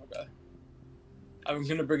 Okay. I was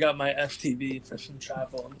gonna bring out my FTV for some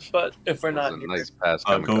travel, but if we're not, That's a nice pass.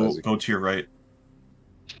 Go to your right.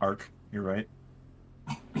 Arc, your right.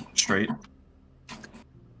 Straight.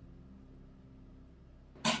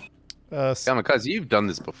 Kamikaze, you've done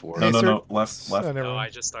this before. No. Left. Oh, never No, mind. I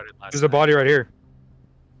just started last There's a body right here.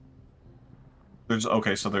 There's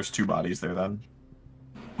okay, so there's two bodies there then.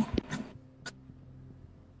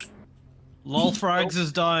 Lol frags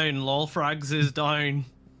is down. Lol frags is down.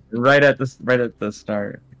 Right at the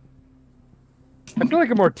start. I feel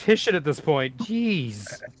like a mortician at this point.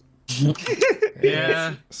 Jeez.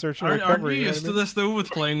 Yeah. Search and Aren't recovery. you you know used what to this though with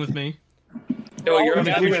playing with me? Yo, you're Your a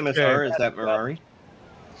MSR is that Ferrari?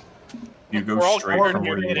 You go We're all straight from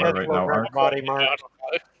where you coordinated are right now, over Arc. body mark.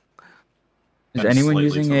 Is And anyone slightly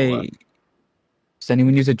using to the a? left. Does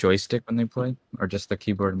anyone use a joystick when they play, or just the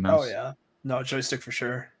keyboard and mouse? Oh yeah. No, joystick for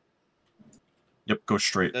sure. Yep, go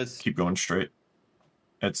straight. Does- Keep going straight.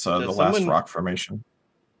 It's Does the last someone- rock formation.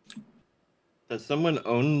 Does someone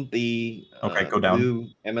own the Okay, go down. blue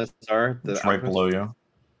MSR? The It's right outpost? below you.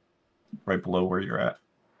 Right below where you're at.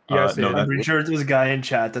 Yeah, I see no, it. that, I'm pretty sure there's a guy in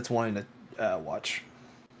chat that's wanting to watch.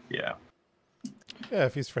 yeah. Yeah,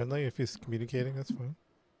 if he's friendly, if he's communicating, that's fine.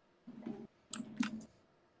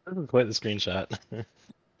 This is quite the screenshot. Is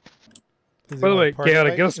By it the on way, party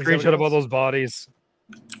Chaotic, bike? get a Is that what screenshot it of all is? those bodies.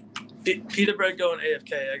 Peter Bread going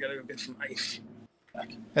AFK. I gotta go get some ice.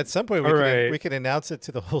 At some point, All right. we can announce it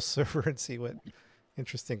to the whole server and see what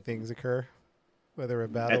interesting things occur, whether a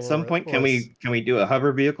battle. At some or- point, or can a we do a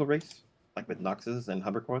hover vehicle race, like with Noxes and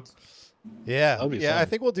hover quads? Yeah, That'd be yeah. I fun.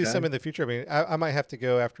 think we'll do some Okay. in the future. I mean, I might have to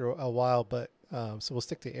go after a while, but so we'll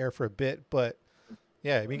stick to air for a bit. But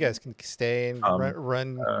Yeah, you guys can stay and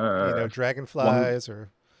run dragonflies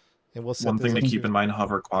and we'll set One this thing to up keep too. in mind: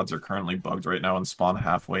 hover quads are currently bugged right now and spawn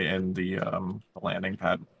halfway in the landing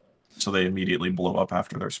pad, so they immediately blow up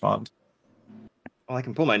after they're spawned. Well, I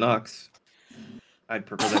can pull my Nox. I'd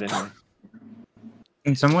prefer that anyway.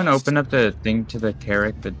 Can someone open up the thing to the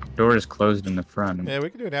Carrack? The door is closed in the front. Yeah, we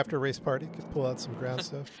can do an after race party. Could pull out some ground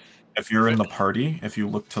stuff. If you're in the party, if you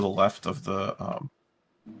look to the left of the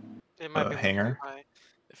hangar.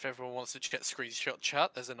 If everyone wants to get screenshot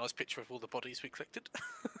chat, there's a nice picture of all the bodies we collected.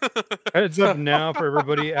 Heads up now for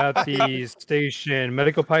everybody at the station.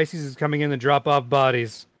 Medical Pisces is coming in to drop off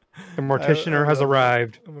bodies. The morticianer has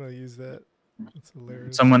arrived. I'm gonna use that. That's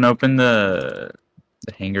hilarious. Someone open the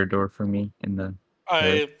hangar door for me in the.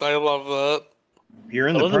 I love that. If you're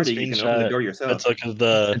in the party, you can open the door yourself. It's like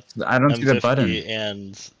the I don't see the M50 button.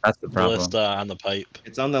 and That's the problem. ballista on the pipe.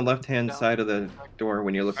 It's on the left-hand side of the door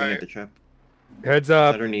when you're looking at the ship. Heads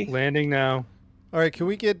up. Underneath. Landing now. All right, can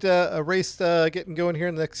we get a race getting going here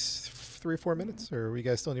in the next 3 or 4 minutes, or we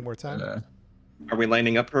guys still need more time? Are we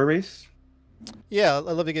lining up for a race? Yeah, I'd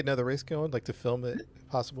love to get another race going. Like to film it, if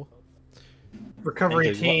possible. Recovery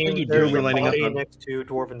What are team. you There's doing? a Lining up body on- next to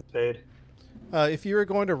Dwarven Spade. If you were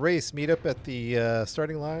going to race, meet up at the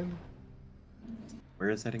starting line. Where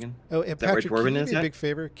is that again? Oh, and Is that where Patrick, can Dwarven you is do me a at? big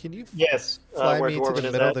favor? Can you Yes, fly where me to Dwarven the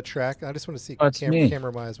is middle at. of the track? I just want to see Oh, it's me.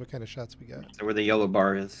 camera-wise what kind of shots we got. So where the yellow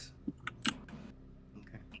bar is.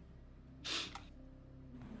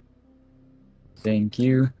 Thank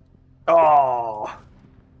you. Oh.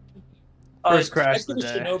 First crash I of the think we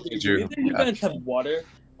should day. know, but do you think you guys have water?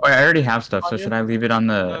 Oh, I already have stuff, so On you? should I leave it on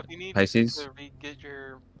the if you need Pisces? to get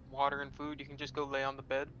your water and food, you can just go lay on the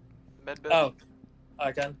bed. Med bed. Oh,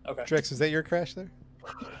 I can. Okay. Drex, is that your crash there?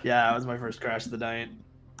 Yeah, that was my first crash of the night.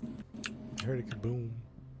 I heard a kaboom.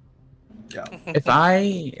 Yeah. If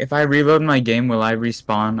I reload my game, will I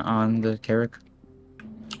respawn on the Carrack?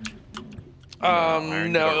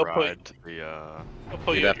 No, it'll put, to the, it'll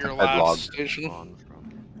put you'd you have at to your head log last station.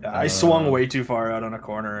 Yeah, I swung way too far out on a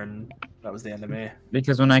corner, and that was the end of me.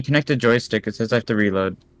 Because when I connect a joystick, it says I have to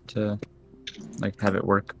reload to like have it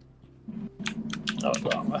work. Oh,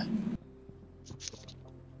 drama.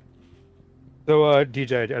 So,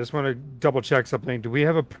 DJ, I just want to double check something. Do we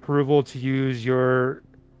have approval to use your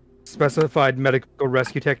specified medical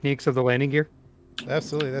rescue techniques of the landing gear?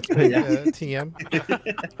 Absolutely, that's been TM.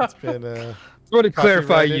 It's been. I want to clarify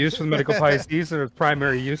copyrighted. use for the medical Pisces and its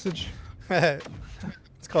primary usage.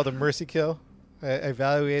 It's called a mercy kill. I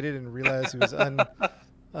evaluated and realized it was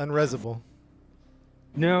unresable.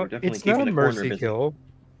 No, definitely it's keeping not a the corner mercy busy. kill.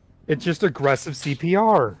 It's just aggressive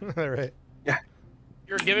CPR. All right.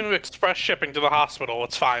 You're giving me express shipping to the hospital.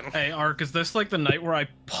 It's fine. Hey, Ark, is this like the night where I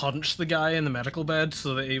punched the guy in the medical bed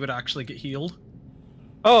so that he would actually get healed?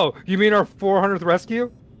 Oh, you mean our 400th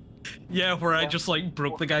rescue? Yeah, where I just like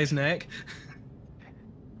broke the guy's neck.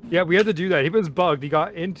 Yeah, we had to do that. He was bugged. He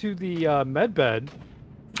got into the med bed,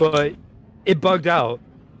 but it bugged out.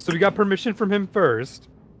 So we got permission from him first,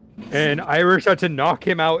 and Irish had to knock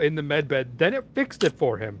him out in the med bed. Then it fixed it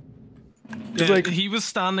for him. Yeah, like he was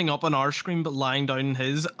standing up on our screen but lying down in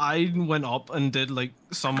his. I went up and did like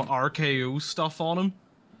some RKO stuff on him,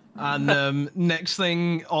 and next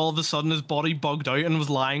thing, all of a sudden his body bugged out and was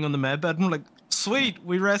lying on the med bed. And we're like, sweet,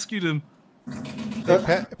 we rescued him.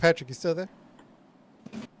 Hey, Patrick, you still there?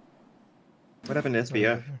 What happened to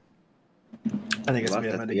SBF? I think it's left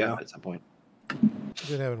SBF SBF at some point. I've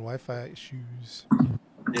been having Wi-Fi issues.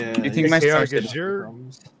 Yeah. Do you think my Hey, star Ark, said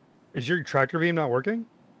is your tractor beam not working?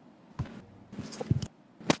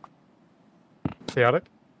 Chaotic?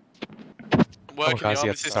 Working guys, on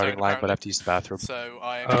you the have the starting line, but I have to use the bathroom. So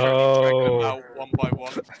I am currently dragging them out one by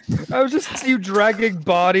one. I was just you dragging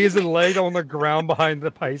bodies and laying on the ground behind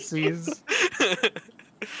the Pisces.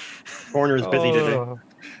 Corner's busy today. Oh,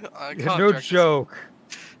 I no can't drag joke.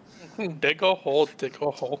 Dig a hole, dig a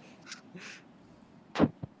hole.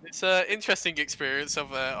 It's an interesting experience of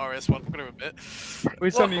RS1, I'm going to admit. We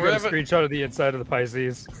saw you got a screenshot of the inside of the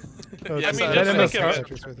Pisces. Yeah, I mean, That just think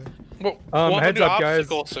MSR of it. Well, we'll have a heads new up, guys.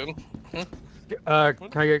 obstacle soon.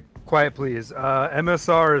 Can I get quiet, please?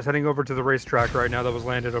 MSR is heading over to the racetrack right now that was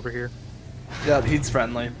landed over here. Yeah, he's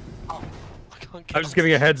friendly. I was just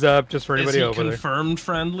giving a heads up just for anybody Is he over there. confirmed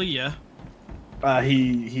friendly? Yeah.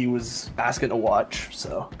 He was asking to watch,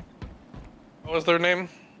 so. What was their name?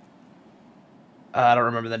 I don't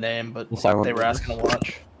remember the name, but they were asking to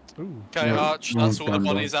watch. Okay, Arch, that's all the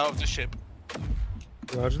bodies out of the ship.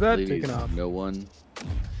 Roger that, Please, taking off. no one.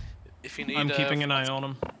 If you need, I'm keeping an eye on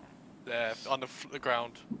him. There, on the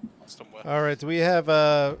ground, somewhere. All right, do we have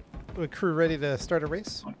a crew ready to start a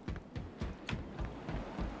race?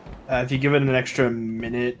 If you give it an extra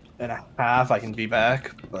minute and a half, I can be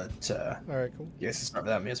back. But all right, cool. You guys can start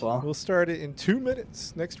without me as well. We'll start it in 2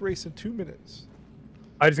 minutes. Next race in 2 minutes.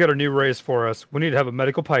 I just got a new race for us. We need to have a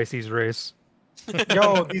medical Pisces race.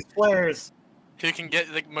 Yo, these flares. Who can get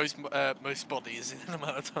like most bodies in an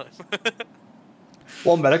amount of time?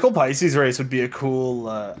 Well, medical Pisces race would be a cool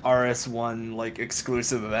RS1 like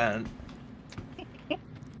exclusive event.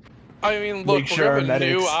 I mean, Make look, sure we're gonna have a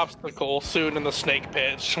new medics- obstacle soon in the snake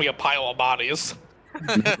pit. It's gonna be a pile of bodies.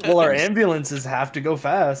 Well, our ambulances have to go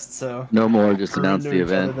fast, so No more, just prove announce to the each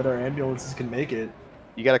other event. that our ambulances can make it.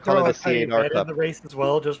 You gotta call Throw it a the tiny C8R bit in Cup. the race as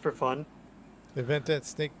well, just for fun. Event at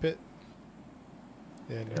Snake Pit.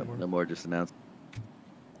 Yeah, no more. No more, just announce.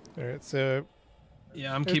 All right, so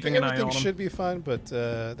Yeah, I'm I keeping think an eye on everything them. should be fun, but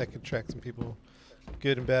that could track some people,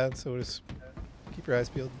 good and bad. So just keep your eyes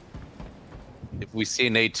peeled. If we see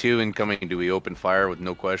an A2 incoming, do we open fire with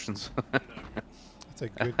no questions? That's a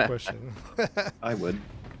good question. I would.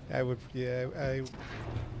 I would. Yeah, I would.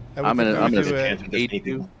 I'm think I would do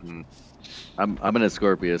A2. it. I'm in a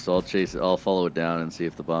Scorpio, so I'll chase it. I'll follow it down and see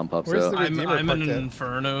if the bomb pops Where's out. the I'm Redeemer in parked an at?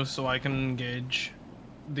 Inferno, so I can engage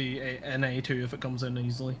the NA2 if it comes in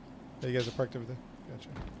easily. Oh, you guys are parked over there. Gotcha.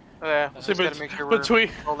 Yeah, So just gotta make sure we're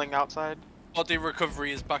holding outside. Body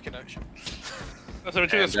recovery is back in action. So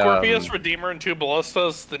between And, the Scorpius, Redeemer, and 2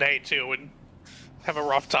 ballistas, the A2 would have a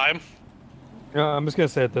rough time. I'm just gonna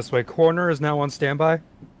say it this way: Corner is now on standby.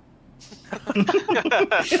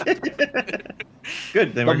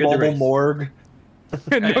 Good, then The we're good to mobile race. morgue.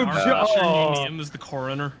 Hey, No our future joke. name is the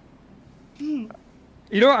coroner. You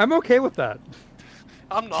know, I'm okay with that.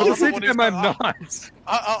 I'm not. At the I'm same the one who's time, I'm gonna- not.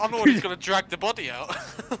 I'm the one who's gonna drag the body out.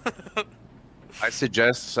 I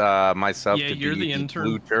suggest myself Yeah, to you're be the the intern.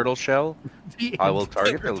 blue turtle shell. The I will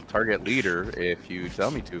target intern. the target leader if you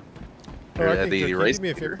tell me to. Oh, Or, Archangel, can you race do me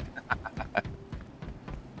a favor? leader.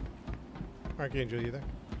 Archangel, you there?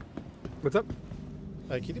 What's up?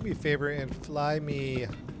 Can you do me a favor and fly me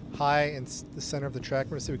high in the center of the track? I'm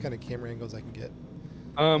gonna see what kind of camera angles I can get.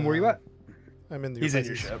 Where you at? I'm in the. He's in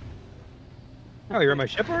your ship. Oh, you're on my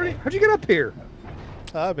ship already? How'd you get up here?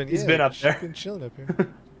 He's been up there. Been chilling up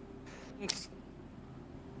here.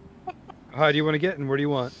 How do you want to get and where do you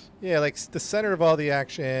want? Yeah, like the center of all the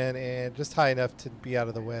action and just high enough to be out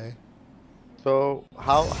of the way. So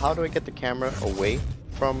how do I get the camera away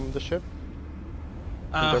from the ship?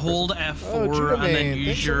 Hold Oh, F4 Judo and then Man, use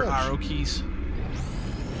thanks so your much. arrow keys.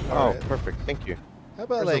 Oh, Alright. perfect. Thank you. How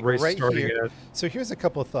about There's a like race right starting here? at- So here's a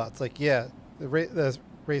couple of thoughts. Like, yeah, the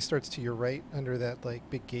race starts to your right under that like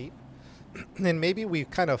big gate, and maybe we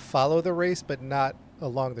kind of follow the race, but not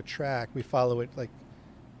along the track. We follow it like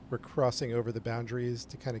we're crossing over the boundaries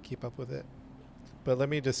to kind of keep up with it. But let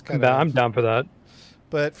me just kind of. I'm down for that.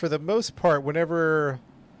 But for the most part, whenever.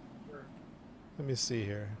 Let me see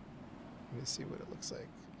here. Let me see what it looks like.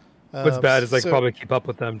 What's bad is like so- probably keep up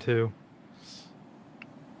with them too.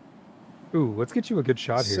 Ooh, let's get you a good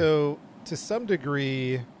shot here. So, to some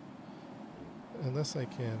degree, unless I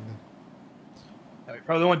can. Yeah, we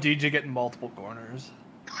probably want DJ getting multiple corners.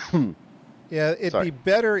 Yeah, it'd Sorry. be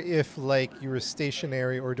better if like you were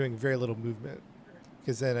stationary or doing very little movement,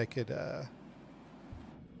 because then I could.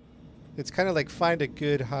 It's kind of like find a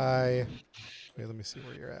good high. Wait, let me see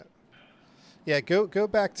where you're at. Yeah, go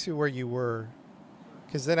back to where you were,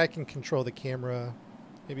 because then I can control the camera,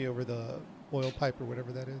 maybe over the oil pipe or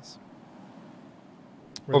whatever that is.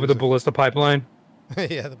 Where Over the there's ballista pipeline.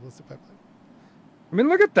 yeah, the ballista pipeline. I mean,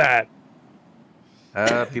 look at that.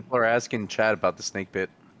 People are asking Chad about the snake pit.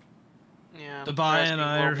 Yeah. The buy asking and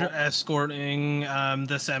I are global. escorting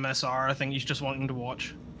this MSR. I think he's just wanting to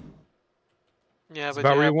watch. Yeah, Is but that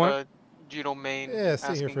you where you have want? Judo main. Yeah, stay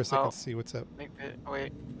here asking for a second about to see what's up. snake pit. Oh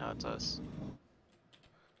wait, no, it's us.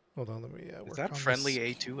 Hold on, let me. Is work that on friendly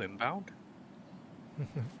this. A2 inbound?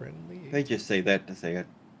 Friendly. They just say that to say it.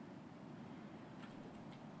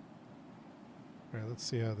 All right, let's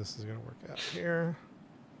see how this is going to work out here.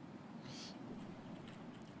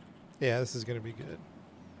 Yeah, this is going to be good.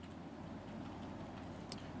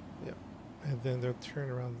 Yep. And then they'll turn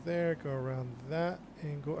around there, go around that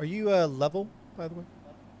angle. Are you level, by the way,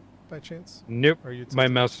 by chance? Nope. Or are you My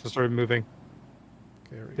tilted? mouse just started moving.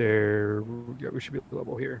 Okay, there we go. There. Yeah, we should be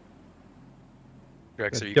level here.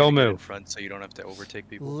 Rex, are you Don't gonna get in move. front so you don't have to overtake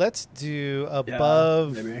people? Let's do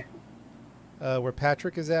above maybe. Where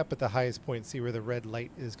Patrick is at, but the highest point. See where the red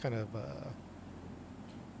light is kind of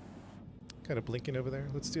blinking over there.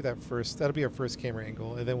 Let's do that first. That'll be our first camera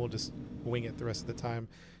angle, and then we'll just wing it the rest of the time.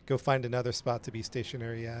 Go find another spot to be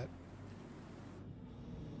stationary at.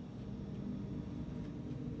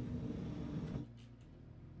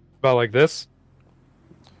 About like this.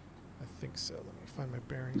 I think so. Let me find my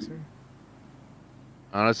bearings here.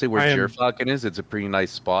 Honestly, where I am- Gerfalcon is, it's a pretty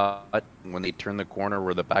nice spot. When they turn the corner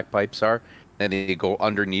where the backpipes are, and they go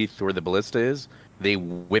underneath where the ballista is, they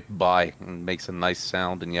whip by and makes a nice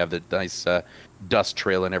sound, and you have the nice dust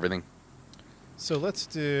trail and everything. So let's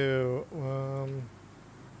do.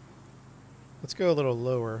 Let's go a little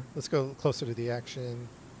lower. Let's go closer to the action.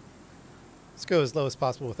 Let's go as low as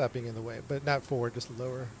possible without being in the way, but not forward, just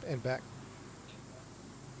lower and back.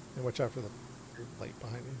 And watch out for the light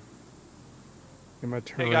behind you. Get my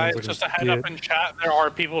turn. Hey guys, just a head up in chat. There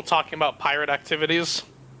are people talking about pirate activities.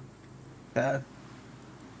 Bad.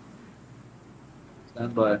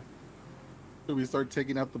 Stand by. Should we start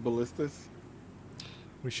taking out the ballistas?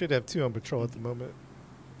 We should have 2 on patrol at the moment.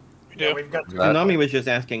 Yeah, we've got. Tsunami was just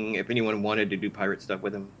asking if anyone wanted to do pirate stuff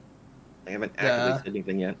with him. They haven't actively said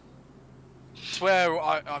anything yet. I swear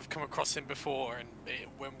I've come across him before, and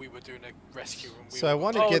when we were doing a rescue. And we So were... I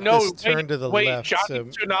want to get this turned to the left. Johnny So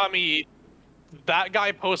Tsunami, that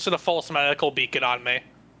guy posted a false medical beacon on me.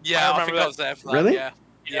 Yeah, I think I was there for that. Really?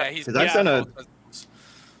 Yeah, he's. Because I've done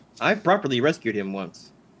I've properly rescued him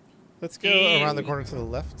once. let's go around the corner to the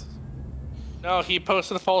left. No, he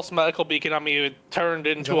posted a false medical beacon on me. It turned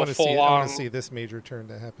into a I full-on. want to see this major turn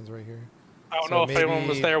that happens right here. I don't know if anyone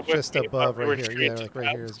was there with just me, above but we right were here. straight Yeah, to like right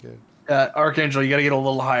here is good. Archangel, you gotta get a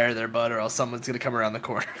little higher there, bud, or else someone's gonna come around the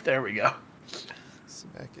corner. There we go.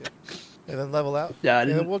 Smack it. And then level out. Yeah, I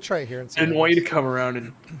and then didn't, we'll try it here and see. didn't want you to come around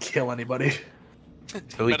and kill anybody.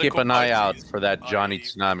 So we keep an eye out for that Johnny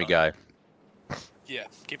Tsunami guy. Yeah,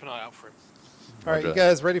 keep an eye out for him. All right, you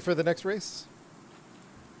guys ready for the next race?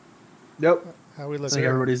 Yep. How we I looking? think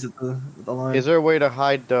everybody's at the line. Is there a way to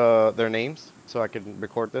hide their names so I can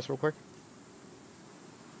record this real quick?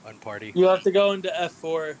 One party. You have to go into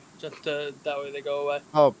F4 just to, that way they go away.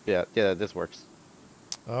 Oh, yeah, this works.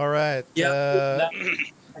 All right. Yeah.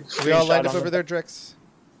 We all lined up over there, Drex?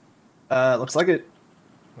 Looks like it.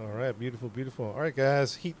 All right, beautiful, beautiful. All right,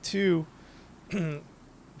 guys, Heat 2.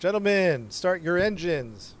 Gentlemen, start your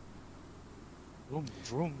engines. Vroom,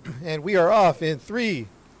 vroom. And we are off in 3,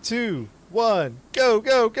 2, 1. Go,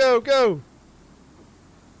 go, go, go.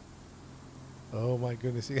 Oh, my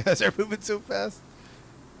goodness. You guys are moving so fast.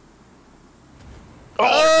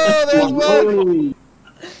 Oh, there's one.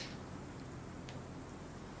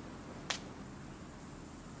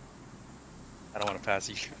 I don't want to pass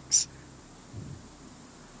you guys.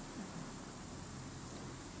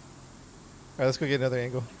 All right, let's go get another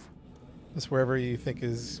angle. Just wherever you think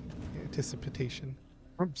is anticipation.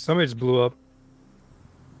 Somebody just blew up.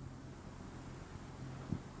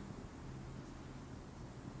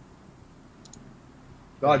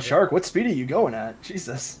 God, Shark, what speed are you going at?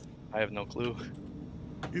 Jesus. I have no clue.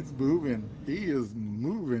 He's moving. He is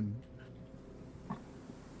moving.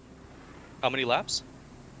 How many laps?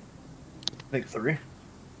 I think 3.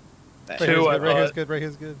 Right here's good. Right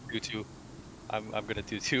here's good. Do 2. I'm gonna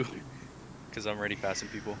do 2 because I'm already passing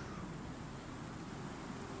people.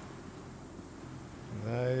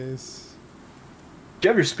 Nice. Do you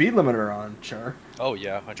have your speed limiter on, Shark? Oh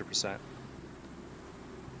yeah, 100%.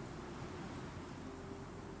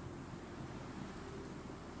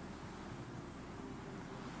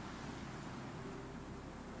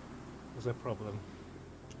 What's that problem?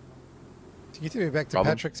 Can you take me back to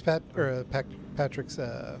Problem? Patrick's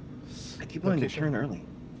I keep wanting to turn early.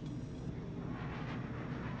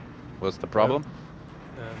 What's the problem?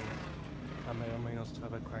 I may or may not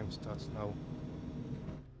have a crime stats now.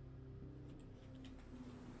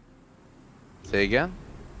 Say again?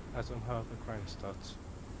 I don't have a crime stats.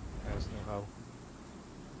 I just know how.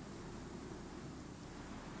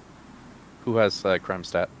 Who has crime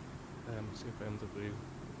stat? Super MW.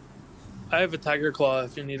 I have a tiger claw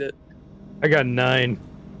if you need it. I got 9.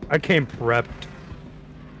 I came prepped.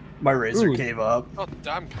 My razor Ooh. gave up. Oh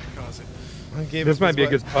damn, Kamikaze. This might be a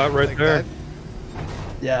good spot right there.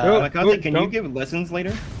 Yeah. Kamikaze, can you give lessons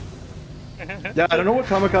later? Yeah, I don't know what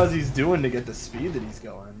Kamikaze's doing to get the speed that he's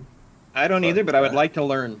going. I don't either, but I would like to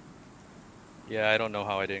learn. Yeah, I don't know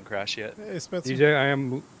how I didn't crash yet. Hey, Spencer. DJ,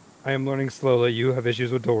 I am learning slowly. You have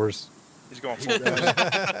issues with doors. He's going full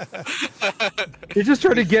gas. He just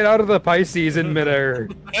tried to get out of the Pisces in midair.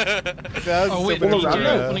 Oh wait, DJ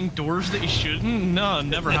opening doors that you shouldn't? No,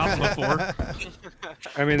 never happened before.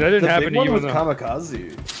 I mean, that didn't happen to you. With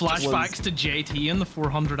Kamikaze. Flashbacks to JT and the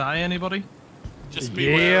 400i, anybody? Just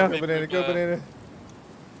beware. Go banana, go banana.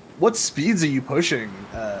 What speeds are you pushing,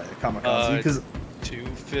 Kamikaze? Because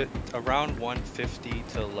around 150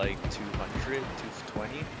 to like 200,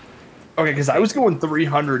 220. okay, because I was going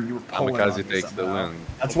 300, you were pulling on Kamikaze me takes the somehow. win.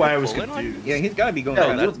 That's why I was Pulling on you? confused. Yeah, he's got to be going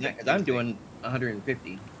Yeah, fast. that's- Because I'm doing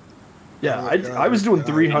 150. Yeah, I was doing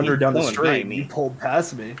 300 down the Going by straight. me. You pulled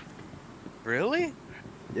past me. Really?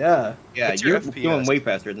 Yeah. Yeah, What's your you're going FPS? way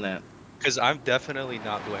faster than that. Because I'm definitely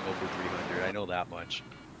not going over 300. I know that much.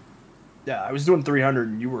 Yeah, I was doing 300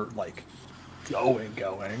 and you were like going.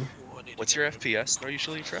 What's your FPS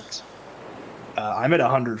usually, Trex? I'm at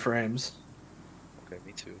 100 frames. Okay,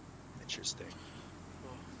 me too. Interesting.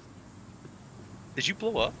 Did you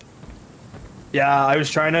blow up? Yeah, I was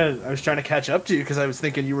trying to catch up to you because I was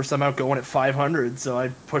thinking you were somehow going at 500, so I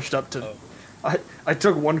pushed up to. I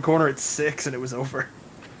took one corner at 6 and it was over.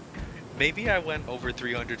 Maybe I went over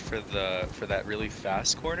 300 for that really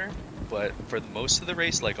fast corner, but for most of the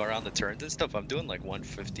race, like around the turns and stuff, I'm doing like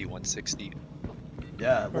 150, 160.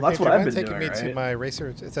 Yeah, well, Okay, that's what do you I've mind been taking doing. me to Right? my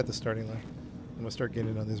racer? It's at the starting line. I'm gonna start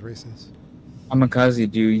getting on these races. Amakazi,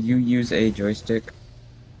 do you use a joystick?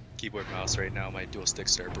 Keyboard mouse right now, my dual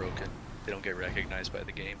sticks are broken. They don't get recognized by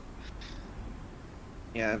the game.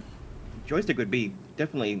 Yeah, joystick would be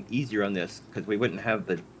definitely easier on this because we wouldn't have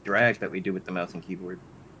the drag that we do with the mouse and keyboard.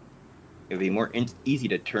 It would be more easy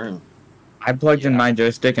to turn. I plugged in my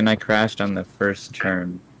joystick and I crashed on the first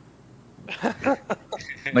turn.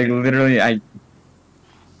 Like literally, I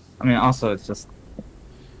mean, also it's just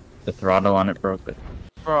the throttle on it broke it.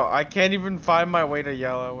 Bro, I can't even find my way to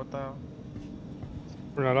yellow. What the hell?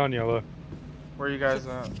 We're not on yellow. Where are you guys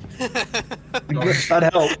at? That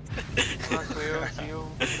helped.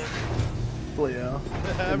 Cleo. Cleo.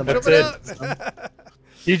 That's it.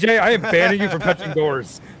 DJ, I am banning you from touching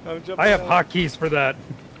doors. I have hotkeys for that.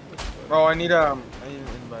 Bro, I need an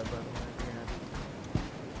invite, by the way.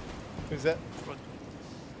 Who's that?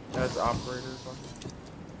 That's operator or something.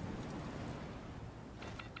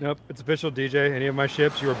 Nope, it's official, DJ. Any of my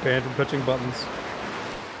ships, you are banned from touching buttons.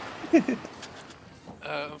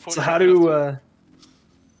 So how do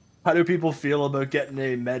people feel about getting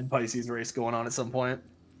a Med Pisces race going on at some point?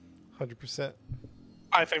 100%.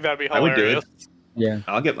 I think that'd be I would do hilarious. it. Yeah.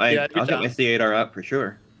 I'll get my C8R up for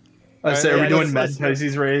sure. I say, are we yeah, doing let's- Med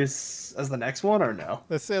Pisces race as the next one or no?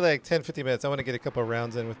 Let's say like 10, 15 minutes. I want to get a couple of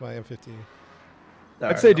rounds in with my M50.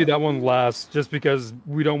 I'd say do that one last, just because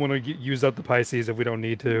we don't want to use up the Pisces if we don't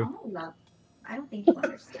need to. I don't think you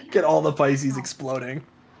understand. Get all the Pisces exploding.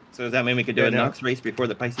 So does that mean we could do Yeah, a no. Nox race before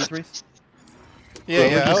the Pisces race?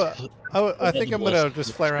 Yeah, I think I'm gonna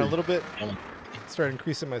just fly around a little bit, start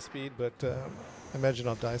increasing my speed, but I imagine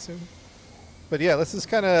I'll die soon. But yeah, let's just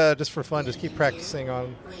kind of just for fun, just keep practicing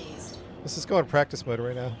on. Let's just go in practice mode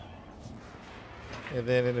right now. And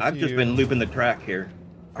then in a I've few. just been looping the track here,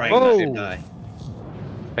 trying not to die.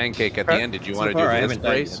 Pancake at the end. Did you want to do far, I a haven't list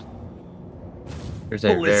died race? There's a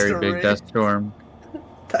very Ballista big race. dust storm.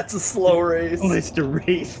 That's a slow race. Ballista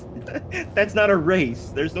race. That's not a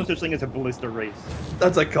race. There's no such thing as a ballista race.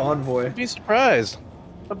 That's a convoy. Be surprised.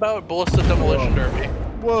 About Ballista Demolition Derby.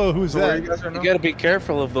 Whoa, who's that? You guys are You gotta be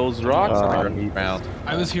careful of those rocks around.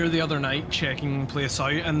 I was here the other night checking place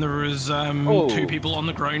out, and there was Oh. 2 people on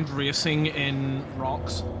the ground racing in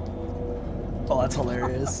rocks. Oh, that's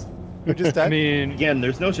hilarious. Who just died? I mean, Again,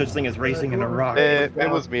 there's no such thing as racing in a rock. It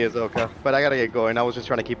was me, Azoka, but I gotta get going. I was just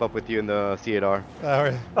trying to keep up with you in the C8R. All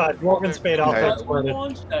right. Morgan Spade off. Okay.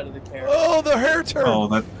 Launched out of the camera. Oh, the hair turn.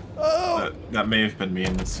 Oh, Oh. that may have been me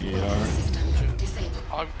in the CAR.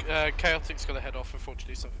 Chaotic's got to head off,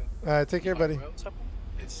 unfortunately, something. Take care, buddy.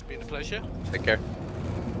 It's been a pleasure. Take care.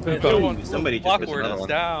 Somebody just missed Awkward another is one.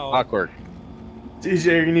 down. Awkward.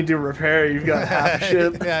 DJ, you need to repair. You've got half a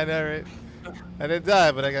ship. Yeah, I know, right? I didn't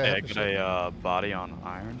die, but I got Yeah, half I a got ship. a body on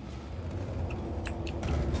iron.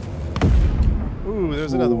 Ooh,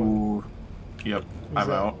 there's another one. Ooh. Yep, I'm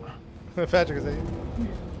that? out. Patrick, is that you?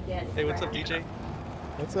 Hey, what's up, DJ?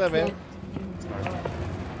 What's up, man?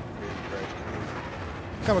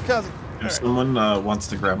 Kamikaze. If someone wants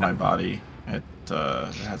to grab my body, it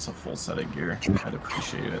has a full set of gear. I'd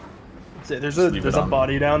appreciate it. So there's Just leave it a on.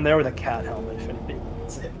 body down there with a cat helmet. If anybody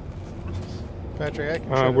wants it. Patrick, I can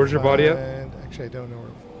try to where's your body at? find- Actually, I don't know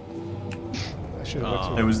where. I should have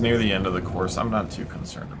looked. It was near the end of the course. I'm not too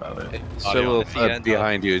concerned about it. Still at the end,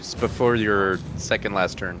 behind you. It's before your second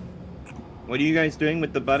last turn. What are you guys doing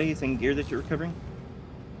with the bodies and gear that you're recovering?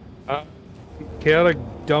 Chaotic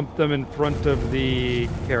dumped them in front of the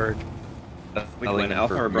carriage. Which one,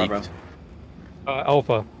 Alpha or Bravo?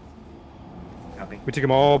 Alpha. Copy. We took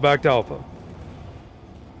them all back to Alpha.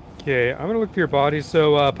 Okay, I'm gonna look for your body.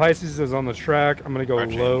 So Pisces is on the track. I'm gonna go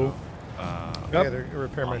low. I Yep. gotta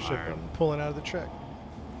repair my ship. I'm pulling out of the track.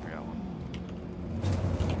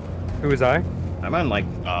 Who is I? I'm on like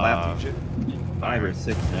lap 5 or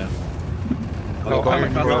 6 now. Oh, Call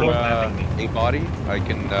I'm my from lapping me. a body. I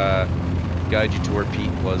can guide you to where Pete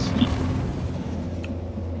was.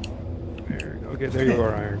 Okay, there you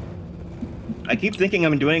are, Iron. I keep thinking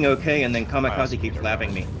I'm doing okay, and then Kamikaze keeps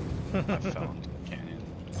laughing me.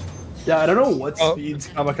 Yeah, I don't know what speeds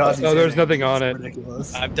Kamikaze. Oh, there's nothing on it.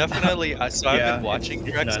 Ridiculous. I'm definitely so I've Yeah, been watching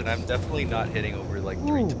it's Drex, nuts. and I'm definitely not hitting over like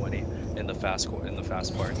 320 in the fast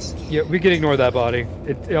parts. Yeah, we can ignore that body.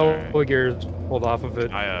 All the gears pulled off of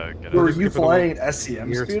it. Were you flying at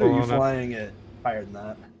SCM Gears speed, or are you still on it. flying it higher than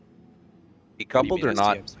that? Decoupled or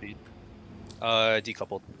not?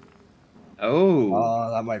 Decoupled.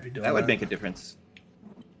 Oh, that might be doing that would it. make a difference.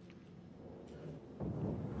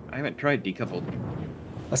 I haven't tried decoupled.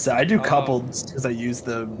 I do coupled because I use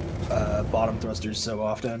the bottom thrusters so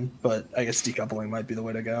often, but I guess decoupling might be the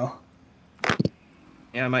way to go.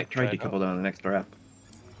 Yeah, I might try decoupled on the next lap.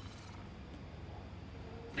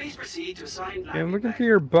 Please proceed to assign Yeah, I'm looking for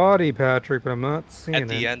your body, Patrick, but I'm not seeing At it.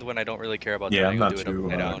 the end, when I don't really care about Yeah, that, I'm I'll not do it too,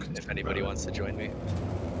 upside down if anybody wants to join me.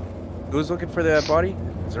 Who's looking for that body?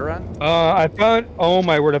 Zeron? I found. Oh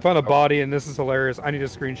my word! I found a body, and this is hilarious. I need a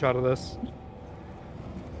screenshot of this.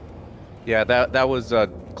 Yeah, that was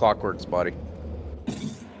Clockwork's body.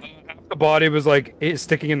 The body was like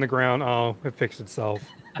sticking in the ground. Oh, it fixed itself.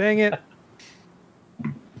 Dang it!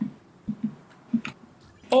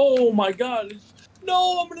 Oh my god!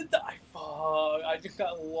 No, I'm gonna die. Fuck! I just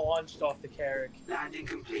got launched off the carrick. Landing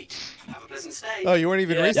complete. Have a pleasant stay. Oh, you weren't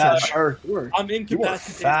even racing. Yeah, sure. I'm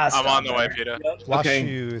incapacitated. Fast. I'm on the way, Peter. Yep.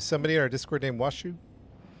 Washu. Somebody in our Discord named Washu.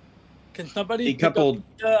 Can somebody Decoupled.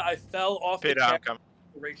 pick up? I fell off the Peter, I'm carrick. coming.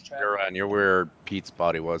 Racetrack. You're on. You're where Pete's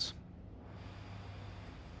body was.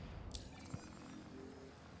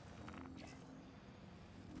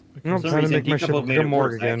 I'm For some trying to reason, make my ship decoupled made go it more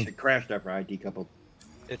worse. I again. actually crashed after I decoupled.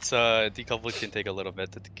 It's decoupled can take a little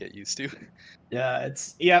bit to get used to. Yeah,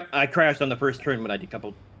 it's Yep, I crashed on the first turn when I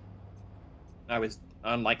decoupled. I was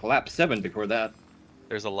on like lap 7 before that.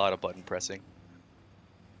 There's a lot of button pressing.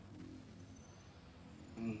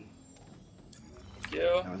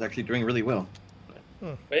 Yeah. I was actually doing really well.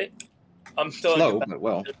 Wait, I'm still Slow, but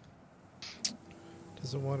well.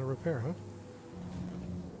 Doesn't want to repair, huh?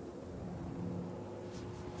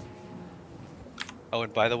 Oh,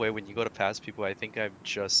 and by the way, when you go to pass people, I think I've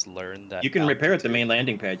just learned that You can repair at the main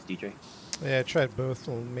landing pads, DJ. Yeah, I tried both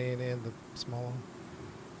the main and the small one.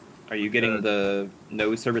 Are you getting the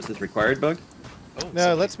no services required bug? Oh,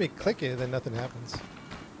 No, it lets me click it and then nothing happens.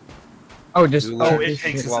 Oh, just it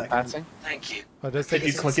takes a while second. passing. Thank you. Oh, it does take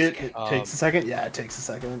If you a click second? it, it takes a second. Yeah, it takes a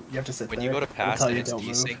second. You have to sit When there. you go to It'll pass tell and you it's don't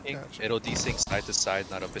move. desyncing, Gotcha. it'll desync side to side,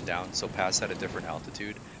 not up and down. So pass at a different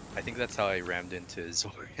altitude. I think that's how I rammed into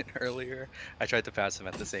Zorin earlier. I tried to pass him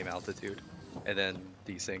at the same altitude, and then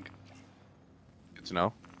desync. Good to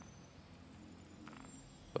know.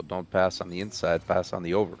 So don't pass on the inside. Pass on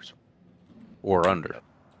the overs, or under,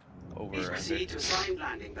 Over Please or proceed under. to assign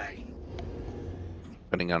landing bay.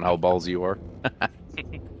 depending on how ballsy you are.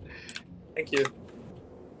 Thank you.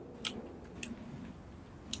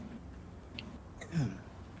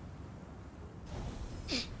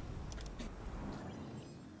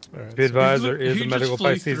 All right, Be advised, Who there is a just medical flew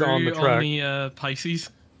Pisces on the through track. On the Pisces.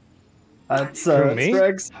 That's me?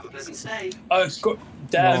 Dregs. Have a pleasant stay. Daz, Oh,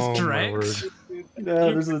 my Drex. word. Yeah,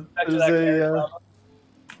 there's a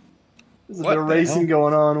bit of racing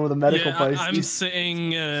going on with a medical Yeah, I'm Pisces.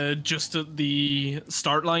 sitting just at the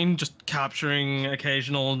start line, just capturing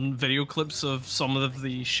occasional video clips of some of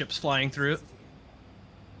the ships flying through it.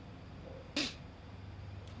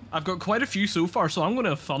 I've got quite a few so far, so I'm going to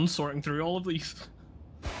have fun sorting through all of these.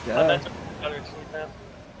 Yeah.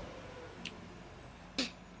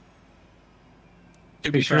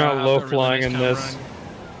 To be Least you're fair, not I have low a really flying nice in camera this. angle.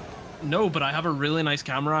 No, but I have a really nice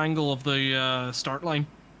camera angle of the start line,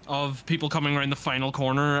 of people coming around the final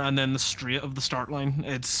corner and then the straight of the start line.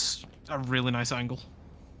 It's a really nice angle.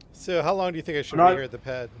 So how long do you think I should Not- be here at the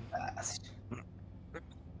pad?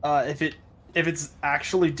 If it's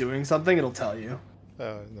actually doing something, it'll tell you.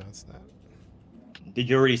 Oh, no, it's not. Did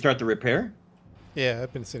you already start the repair? Yeah,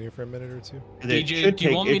 I've been sitting here for a minute or two. DJ, do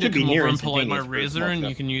you want me to come over and pull out my razor and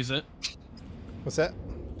you can use it? What's that?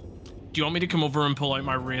 Do you want me to come over and pull out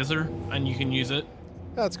my razor and you can use it?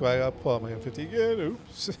 Let's go. I'll pull out my M50 again.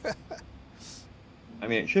 Oops. I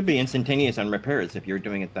mean, it should be instantaneous on repairs if you're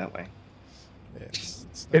doing it that way.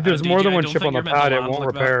 If there's more DJ, than I one don't ship think on the you're meant to pad, it land won't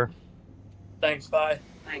like that. repair. Thanks, bye.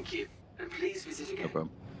 Thank you. And please visit again. No problem.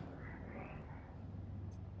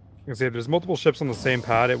 You can see if there's multiple ships on the same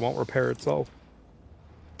pad, it won't repair itself.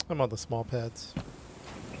 I'm on the small pads.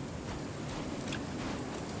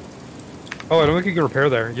 Oh, I don't think you can repair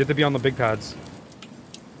there. You have to be on the big pads.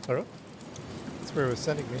 All right. That's where it was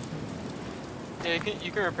sending me. Yeah,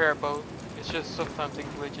 you can repair both. It's just sometimes it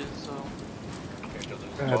glitches, so.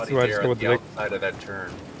 That's why I just go with the big. outside of that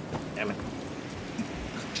turn. Damn it.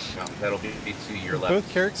 No, that'll be to your left.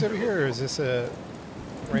 Both Carricks over here, or is this a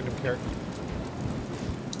random Carrick?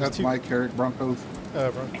 That's my Carrick, Broncos.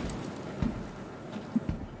 Bronco.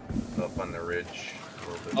 Up on the ridge.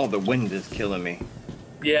 Oh, the wind is killing me.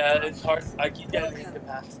 Yeah, it's hard. I keep getting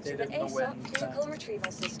incapacitated in the wind. Vehicle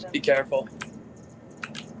retrieval system. Be careful.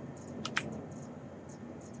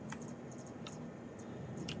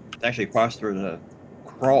 It's actually faster to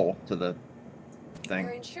crawl to the thing.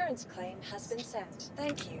 Your insurance claim has been sent.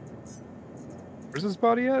 Thank you. Where's this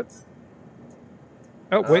body at?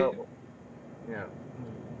 Oh, wait. Yeah.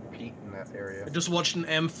 Pete in that area. I just watched an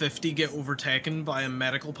M50 get overtaken by a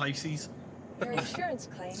medical Pisces. Your insurance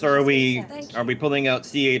claim. So are we pulling out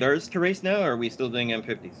C8Rs to race now, or are we still doing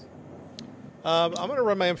M50s? I'm gonna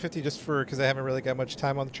run my M50 just because I haven't really got much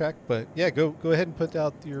time on the track. But yeah, go ahead and put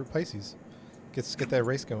out your Pisces. Get that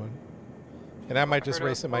race going. And I might just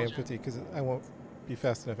race in my M50 because I won't be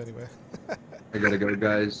fast enough anyway. I gotta go,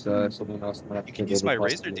 guys. Someone else might have You to can take use over my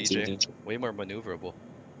plus Razor DJ. Way more maneuverable.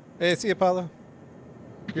 Hey, see you, Apollo.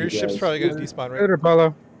 Your You ship's guys. probably gonna despawn, right? Later,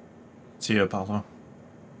 Apollo. See you, Apollo.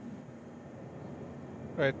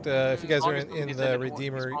 All right. If you guys As long are as in somebody's the it, it won't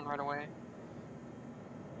Redeemer, despawn right away.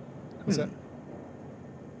 what's that?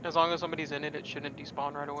 As long as somebody's in it, it shouldn't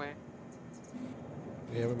despawn right away.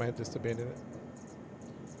 Yeah, we might just abandon it.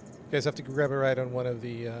 You guys have to grab a ride on one of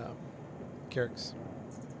the Carricks.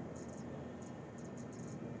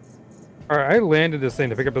 Alright, I landed this thing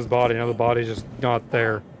to pick up his body. Now the body's just not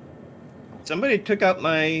there. Somebody took out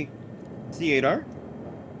my C8R?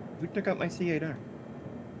 Who took out my C8R?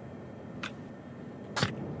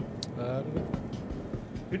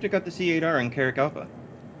 Who took out the C8R in Carrick Alpha?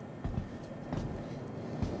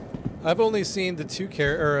 I've only seen the two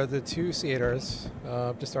C8Rs,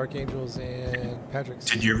 just Archangels and Patrick's.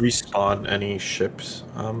 Did you respawn any ships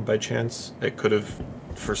by chance? It could have,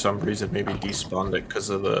 for some reason, maybe despawned it because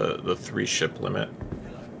of the 3-ship limit.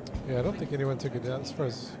 Yeah, I don't think anyone took it down as far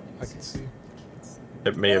as I can see.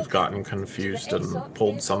 It may have gotten confused and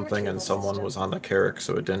pulled something, and someone was on the Carrick,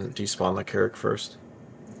 so it didn't despawn the Carrick first.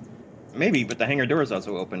 Maybe, but the hangar door is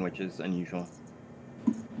also open, which is unusual.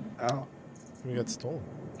 Oh. We got stolen.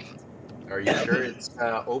 Are you sure it's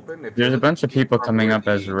open? If There's you a bunch of look people from coming where up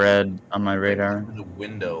as the- red on my radar. The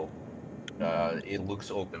window, it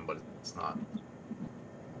looks open, but it's not.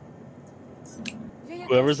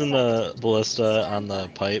 Whoever's in the ballista on the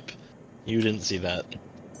pipe, you didn't see that.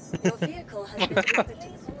 Your vehicle has been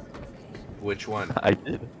orbited. Which one? I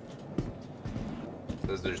did.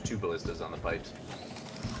 Says there's 2 ballistas on the pipes.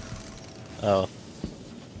 Oh.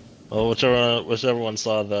 Well, whichever one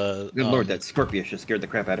saw the. Good lord, that Scorpius just scared the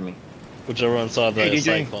crap out of me. Whichever one saw the Hey,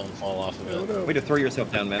 DJ. cyclone fall off of it. Way to throw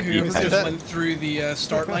yourself down, man. Whoever just went through the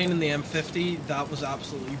start line in the M50, that was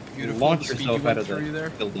absolutely beautiful. Launch the speed yourself you went out of the through there.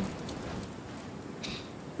 building.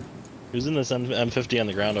 Who's in this M50 on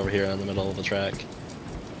the ground over here in the middle of the track?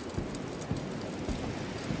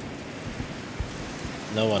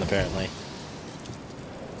 No one, apparently.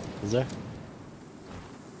 Is there?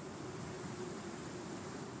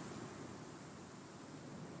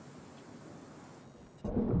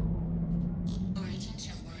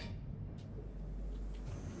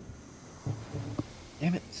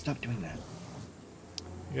 Damn it, stop doing that.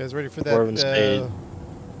 You guys ready for Dwarven that spade.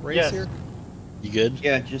 race Yes. here? You good?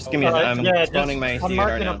 Yeah, just give me a I'm yeah, spawning my I'm C8R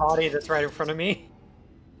marking now. a body that's right in front of me.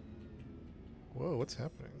 Whoa, what's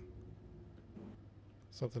happening?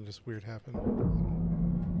 Something just weird happened.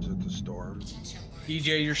 Is it the storm?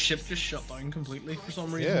 DJ, your ship just shut down completely for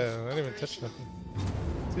some reason. Yeah, I didn't even touch nothing.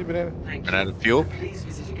 See, banana? Banana fuel? Please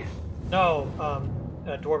visit again. No,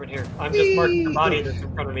 Dwarven here. I'm just marking the body that's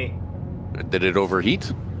in front of me. Did it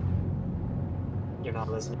overheat? You're not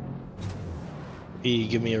listening. Hey,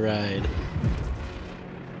 give me a ride.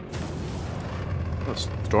 Oh,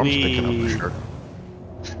 storm's picking up for sure.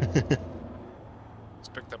 It's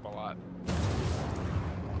picked up a lot.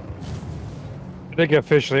 I think I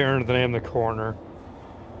officially earned the name The Corner.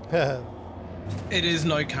 It is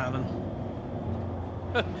now canon.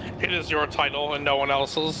 It is your title and no one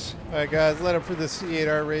else's. Alright, guys, let up for the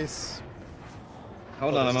C8R race.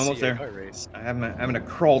 Hold on, I'm almost there. I'm gonna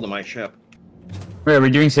crawl to my ship. Wait, are we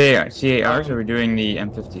doing C8Rs or are we doing the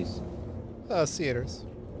M50s? C8Rs.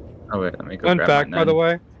 Oh wait, let me go Fun grab fact, mine by the then.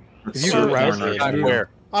 way. If you were around Where?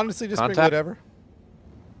 Honestly, just bring Contact? whatever.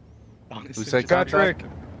 Who said Patrick.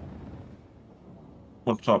 contact?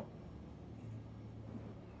 What's up?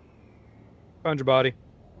 Found your body.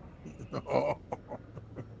 Oh,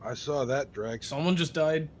 I saw that, Drax. Someone just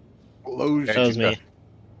died. That was me.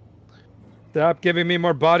 Stop giving me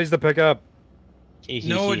more bodies to pick up.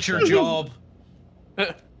 No, it's your job.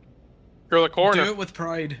 You're the corner. Do it with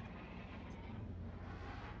pride.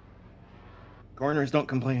 Coroners don't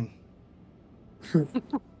complain. Well,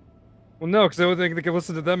 no, because I would think they could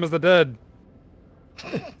listen to them as the dead.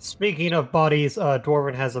 Speaking of bodies,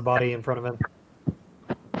 Dwarven has a body in front of him.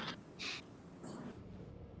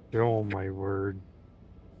 Oh my word.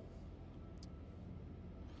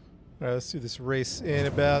 All right, let's do this race in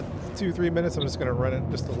about 2-3 minutes. I'm just going to run it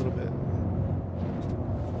just a little bit.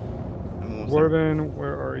 Dwarven,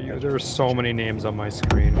 where are you? There are so many names on my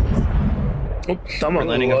screen. Oh, someone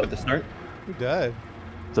landing up at the start. Who died?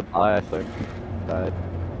 It's a pie, I think. Died.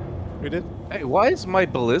 Who did? Hey, why is my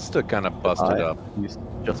ballista kind of busted up? He's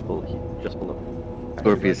just below.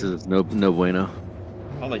 Scorpius is no bueno.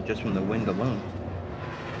 Probably just from the wind alone.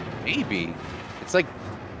 Maybe. It's like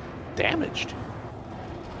damaged.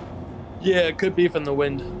 Yeah, it could be from the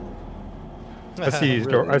wind. I see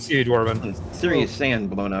you, I see you, Dwarven. Serious sand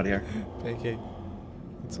blown out here. Okay.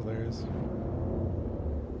 That's hilarious.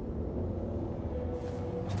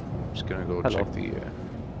 I'm just gonna go Hello. check the.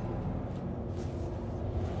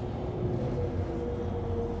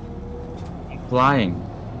 Flying.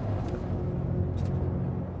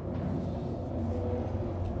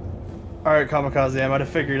 Alright, Kamikaze, I might have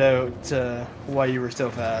figured out why you were so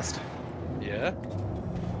fast. Yeah?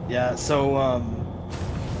 Yeah, so,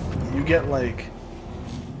 you get, like,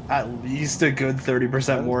 at least a good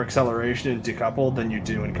 30% more acceleration in decoupled than you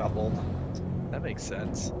do in coupled. That makes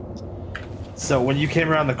sense. So when you came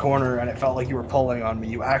around the corner and it felt like you were pulling on me,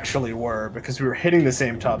 you actually were, because we were hitting the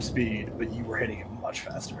same top speed, but you were hitting it much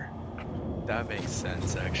faster. That makes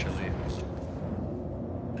sense, actually.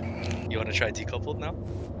 You want to try decoupled now?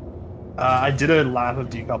 I did a lap of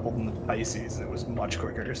decoupled in the Pisces, and it was much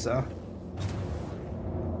quicker, so...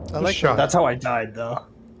 I like That's how I died, though.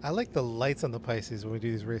 I like the lights on the Pisces when we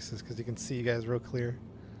do these races because you can see you guys real clear.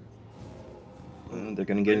 They're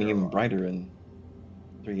gonna get even brighter in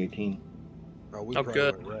 318. Oh, we Oh, probably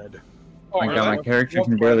good. went red. Oh my god, my character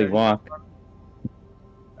can barely walk.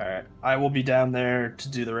 Alright, I will be down there to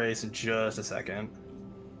do the race in just a second.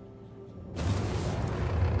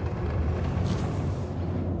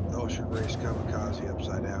 Oh, should race Kamikaze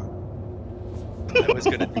upside down. I was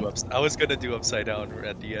gonna do upside down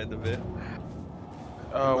at the end of it.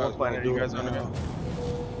 What planet are you guys gonna go?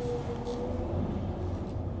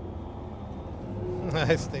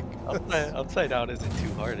 I think. Upside down isn't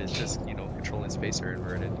too hard. It's just, you know, controlling spacer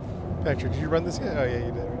inverted. Patrick, did you run this yet? Oh yeah,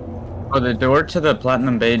 you did. Oh, the door to the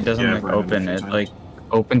Platinum Bay doesn't Yeah, like I've run it a open. few It times. like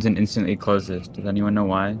opens and instantly closes. Does anyone know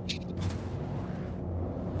why?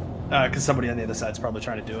 Because somebody on the other side's probably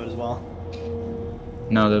trying to do it as well.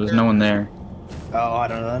 No, there was no one there. Oh, I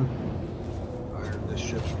don't know then. I heard this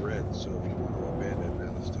ship's red, so if you want to abandon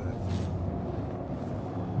it this time.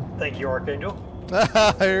 Thank you, Archangel.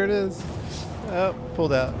 Here it is. Oh,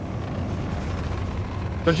 pulled out.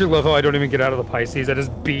 Don't you love how I don't even get out of the Pisces? I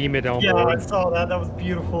just beam it on Yeah, I board. saw that. That was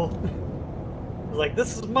beautiful. I was like,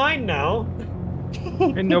 this is mine now.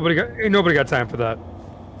 Ain't nobody got time for that.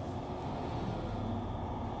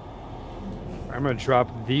 I'm gonna drop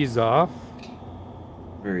these off.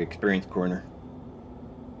 Very experienced corner.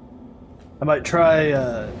 I might try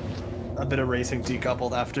a bit of racing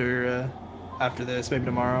decoupled after this, maybe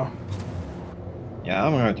tomorrow. Yeah,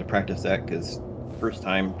 I'm gonna have to practice that because first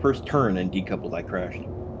turn in decoupled I crashed.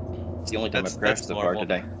 It's the only time I've crashed so far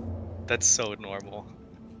today. That's so normal.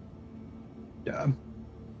 Yeah.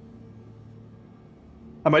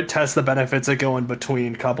 I might test the benefits of going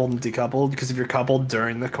between coupled and decoupled, because if you're coupled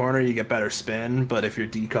during the corner, you get better spin, but if you're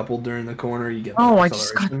decoupled during the corner, you get better Oh, I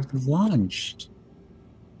just got acceleration. launched.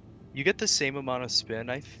 You get the same amount of spin,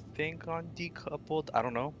 I think, on decoupled. I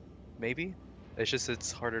don't know. Maybe.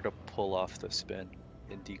 It's harder to pull off the spin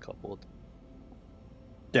in decoupled.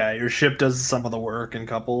 Yeah, your ship does some of the work in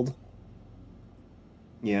coupled.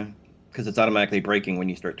 Yeah, because it's automatically braking when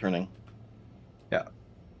you start turning. Yeah.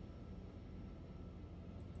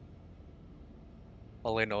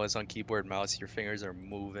 All I know is on keyboard mouse, your fingers are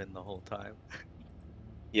moving the whole time.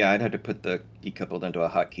 Yeah, I'd have to put the decoupled into a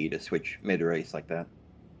hotkey to switch mid-race like that.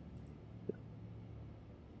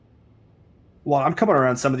 Well, I'm coming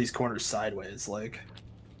around some of these corners sideways, like.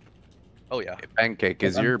 Oh yeah. Hey, Pancake,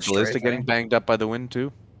 is I'm your ballista straight, getting man. banged up by the wind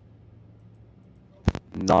too?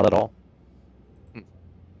 Not at all.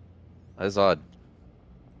 That's odd.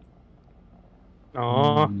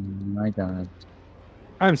 Aw, My god.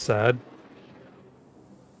 I'm sad.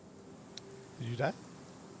 Did you die?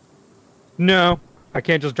 No, I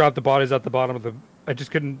can't just drop the bodies at the bottom of the. I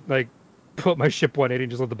just couldn't like put my ship 180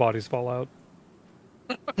 and just let the bodies fall out.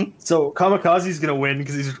 So Kamikaze's gonna win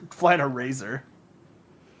because he's flying a Razor.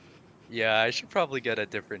 Yeah, I should probably get a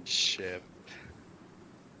different ship.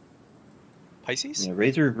 Pisces? Yeah,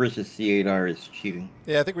 Razor versus C8R is cheating.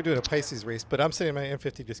 Yeah, I think we're doing a Pisces race, but I'm sitting my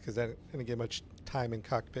M50 just because I didn't get much time in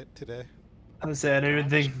cockpit today. I was saying I don't even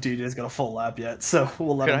think DJ's got a full lap yet, so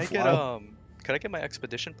we'll let him fly. Could I get my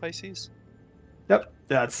Expedition Pisces? Yep,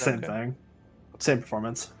 yeah, it's the same Okay. thing. Same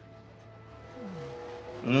performance.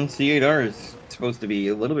 C8R is supposed to be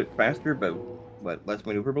a little bit faster, but what, less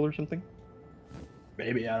maneuverable or something?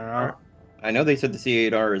 Maybe, I don't know. I know they said the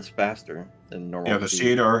C8R is faster than normal. Yeah, the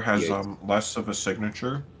C8R has less of a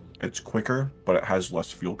signature. It's quicker, but it has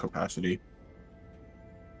less fuel capacity.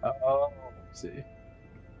 Oh, see.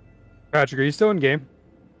 Patrick, are you still in game?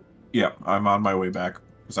 Yeah, I'm on my way back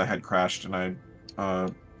because I had crashed and I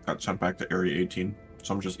got sent back to Area 18.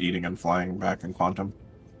 So I'm just eating and flying back in Quantum.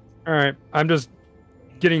 All right, I'm just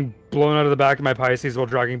getting blown out of the back of my Pisces while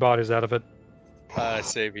dragging bodies out of it.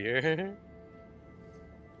 Save here.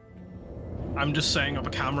 I'm just setting up a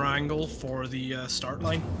camera angle for the start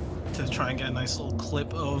line to try and get a nice little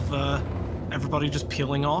clip of everybody just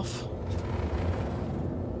peeling off.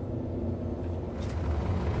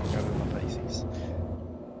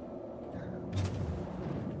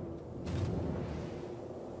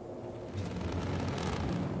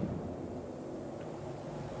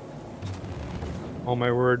 Oh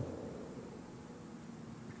my word.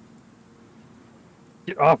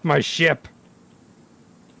 Get off my ship!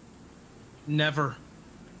 Never.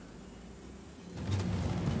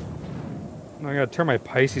 I gotta turn my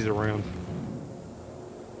Pisces around.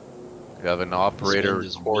 We have an operator, wind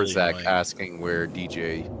is really Korzak, annoying. asking where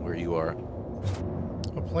you are.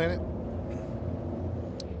 What planet?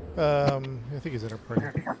 I think he's in our party.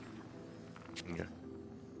 Okay.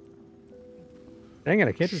 Dang it,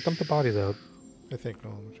 I can't just dump the bodies out. I think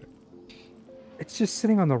no. It's just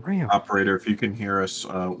sitting on the ramp. Operator, if you can hear us,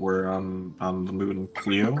 we're on the moon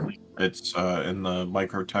Clio. It's in the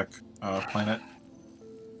Microtech planet.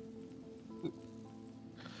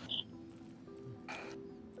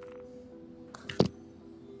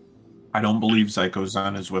 I don't believe Zyko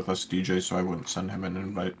Zen is with us, DJ, so I wouldn't send him an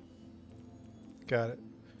invite. Got it.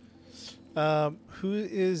 Who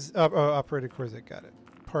is Operator Korzak? Got it.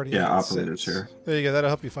 Party. Yeah, at operator's 6. here. There you go. That'll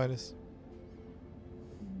help you find us.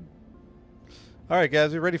 All right,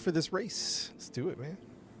 guys, we ready for this race? Let's do it, man.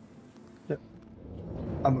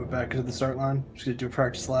 I'll move back to the start line. Just gonna do a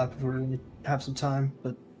practice lap if we're gonna have some time,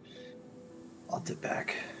 but I'll dip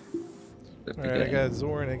back. All right, I got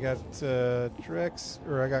Zorn, I got Drex,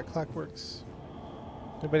 or I got Clockworks.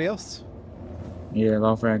 Anybody else? Yeah,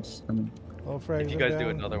 low frags coming. All frags. If you are guys do down.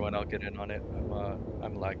 another one, I'll get in on it.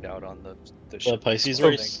 I'm lagged out on the The ship Pisces thing.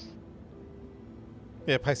 race?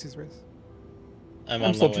 Yeah, Pisces race.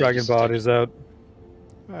 I'm still dragging bodies out.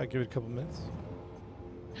 I'll give it a couple minutes.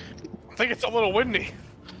 I think it's a little windy.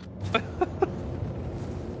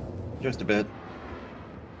 Just a bit.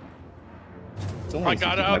 It's only I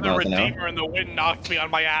got out of the 65 miles an hour. Redeemer and the wind knocked me on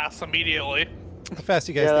my ass immediately. How fast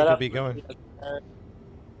you guys think you'll be going?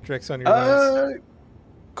 Drex on your lines.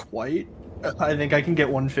 Quite. I think I can get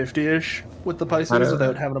 150-ish with the Pisces How do-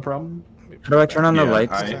 without having a problem. How do I turn on the Yeah,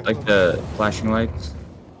 lights? I- Like the flashing lights?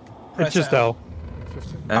 It's just L.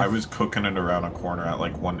 I was cooking it around a corner at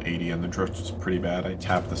like 180, and the drift was pretty bad. I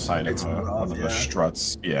tapped the side of one of the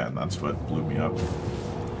struts, yeah, and that's what blew me up.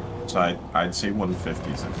 So I'd say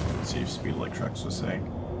 150 is a safe speed, like Trex was saying.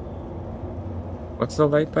 What's the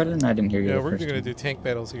light button? I didn't hear you. Yeah, the we're first going to time. do tank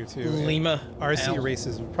battles here too. Lima RC L.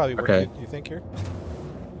 races would probably work Okay. good, you think, here?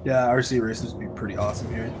 Yeah, RC races would be pretty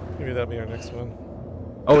awesome here. Maybe that'll be our next one.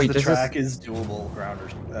 Oh wait, the does track this, is doable ground or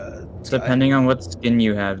sky. depending on what skin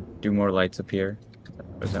you have, do more lights appear?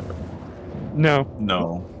 Or is that what? No.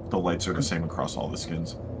 No, the lights are the same across all the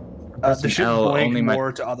skins. The ship L blink only my-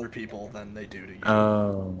 more to other people than they do to you.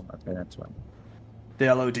 Oh, okay, that's why. The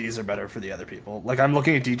LODs are better for the other people. Like, I'm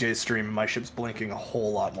looking at DJ's stream, and my ship's blinking a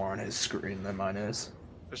whole lot more on his screen than mine is.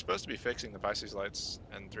 They're supposed to be fixing the Pisces lights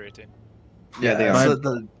in 318. Yeah, they so are.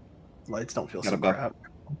 the lights don't feel Got so a buff. crap.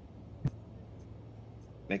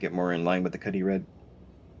 Make it more in line with the Cuddy Red.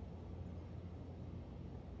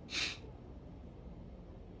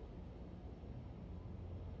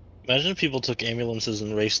 Imagine if people took ambulances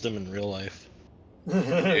and raced them in real life.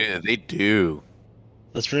 Yeah, they do.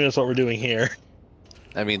 That's pretty much what we're doing here.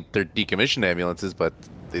 I mean, they're decommissioned ambulances, but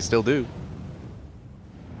they still do.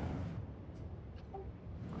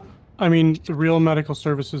 I mean, the real medical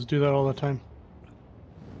services do that all the time.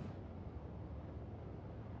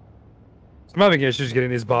 I'm having issues getting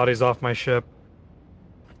these bodies off my ship.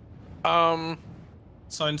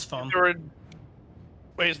 Sounds fun.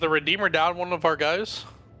 Wait, is the Redeemer down one of our guys?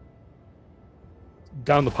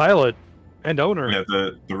 Down the pilot and owner. Yeah,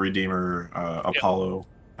 the Redeemer Apollo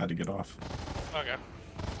had to get off. Okay.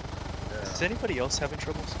 Is anybody else having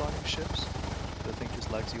trouble spawning ships? The thing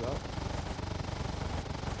just lags you out?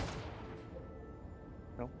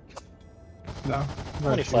 No? No. How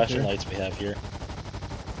many flashing lights we have here?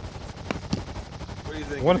 What do you I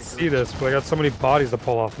think? want to see this, but I got so many bodies to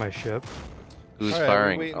pull off my ship. Who's All right,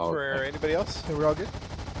 firing? Are we waiting Oh, for okay. anybody else? We're all good.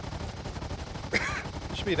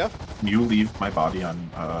 Should be enough. Can you leave my body on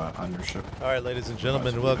your ship? All right, ladies and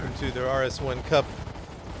gentlemen, welcome to the RS1 Cup,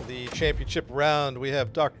 the championship round. We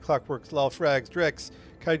have Dr. Clockworks, Lal Frags, Drex,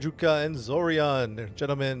 Kaijuka, and Zorion.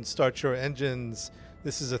 Gentlemen, start your engines.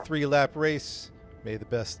 This is a 3-lap race. May the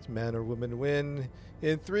best man or woman win.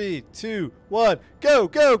 In 3, 2, 1, go,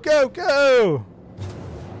 go, go, go!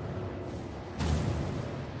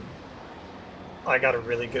 I got a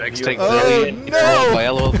really good Next view. take of brilliant it. control by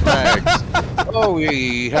LO Frags. Oh,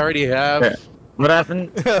 we already have. What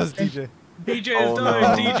happened? That was DJ. DJ is Oh, down. no.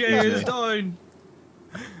 DJ is down.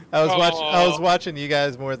 I was watching you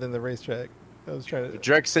guys more than the racetrack. I was trying to.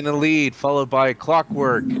 Drex in the lead, followed by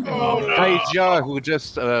Clockwork. Kaija, who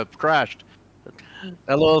just crashed.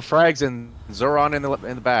 LO Frags and Zoran in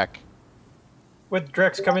the back. With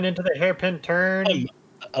Drex coming into the hairpin turn. I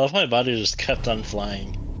love my body just kept on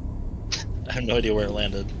flying. I have no idea where it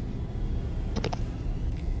landed.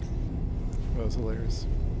 That was hilarious.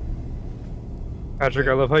 Patrick,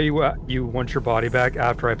 I love how you want your body back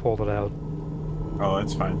after I pulled it out. Oh,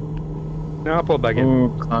 that's fine. No, I'll pull it back in.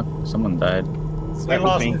 Ooh, clock. Someone died. We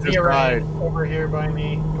lost Zira over here by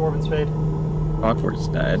me, Dwarven Spade. Clockwork's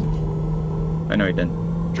died. I know he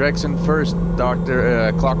didn't. Drex in first,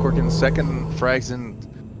 Dr. Clockwork in second, Frags in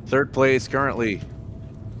third place currently.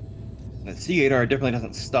 The C8R definitely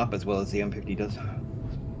doesn't stop as well as the M50 does.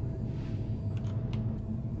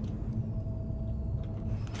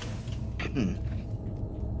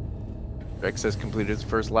 Drex has completed his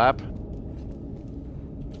first lap.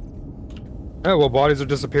 Oh, well, bodies are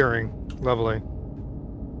disappearing. Lovely.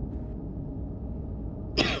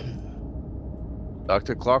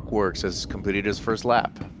 Dr. Clockworks has completed his first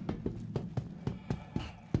lap.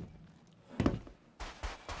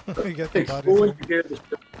 You got the It's bodies. cool when there. you hear the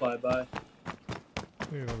ship fly by. Look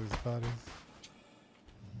at all these bodies.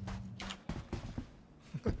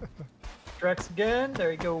 Drex again.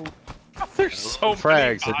 There you go. There's so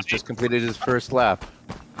Frags many has just completed his first lap.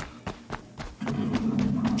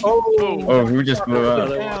 Oh, who just blew up?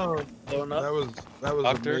 That was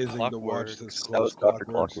Dr. amazing to watch Clockwork. this That was close Dr.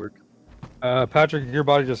 Clockworks. Clockwork. Patrick, your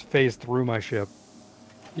body just phased through my ship.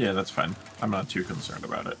 Yeah, that's fine. I'm not too concerned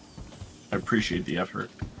about it. I appreciate the effort.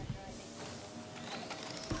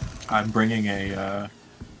 I'm bringing a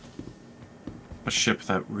ship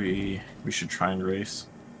that we should try and race.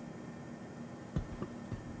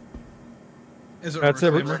 Is it That's a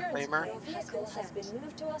it. reclaimer?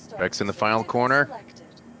 Drex in the final corner.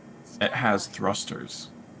 It has thrusters.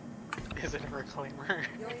 Is it a reclaimer?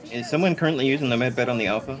 Is someone currently using the medbed on the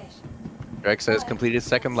Alpha? Drex has completed his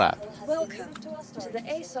second lap.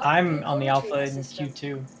 I'm on the Alpha in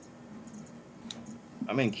Q2.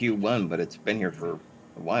 I'm in Q1, but it's been here for a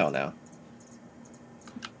while now.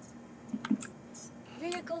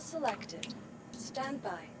 Vehicle selected. Stand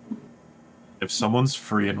by. If someone's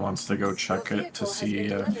free and wants to go check it to see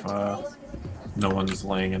if no one's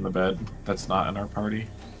laying in the bed that's not in our party.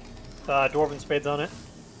 Dwarven Spade's on it.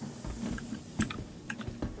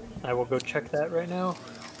 I will go check that right now.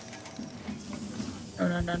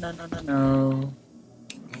 No.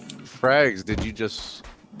 Frags, did you just...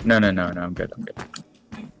 No, I'm good.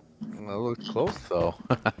 That looked close, though.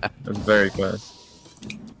 It was very close.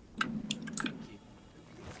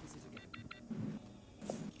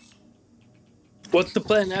 What's the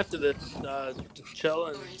plan after this? Just chill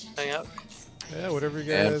and hang out? Yeah, whatever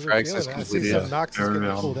you And guys are Frags has feeling. I see completed some Nox is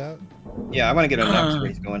getting pulled out. Yeah, I want to get a Nox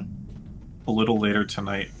race going. A little later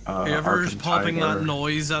tonight, Whoever's Ark and popping Tide that are-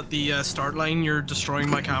 noise at the start line, you're destroying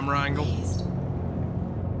my camera angle.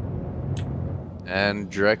 And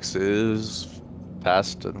Drex is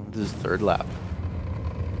past his third lap.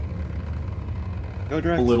 Go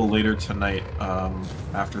Drex. A little later tonight,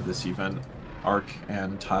 after this event, Ark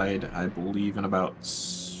and Tide, I believe in about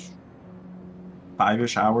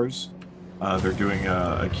 5-ish hours, they're doing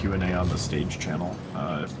a Q&A on the stage channel.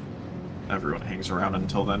 If everyone hangs around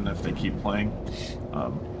until then, if they keep playing,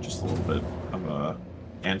 just a little bit of a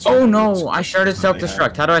answer. Oh no! I started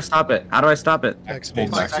self-destruct. How do I stop it?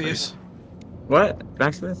 Backspace. What?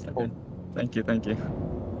 Backspace? Okay. Thank you.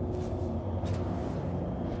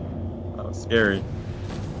 That was scary.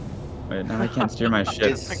 Wait, now I can't steer my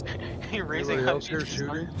ship. You're raising Anybody up. else here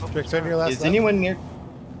shooting? Drex, on your last Is lap? anyone near?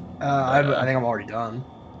 I think I'm already done.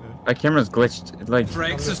 My camera's glitched. It, like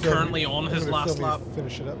Drex is currently on his last lap.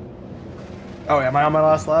 Finish it up. Oh, am I on my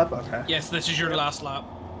last lap? Okay. Yes, this is your last lap.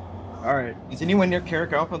 All right. Is anyone near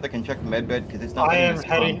Carrick Alpha that can check the medbed? Because it's not. I am letting us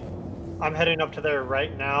spawn. heading. I'm heading up to there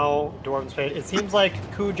right now. Dwarven's Fate. It seems like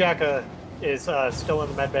Kujaka is still in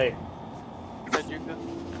the med bay.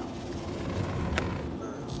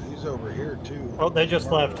 He's over here too. Oh, they just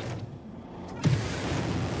left.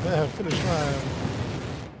 Yeah, finish line.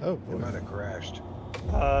 Oh They boy. might have crashed.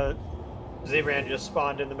 Zebran just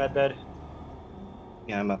spawned in the med bed.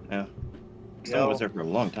 Yeah, I'm up now. Someone was there for a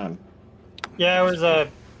long time. Yeah, it was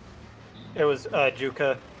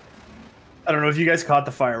Juka. I don't know if you guys caught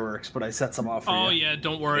the fireworks, but I set some off for Oh you. yeah,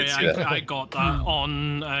 don't worry. I got that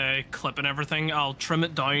on clip and everything. I'll trim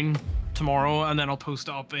it down tomorrow, and then I'll post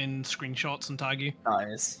it up in screenshots and tag you.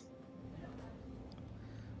 Nice.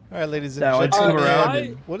 All right, ladies and Now I gentlemen, turn around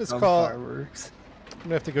and what is dump called? fireworks. I'm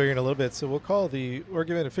gonna have to go here in a little bit, so we'll call the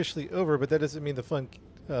argument officially over. But that doesn't mean the fun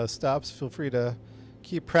stops. Feel free to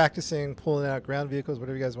keep practicing pulling out ground vehicles,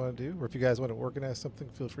 whatever you guys want to do, or if you guys want to organize something,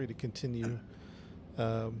 feel free to continue.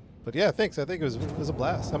 But yeah, thanks. I think it was a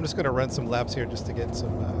blast. I'm just gonna run some laps here just to get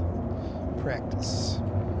some practice.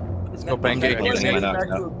 Let's go pancake. I'm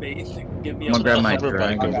gonna grab my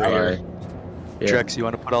dragonfly. Drex, you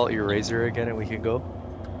want to put out your razor again and we can go?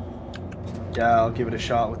 Yeah, I'll give it a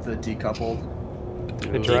shot with the decoupled.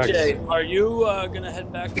 DJ, are you gonna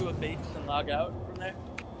head back to a base and log out from there?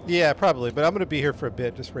 Yeah, probably. But I'm gonna be here for a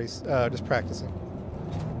bit, just just practicing.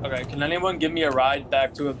 Okay. Can anyone give me a ride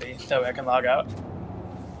back to a base so I can log out?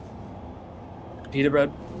 Pita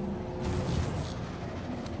bread.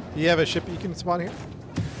 Do you have a ship you can spawn here?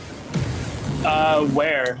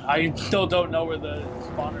 Where? I still don't know where the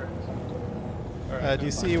spawner is. Do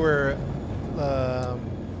you see where?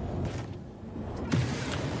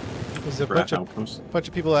 There's a bunch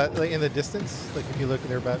of people like in the distance. Like if you look,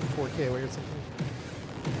 they're about 4K away or something.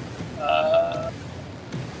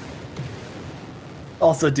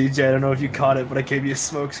 Also, DJ, I don't know if you caught it, but I gave you a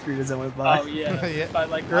smoke screen as I went by. Oh yeah. Yeah. By,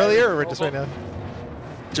 like, Earlier or just right now?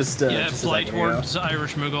 Just yeah, just flight a second ago. towards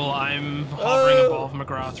Irish Moogle. I'm hovering above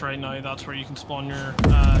McGrath right now. That's where you can spawn your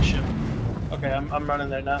ship. Okay, I'm running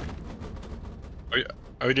there now.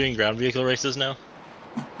 Are we doing ground vehicle races now?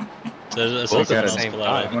 Both at the same time.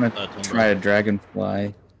 I want to try a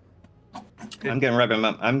dragonfly. I'm getting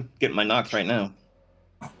I'm getting my knocks right now.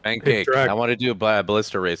 Pancake. I want to do a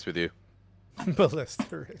ballista race with you.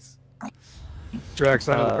 Ballista race. Drax,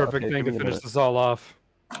 I have the perfect thing to finish this all off.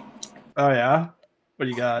 Oh yeah? What do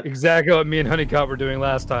you got? Exactly what me and Honeycutt were doing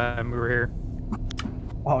last time we were here.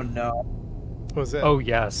 Oh no. What was that? Oh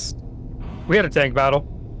yes. We had a tank battle.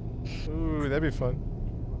 Ooh, that'd be fun.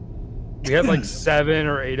 We had like 7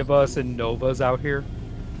 or 8 of us in Novas out here.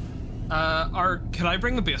 Can I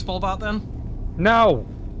bring the baseball bat then? No!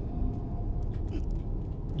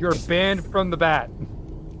 You're banned from the bat.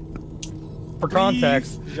 For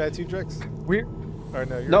context. You got 2 Drex? We're... Or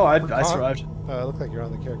no, you're No, I survived. It looked like you're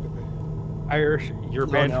on the character page. Irish, you're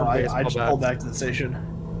banned from baseball I just bats. pulled back to the station.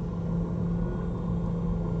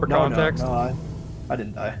 For context. No, I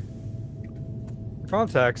didn't die.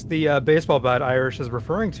 Context, the baseball bat Irish is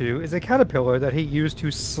referring to is a caterpillar that he used to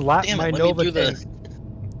slap Damn my it, Nova let me do tank.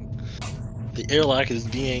 the airlock is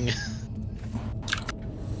being...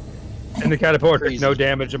 And the caterpillar took Crazy. no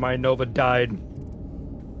damage and my Nova died.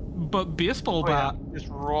 But baseball bat. Just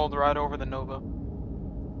rolled right over the Nova.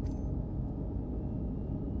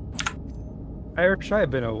 Irish, I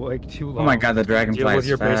have been awake too long. Oh my god, the dragonfly Deal with is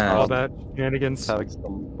your baseball fast. bat shenanigans. Having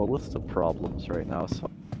some ballista problems right now, so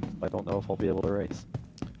I don't know if I'll be able to race.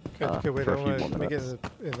 Okay, wait, for I a few want more to get minutes.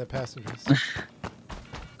 in the passengers.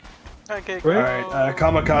 Okay, Alright,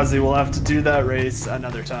 Kamikaze, we'll have to do that race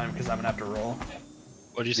another time because I'm gonna have to roll.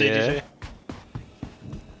 What'd you say, DJ?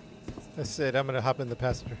 I said I'm gonna hop in the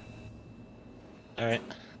passenger. Alright.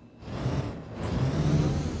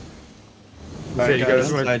 Alright, you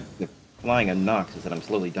guys, guys the flying a knocks is that I'm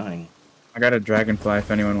slowly dying. I got a dragonfly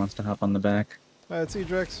if anyone wants to hop on the back. Alright, see you,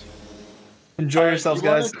 Drex. Enjoy yourselves,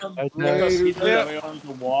 guys. We don't have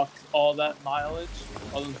to walk all that mileage,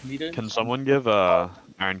 all those meters. Can someone give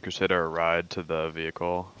Iron Crusader a ride to the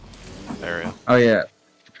vehicle area? Oh yeah.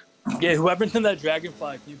 Yeah, whoever's in that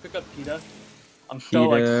dragonfly, can you pick up PETA? I'm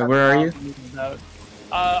still PETA, like where are you? 7,000 meters out.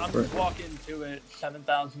 I'm just walking to it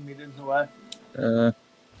 7,000 meters away.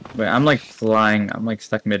 Wait, I'm like flying. I'm like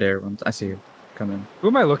stuck midair. Once I see you. Come in. Who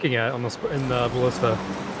am I looking at on the in the ballista?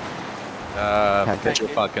 Your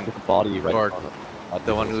fucking body right or on it.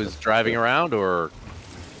 the one who's driving around, or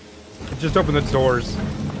Just open the doors.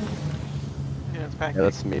 Yeah, it's Yeah,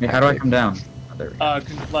 that's me. Hey, how do I come down? Oh, there we go.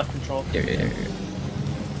 Left control. Yeah.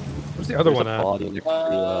 Where's the other There's one a at? body next to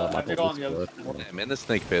I my think on the other ballista. floor. I'm in the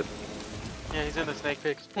snake pit. Yeah, he's in the snake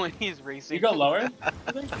pits when he's racing. You go lower?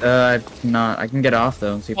 Not. I can get off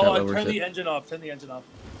though and see if that Oh, lowers turn it. the engine off. Turn the engine off.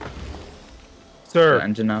 Sir, The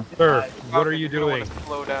engine off. sir, what are you You're gonna doing? wanna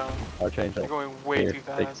slow down. I'll change You're it. going way Here, too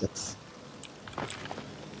take fast. this.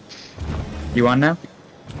 You on now?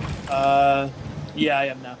 Yeah, I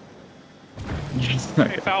am now.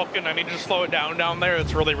 Hey Falcon, I need you to slow it down there.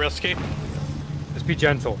 It's really risky. Just be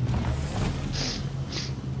gentle.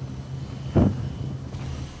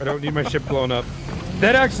 I don't need my ship blown up.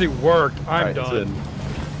 That actually worked. I'm Alright, it's done.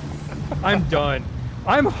 in. I'm done.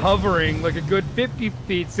 I'm hovering like a good 50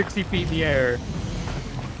 feet, 60 feet in the air.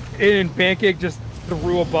 And Pancake just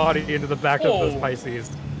threw a body into the back of those Pisces.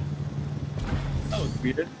 That was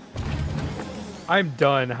weird. I'm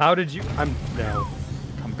done. How did you? No.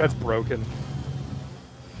 That's broken.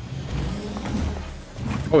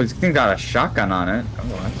 Oh, this thing got a shotgun on it.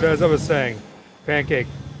 Oh, But as I was saying, Pancake,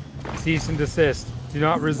 cease and desist. Do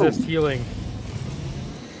not resist healing.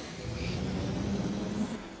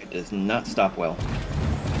 It does not stop well.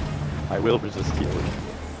 I will resist healing.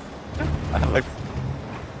 I have my...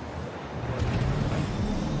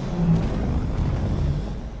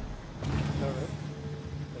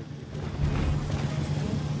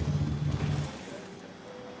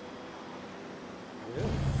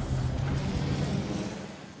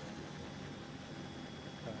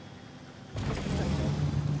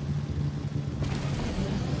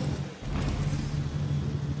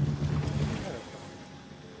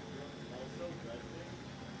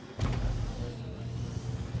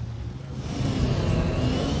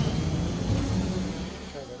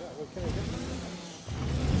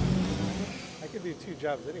 I could do 2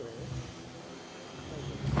 jobs anyway,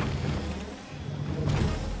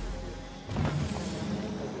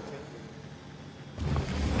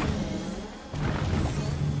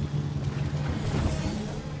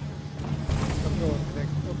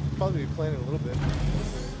 I'll probably be playing a little bit.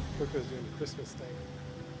 Coco's doing the Christmas thing.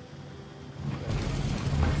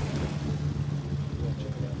 Yeah, check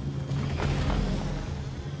it out.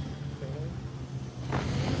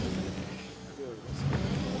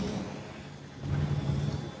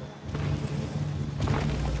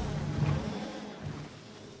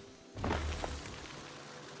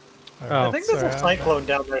 I think there's a cyclone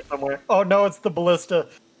down there somewhere. Oh no, it's the ballista.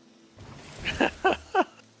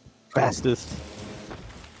 Fastest.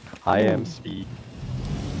 I am speed.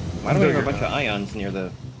 Why do we have a bunch of ions near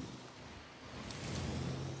the...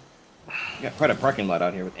 We got quite a parking lot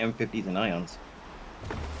out here with M50s and ions.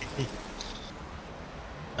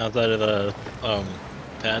 Outside of the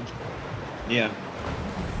pad. Yeah.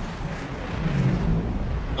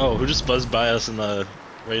 Oh, who just buzzed by us in the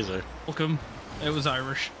Razor? Welcome. It was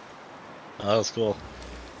Irish. Oh, that was cool.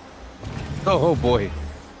 Oh boy,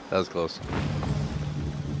 that was close.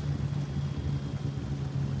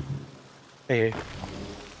 Hey.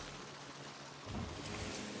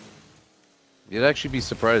 You'd actually be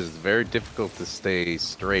surprised. It's very difficult to stay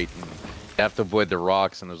straight. And you have to avoid the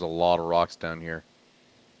rocks, and there's a lot of rocks down here.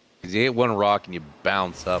 Because you hit one rock and you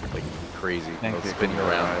bounce up like crazy, spinning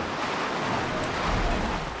around.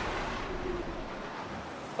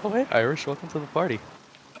 Oh hey, Irish, welcome to the party.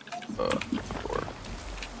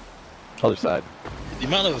 Other side. The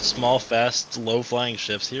amount of small, fast, low-flying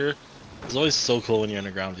ships here is always so cool when you're in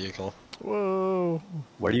a ground vehicle. Whoa.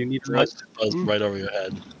 Where do you need to buzz right over your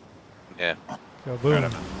head. Yeah. Go boom.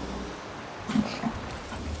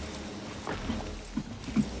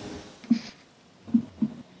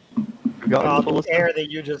 The air that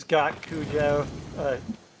you just got, Cujo.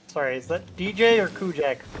 Sorry, is that DJ or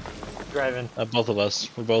Kujak driving? Both of us.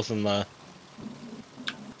 We're both in the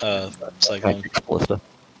cyclone. Ballista.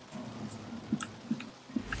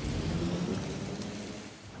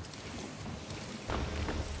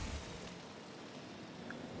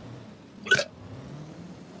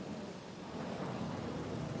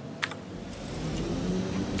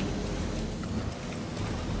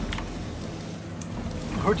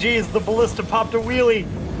 Oh geez, the ballista popped a wheelie!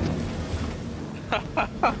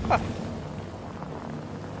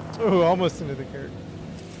 Oh, almost into the carrot.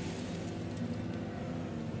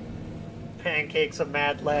 Pancake's a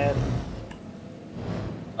mad lad.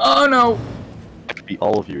 Oh no! I could beat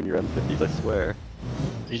all of you in your M50s, I swear.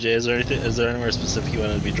 DJ, is there anything? Is there anywhere specific you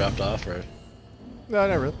wanted to be dropped off, or? No,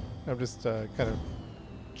 not really. I'm just kind of.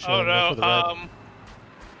 Oh for the ride. no,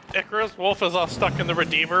 Icarus Wolf is all stuck in the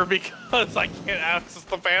Redeemer because I can't access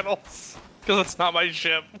the panels because it's not my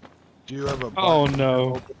ship. Do you have a Oh, button no.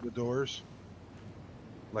 to open the doors?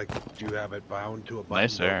 Like, do you have it bound to a button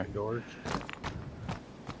Nice to air. open doors?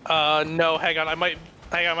 No, hang on, I might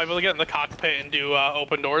be able to get in the cockpit and do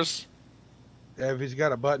open doors. If he's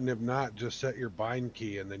got a button, if not, just set your bind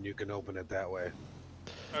key and then you can open it that way.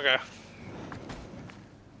 Okay.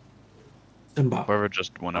 Whoever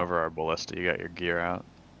just went over our ballista, you got your gear out.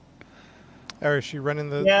 Or is she running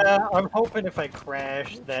the? Yeah, I'm hoping if I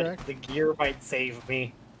crash that track? the gear might save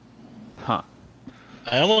me. Huh.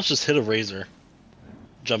 I almost just hit a razor,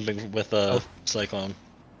 jumping with a cyclone.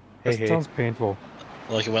 That sounds painful.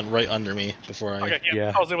 Like it went right under me before I. Okay,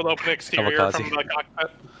 yeah. I was able to open the exterior Kamikaze. from the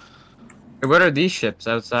cockpit. Hey, what are these ships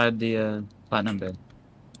outside the Platinum Bed?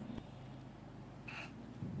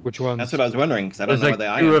 Which ones? That's what I was wondering, because I don't There's know like where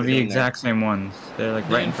the two ions of are the doing exact same ones. They're like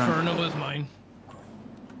The right in front. Inferno is mine.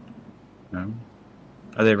 No.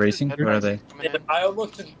 Are they racing? What are they? Yeah, I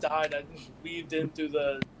almost just died. I just weaved in through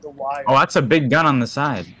the wire. Oh, that's a big gun on the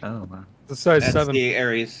side. Oh, wow. The size That's 7. the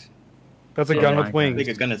Ares. That's a Oh gun my with God. wings. Big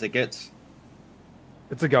a gun as it gets.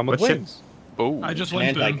 It's a gun with What ship? wings. Oh. I just An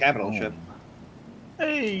went boom. anti-capital ship.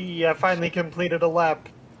 Hey, I finally completed a lap.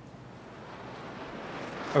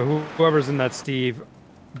 Oh, whoever's in that, Steve,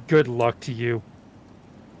 good luck to you.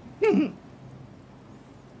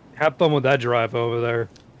 Have fun with that drive over there.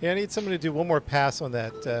 Yeah, I need someone to do one more pass on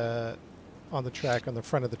that, on the track on the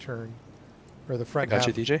front of the turn, or the front half.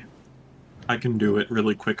 DJ. I can do it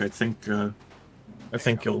really quick. I think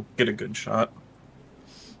you'll get a good shot.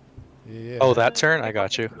 Yeah. Oh, that turn? I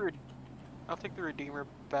got you. I'll take the Redeemer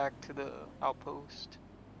back to the outpost.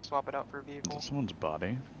 Swap it out for a vehicle. Someone's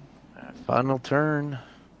body. Final turn.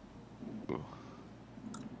 Ooh.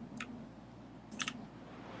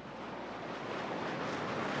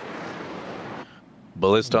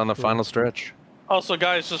 Ballista on the final stretch. Also,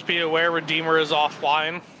 guys, just be aware Redeemer is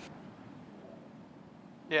offline.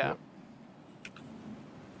 Yeah.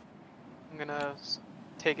 I'm gonna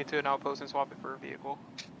take it to an outpost and swap it for a vehicle.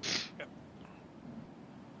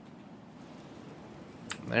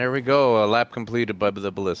 There we go. A lap completed by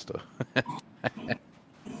the ballista.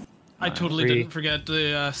 I totally Three. didn't forget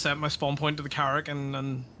to set my spawn point to the Carrack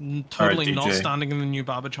and totally Alright, not DJ. standing in the new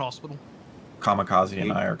Babbage Hospital. Kamikaze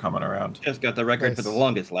and I are coming around. Just got the record for the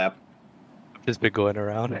longest lap. Just been going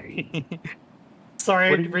around.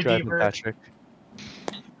 Sorry, What are you driving, Redeemer. Patrick?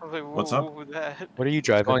 I was like, What's up? what was that? What are you What's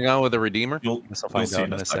driving? going on with the Redeemer? You'll Guess I'll find see out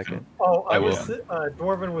in a second. Oh, I will.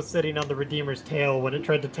 Dwarven was sitting on the Redeemer's tail when it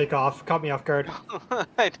tried to take off. Caught me off guard.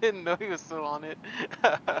 I didn't know he was still on it.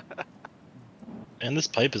 And this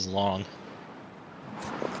pipe is long.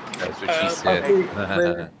 That's what she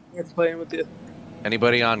said. It's playing with you.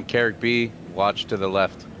 Anybody on Carrick B? Watch to the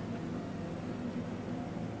left.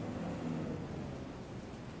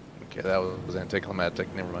 Okay, that was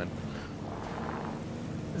anticlimactic. Never mind.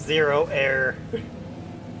 0 air.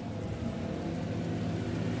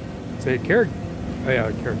 Say Carrick. Oh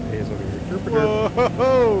yeah, Carrick A is over here.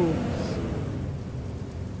 Whoa!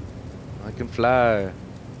 I can fly.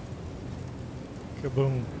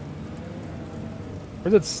 Kaboom!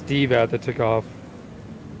 Where's that Steve at that took off?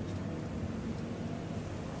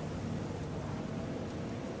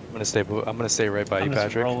 I'm gonna stay right by you, I'm just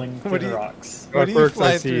Patrick. rolling through What do the you- rocks. What are you First, I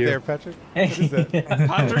flying see through you. there, Patrick? What is that?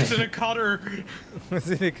 Patrick's in a cutter. What's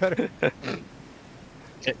in a cutter?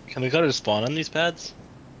 Can the cutter spawn on these pads?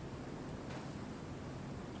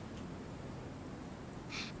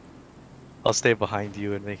 I'll stay behind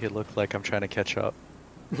you and make it look like I'm trying to catch up.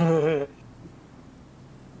 Wait,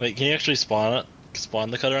 can you actually spawn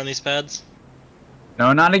the cutter on these pads?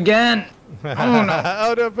 No, not again. Oh no!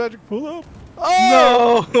 Oh no, Patrick, pull up!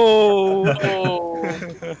 No!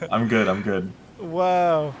 Oh! I'm good. I'm good.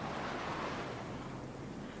 Wow!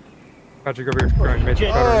 Patrick over here trying to make the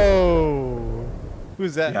cutter. Oh!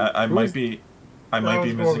 Who's that? Yeah, I might be was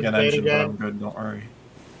missing an Morgan's engine, but again. I'm good. Don't worry.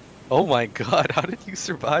 Oh my god, how did you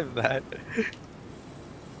survive that?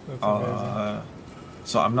 That's amazing.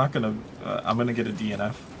 So I'm not gonna. I'm gonna get a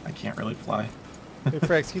DNF. I can't really fly. Hey,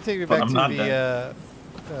 Frax, can you take me But back I'm to not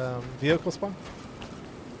the vehicle spawn?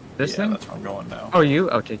 This Yeah, thing? that's where I'm going now. Oh, you?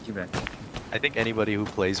 I'll take you back. I think anybody who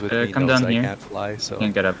plays with me Come knows down I here. can't fly, so...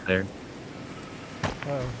 Can't get up there.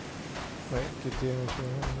 Oh. Wait, good damage.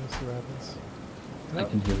 Let's see what happens. I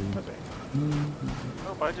can hear you.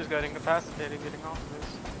 Oh, I just got incapacitated getting off of this.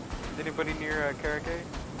 Is anybody near Carrick A?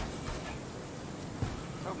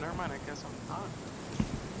 Oh, never mind. I guess I'm not.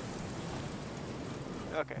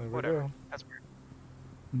 Okay, There we whatever. go. That's weird.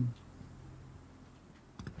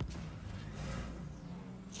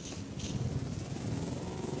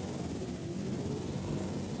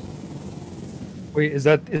 Wait, is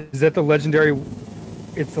that the legendary?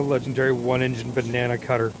 It's the legendary one-engine banana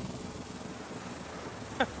cutter.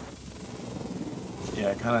 Yeah,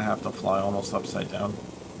 I kind of have to fly almost upside down.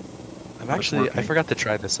 I'm But it's actually... I working. forgot to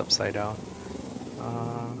try this upside down.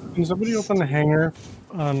 Can somebody open the hangar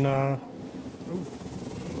on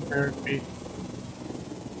Airbnb.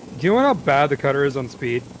 Do you know how bad the cutter is on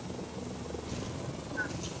speed?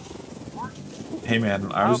 Hey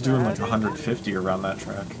man, I was doing like 150 around that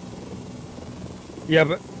track. Yeah,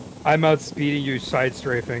 but I'm outspeeding you, side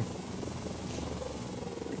strafing.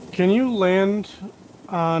 Can you land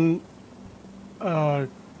on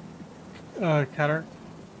cutter?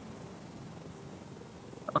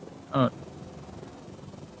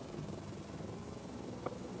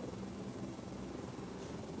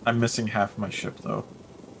 I'm missing half my ship though.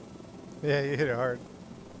 Yeah, you hit it hard.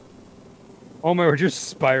 Oh my, we're just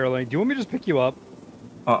spiraling. Do you want me to just pick you up?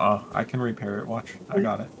 I can repair it. Watch, I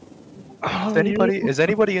got it. Is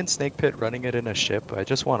anybody in Snake Pit running it in a ship? I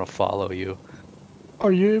just want to follow you.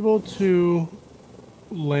 Are you able to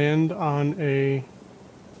land on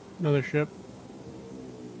another ship?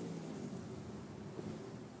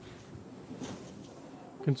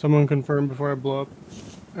 Can someone confirm before I blow up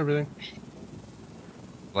everything?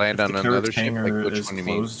 Land If on the another carriage ship? hangar Like, which is one do you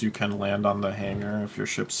mean? closed, you can land on the hangar if your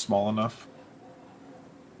ship's small enough.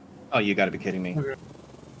 Oh, you gotta be kidding me. Okay.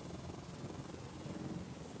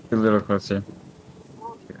 A little closer.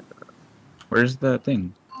 Where's the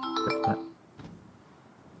thing? What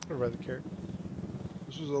about the carrot?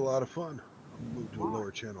 This was a lot of fun. I'll move to a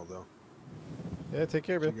lower channel though. Yeah, take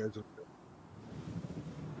care, Bill. You guys.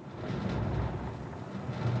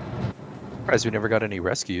 Surprised we never got any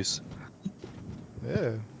rescues.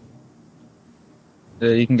 Yeah.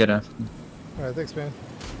 You can get off. All right, thanks, man.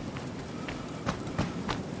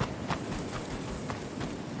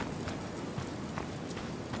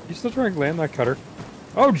 You still trying to land that cutter?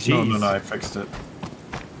 Oh, jeez. No, I fixed it.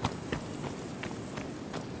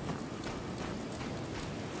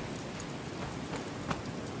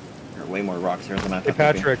 There are way more rocks here than I Hey, thought.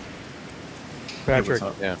 there'd be. Patrick. Patrick.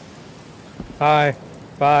 Yeah. Hi.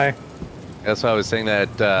 Bye. That's why I was saying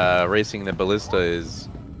that racing the ballista is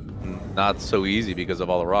not so easy because of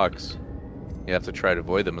all the rocks. You have to try to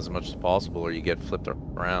avoid them as much as possible, or you get flipped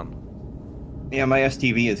around. Yeah, my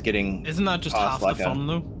STV is getting. Isn't that just half the fun,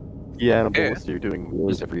 though? Yeah, and a ballista, you're doing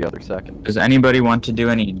wheels every other second. Does anybody want to do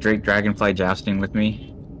any Drake Dragonfly jousting with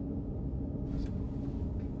me?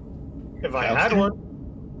 If I had one.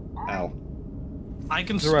 Ow. I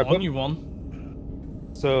can This is where I spawn put- you one.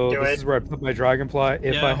 So Do this it. is where I put my dragonfly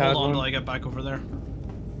if yeah, I had hold on one. till I get back over there.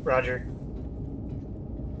 Roger.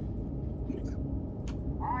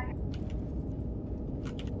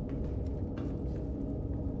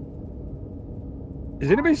 Is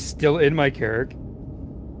anybody still in my Carrick?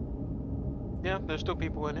 Yeah, there's still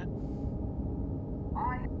people in it.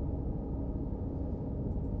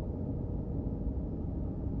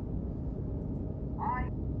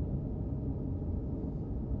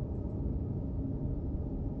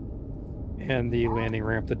 And the landing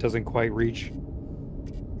ramp that doesn't quite reach.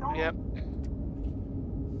 Yep.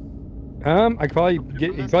 I could probably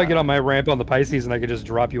get you could probably get on my ramp on the Pisces and I could just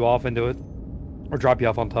drop you off into it. Or drop you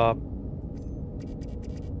off on top.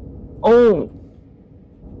 Oh!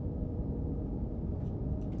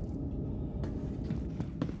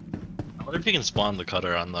 I wonder if you can spawn the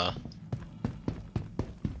cutter on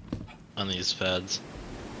these feds.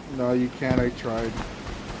 No, you can't. I tried.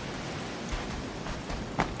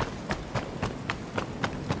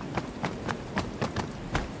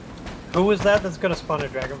 Who is that that's gonna spawn a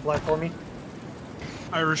dragonfly for me?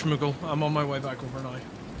 Irish Moogle, I'm on my way back over now.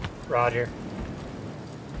 Roger.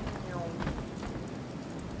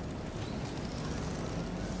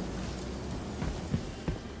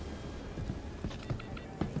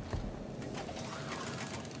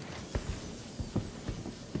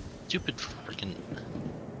 Stupid freaking.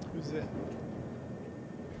 Who's it?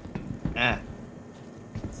 Ah.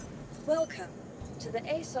 Welcome to the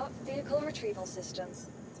ASOP Vehicle Retrieval System.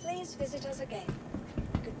 Please visit us again.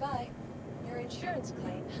 Goodbye. Your insurance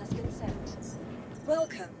claim has been sent.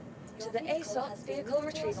 Welcome to the ASOP Vehicle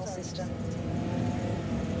Retrieval System.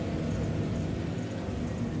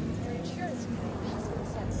 Your insurance claim has been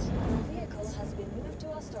sent. Your vehicle has been moved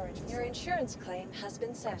to our storage facility. Your insurance claim has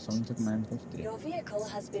been sent. Someone took 950. Your vehicle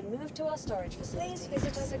has been moved to our storage facility. Please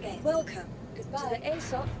visit us again. Welcome. Goodbye. To the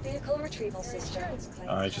ASOP Vehicle Retrieval System.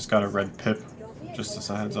 I just got a red pip, just as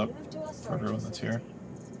a heads up for everyone that's here.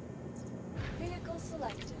 Vehicle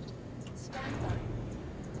selected. Stand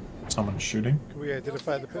by. Someone's shooting. Can we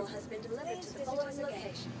identify the Vehicle pit? has been delivered to the following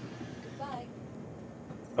location. Goodbye.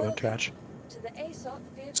 I'm in catch. To the ASOP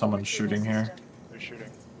Vehicle Someone's Retrieval shooting here. System. They're shooting.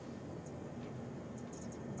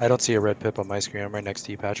 I don't see a red pip on my screen. I'm right next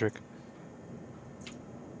to you, Patrick.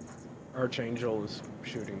 Archangel is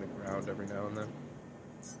shooting the ground every now and then.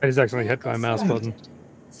 I just accidentally hit my mouse button.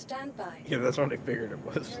 Stand by. Yeah, that's what I figured it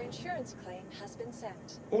was. Your insurance claim has been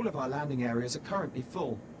sent. All of our landing areas are currently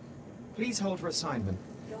full. Please hold for assignment.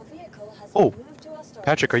 Your vehicle has Oh, been moved to our storage.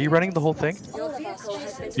 Patrick, are you running the whole thing? Your vehicle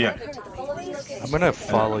has been Yeah. delivered to the following location. I'm gonna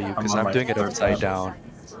follow you because I'm on I'm my doing it third upside tab. down.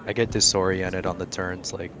 I get disoriented on the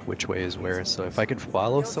turns, like which way is where. So if I can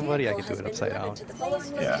follow somebody, I can do it upside down.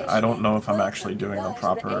 Yeah, I don't know if I'm actually doing the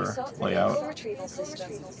proper layout. I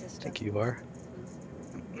think you are.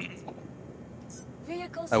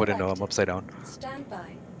 Vehicle I wouldn't know. I'm selected. upside down. Stand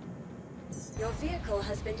by. Your vehicle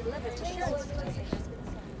has been delivered to storage.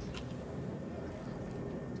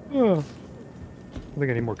 Oh. I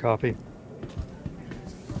think I need more coffee.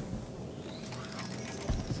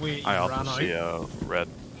 Wait, I you also ran out? see a red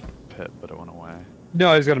pit, but it went away. No,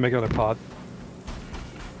 I just got to make another pod.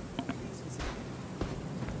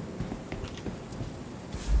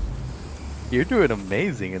 You're doing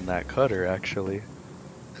amazing in that cutter, actually.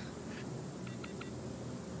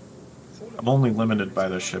 I'm only limited by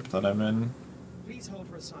the ship that I'm in. Please hold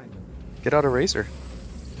for assignment. Get out a racer.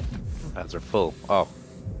 Pads are full. Oh.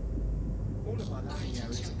 All of our landing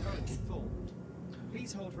areas are currently full.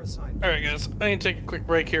 Please hold for assignment. Alright guys, I need to take a quick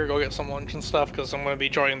break here, go get some lunch and stuff, because I'm going to be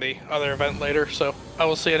joining the other event later, so I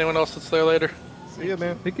will see anyone else that's there later. See ya,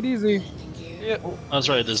 man. Take it easy. Yeah. Oh, that's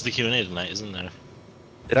right, there's the Q&A tonight, isn't there?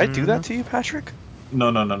 Did I do that to you, Patrick? No.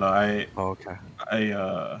 Oh, okay.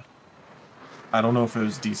 I don't know if it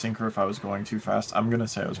was desync or if I was going too fast. I'm gonna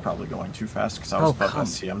say I was probably going too fast because I was above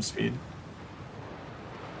SCM speed.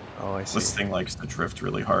 Oh, I see. This thing likes to drift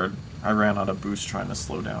really hard. I ran out of boost trying to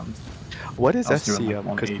slow down. What is I was doing, like,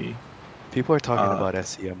 SCM? 'Cause 180. people are talking about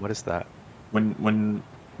SCM. What is that? When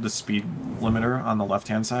the speed limiter on the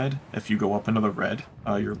left-hand side, if you go up into the red,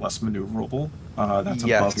 you're less maneuverable. That's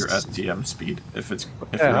above your Yes. SCM speed. If the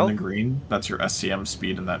you're in hell? the green, that's your SCM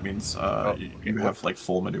speed, and that means you have like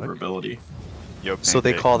full maneuverability. So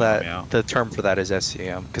they call that, the term for that is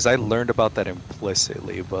SCM, because I learned about that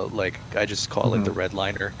implicitly, but like I just call it the red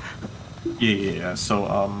liner. Yeah.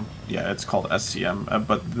 So yeah, it's called SCM,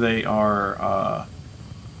 but they are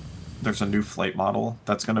there's a new flight model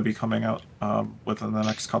that's going to be coming out within the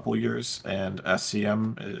next couple of years, and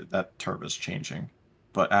SCM, that term is changing.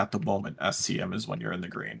 But at the moment, SCM is when you're in the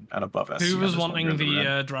green, and above SCM Who was is when wanting you're in the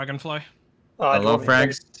red. the Dragonfly? Low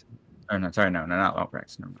frags? Oh, no, sorry, no, not low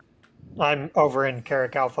frags. Never mind. I'm over in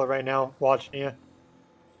Carrick Alpha right now, watching you.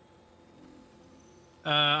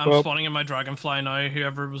 I'm spawning in my Dragonfly now.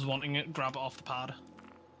 Whoever was wanting it, grab it off the pad.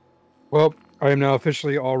 Well, I am now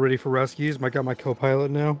officially all ready for rescues. I got my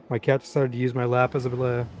co-pilot now. My cat decided to use my lap as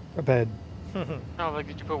a bed. Oh, like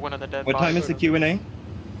did you put one of the dead What time is the Q&A? In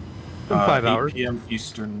 5 hours. 8 p.m.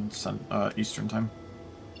 Eastern time.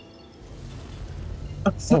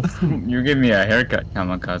 You're giving me a haircut,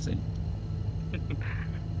 Kamikaze.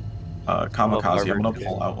 Kamikaze, I'm gonna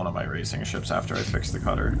pull out one of my racing ships after I fix the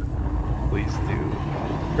cutter. Please do.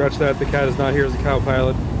 Scratch that. The cat is not here as a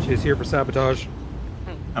co-pilot. She is here for sabotage.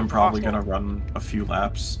 I'm probably gonna run a few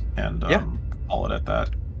laps and call it at that.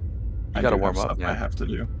 I gotta do warm have up, stuff yeah. I have to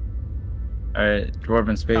do. Alright,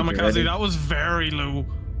 Dwarven Spade, you Kamikaze, ready? that was very low.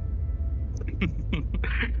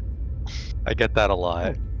 I get that a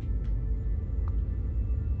lot.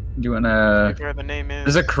 Do you wanna... Where the name is.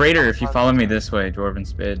 There's a crater if you follow me this way, Dwarven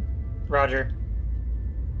Spade. Roger.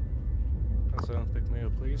 So pick me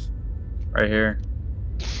up, please. Right here.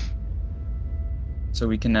 So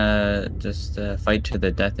we can just fight to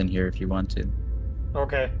the death in here if you want to.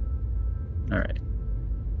 Okay. Alright.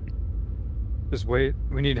 Just wait.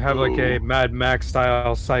 We need to have like a Mad Max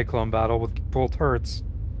style cyclone battle with full turrets.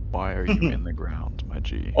 Why are you in the ground, my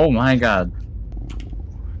G? Oh my god.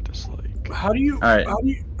 Dislike. How do you Alright.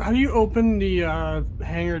 how do you open the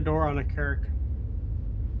hangar door on a Carrick?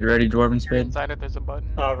 You ready, Dwarven Spade? Inside it, there's a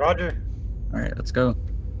button. Roger. Alright, let's go.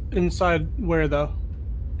 Inside where though?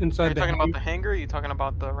 Are Inside you the talking about hangar? the hangar? Or are you talking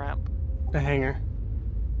about the ramp? The hangar.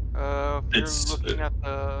 If you're looking at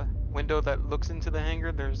the window that looks into the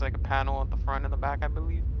hangar, there's like a panel at the front and the back, I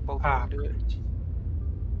believe. Both of them do it.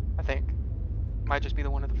 I think. Might just be the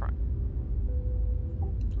one at the front.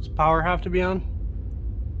 Does power have to be on?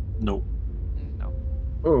 Nope. No.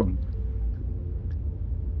 Oh.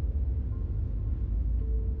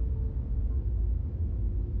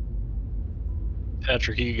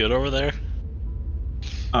 Patrick, you good over there?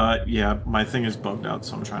 Yeah, my thing is bugged out,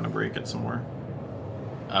 so I'm trying to break it somewhere.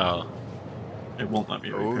 Oh. It won't let me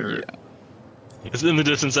repair it. Because in the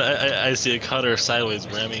distance, I see a cutter sideways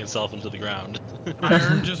ramming itself into the ground.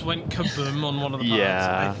 Iron just went kaboom on one of the pads,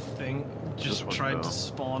 Yeah. I think. Just one tried though. to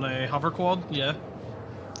spawn a hover quad, yeah.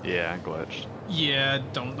 Yeah, glitched. Yeah,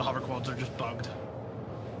 don't. The hover quads are just bugged.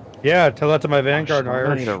 Yeah, tell that to my Vanguard I'm gonna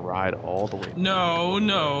Irish. need to ride all the way. No,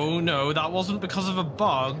 no, no, that wasn't because of a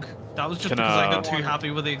bug. That was just Can, because I got too happy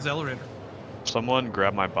with the accelerator. Someone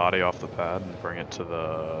grab my body off the pad and bring it to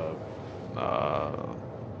the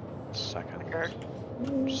second.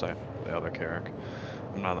 The other Carrick.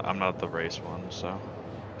 I'm not the race one, so.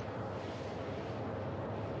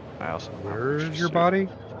 I also don't have Where's your body?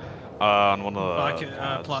 On one of the Back at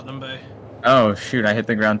pads. Platinum Bay. Oh shoot! I hit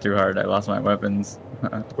the ground too hard. I lost my weapons.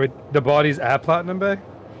 Wait, the body's at Platinum Bay?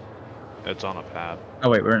 It's on a pad. Oh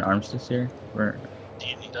wait, we're in Armistice here. We're. Do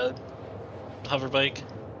you need a hover bike?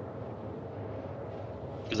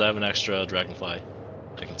 Because I have an extra dragonfly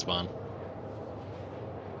I can spawn.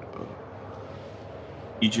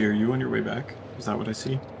 EJ, are you on your way back? Is that what I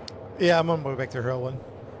see? Yeah, I'm on my way back to Hurl 1.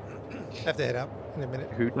 I have to head out in a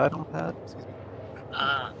minute. Who died on that? Excuse me.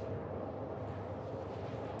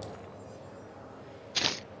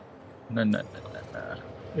 No.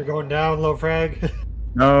 You're going down, low frag.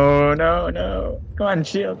 No. Come on,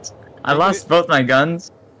 shields. I lost both my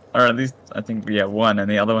guns, or at least I think we have one, and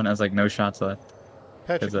the other one has like no shots left.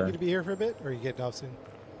 Patrick, you going to be here for a bit, or are you getting off soon?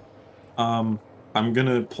 I'm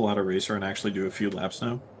gonna pull out a racer and actually do a few laps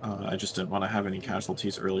now. I just didn't want to have any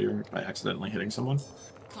casualties earlier by accidentally hitting someone.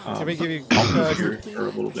 Can we give you I'll be here for a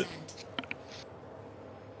little bit.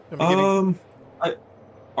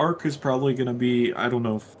 Arc is probably gonna be. I don't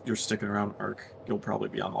know if you're sticking around, Arc. You'll probably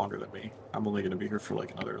be on longer than me. I'm only gonna be here for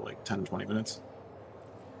like another 10-20 minutes.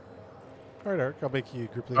 All right, Arc. I'll make you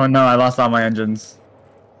group leader. Oh no, I lost all my engines.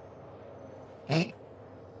 I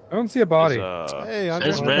don't see a body. Hey, I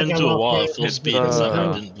just ran into a wall at full speed and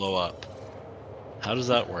somehow didn't blow up. How does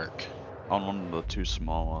that work? On one of the two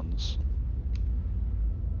small ones.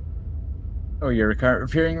 Oh, you're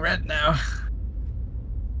appearing red now.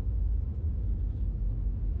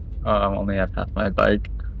 Oh, I only have half my bike.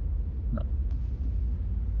 No.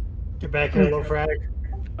 Get back here, low frag.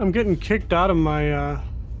 I'm getting kicked out of my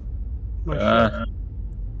ship.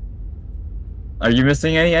 Are you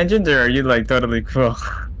missing any engines, or are you like totally cool?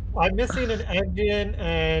 I'm missing an engine,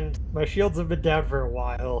 and my shields have been down for a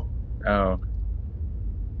while. Oh.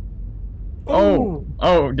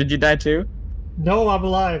 Oh, did you die too? No, I'm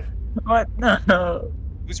alive. What? No.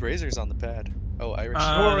 Whose razor's on the pad? Oh, Irish.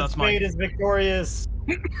 Lord Spade is victorious.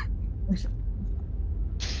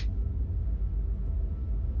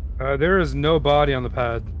 There is no body on the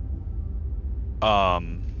pad.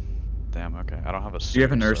 Damn. Okay, I don't have a. Do you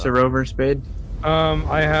have an Ursa rover, Spade?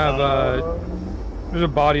 I have there's a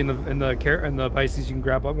body in the Pisces. You can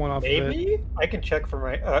grab one off of it. Maybe I can check for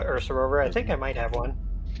my Ursa rover. I think I might have one.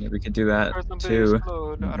 Yeah, we could do that too.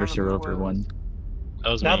 Ursa rover one.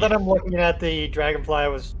 Now that I'm looking at the Dragonfly I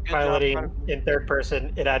was piloting in third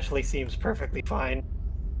person, it actually seems perfectly fine.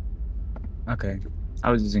 Okay, I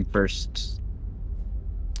was using first.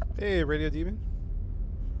 Hey, Radio Demon.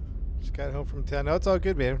 Just got home from town. No, it's all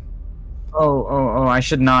good, man. Oh! I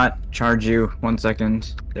should not charge you. 1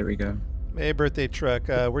 second. There we go. Hey, birthday truck.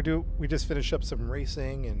 We just finished up some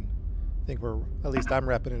racing, and I think at least I'm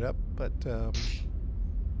wrapping it up. But I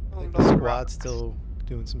think the squad's still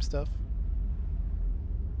doing some stuff.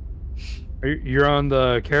 You're on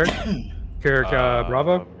the Carrick? Carrick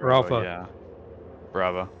Bravo or Alpha? Yeah,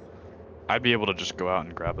 Bravo. I'd be able to just go out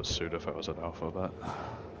and grab a suit if I was at Alpha, but.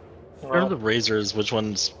 What are the razors? Which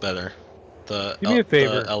one's better? The Do me a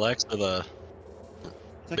favor. The LX or the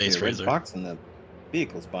base a red razor? box in the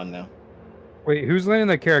vehicle spawn now. Wait, who's landing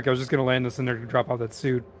that Carrick? I was just gonna land this in there to drop off that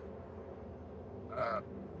suit. But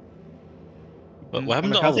what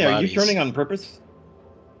happened to all the Are you bodies? turning on purpose?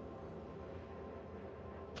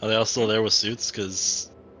 Are they all still there with suits? Because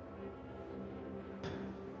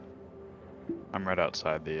I'm right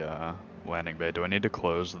outside the landing bay. Do I need to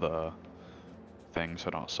close the thing so I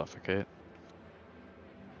don't suffocate?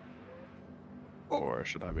 Or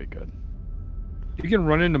should I be good? You can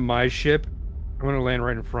run into my ship. I'm gonna land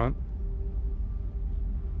right in front.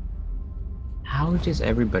 How does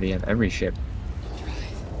everybody have every ship?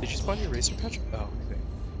 Did you spawn your racer, Patrick? Oh, okay.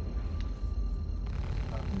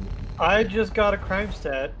 I just got a crime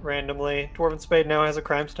stat randomly. Dwarven Spade now has a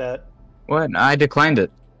crime stat. What? I declined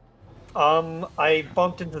it. I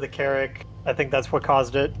bumped into the Carrick. I think that's what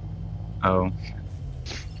caused it. Oh.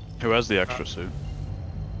 Who has the extra suit?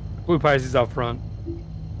 Blue Pisces out front.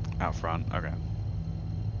 Out front, okay.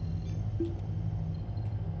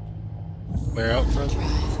 Where out front?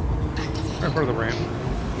 Right in front of the ramp.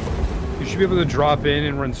 You should be able to drop in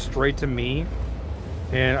and run straight to me,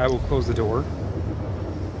 and I will close the door.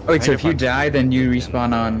 Oh, wait, so if you die, then you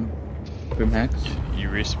respawn on Boomhex? You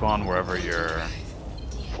respawn wherever your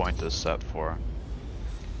point is set for.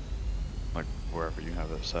 Like, wherever you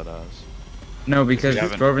have it set as. No, because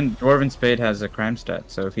Dwarven Spade has a crime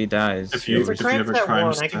stat, so if he dies... If you have a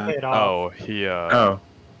crime stat... Oh, he, Oh.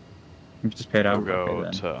 You just paid off. He'll go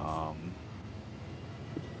okay, to,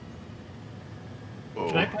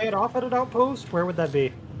 Can I pay it off at an outpost? Where would that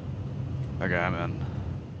be? Okay, I'm in.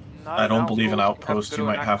 I don't believe an outpost. You to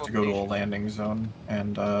an might have to go to a actual landing zone,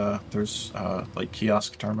 and there's like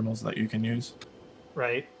kiosk terminals that you can use.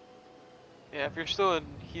 Right. Yeah, if you're still in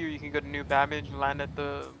here, you can go to New Babbage, land at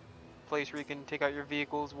the place where you can take out your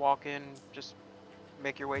vehicles, walk in, just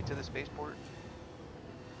make your way to the spaceport.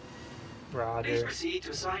 Please Roger. proceed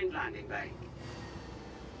to assigned landing bay.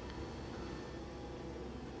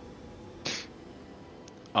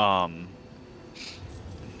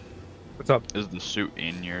 What's up? Is the suit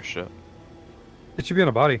in your ship? It should be on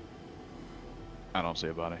a body. I don't see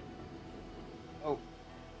a body. Oh.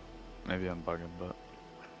 Maybe I'm bugging, but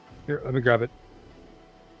Here, let me grab it.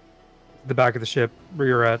 The back of the ship, where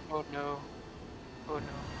you're at. Oh no. Oh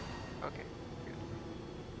no. Okay.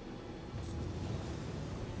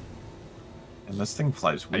 And this thing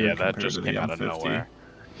flies weird. yeah, that compared just to came the out of M50. nowhere.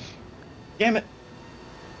 Damn it!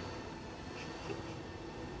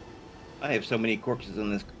 I have so many corpses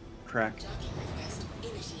on this crack. Docking request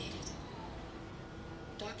initiated.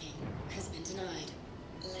 Docking has been denied.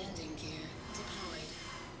 Landing gear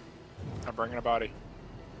deployed. I'm bringing a body.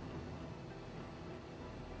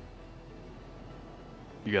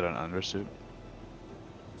 You got an undersuit?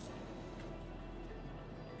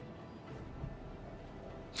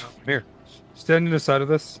 Here. Stand in the side of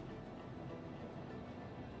this.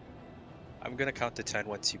 I'm gonna count to 10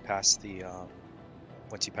 once you pass the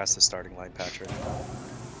starting line, Patrick.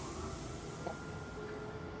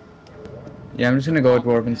 Yeah, I'm just gonna go with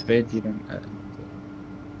Dwarven Spade. You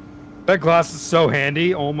don't. That glass is so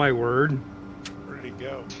handy. Oh my word. Where'd he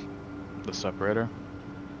go? The separator?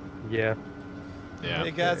 Yeah. Yeah.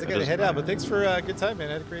 Hey guys, I gotta head out, but thanks for a good time, man.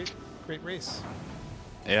 I had a great race.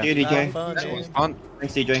 Yeah. See you, DJ. Fun, That man. was fun.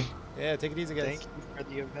 Thanks, DJ. Yeah, take it easy, guys. Thank you for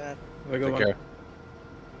the event. Take care.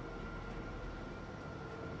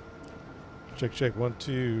 Check 1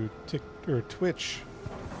 2 tick or Twitch.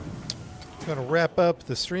 Gonna wrap up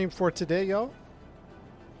the stream for today, y'all.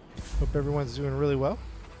 Hope everyone's doing really well.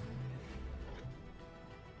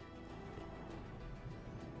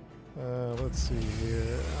 Let's see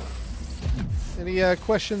here. Any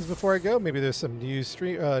questions before I go? Maybe there's some new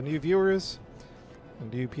new viewers,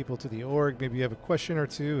 new people to the org. Maybe you have a question or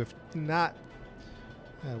two. If not,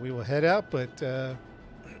 we will head out. But a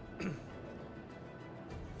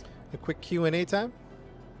quick Q&A time.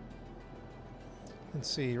 Let's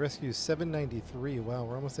see. Rescues 793. Wow,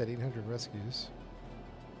 we're almost at 800 rescues.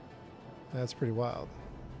 That's pretty wild.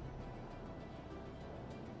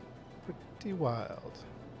 Pretty wild.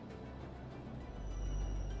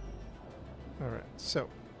 All right, so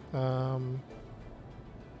let's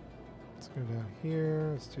go down here.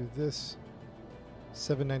 Let's do this.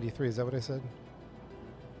 793. Is that what I said?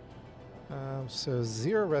 So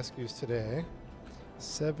 0 rescues today.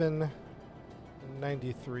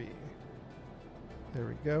 793. There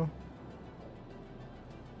we go.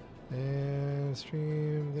 And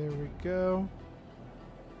stream. There we go.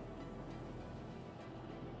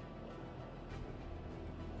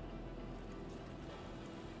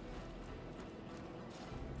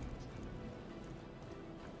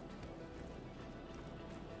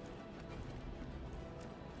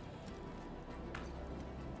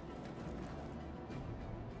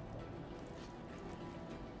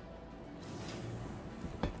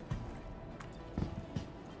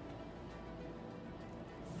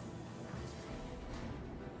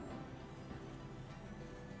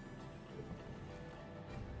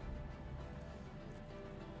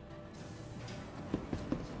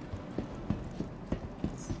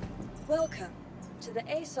 Welcome to the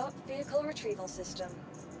ASOP Vehicle Retrieval System.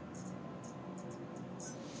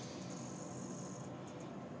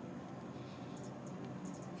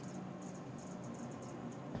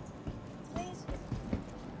 Please.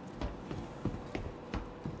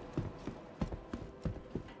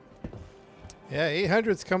 Yeah,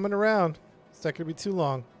 800's coming around. It's not going to be too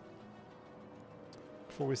long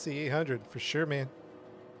before we see 800 for sure, man.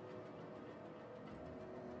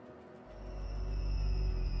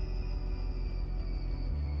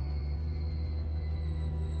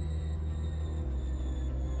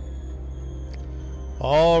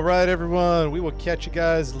 All right, everyone. We will catch you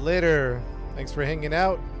guys later. Thanks for hanging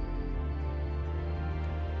out.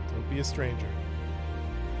 Don't be a stranger.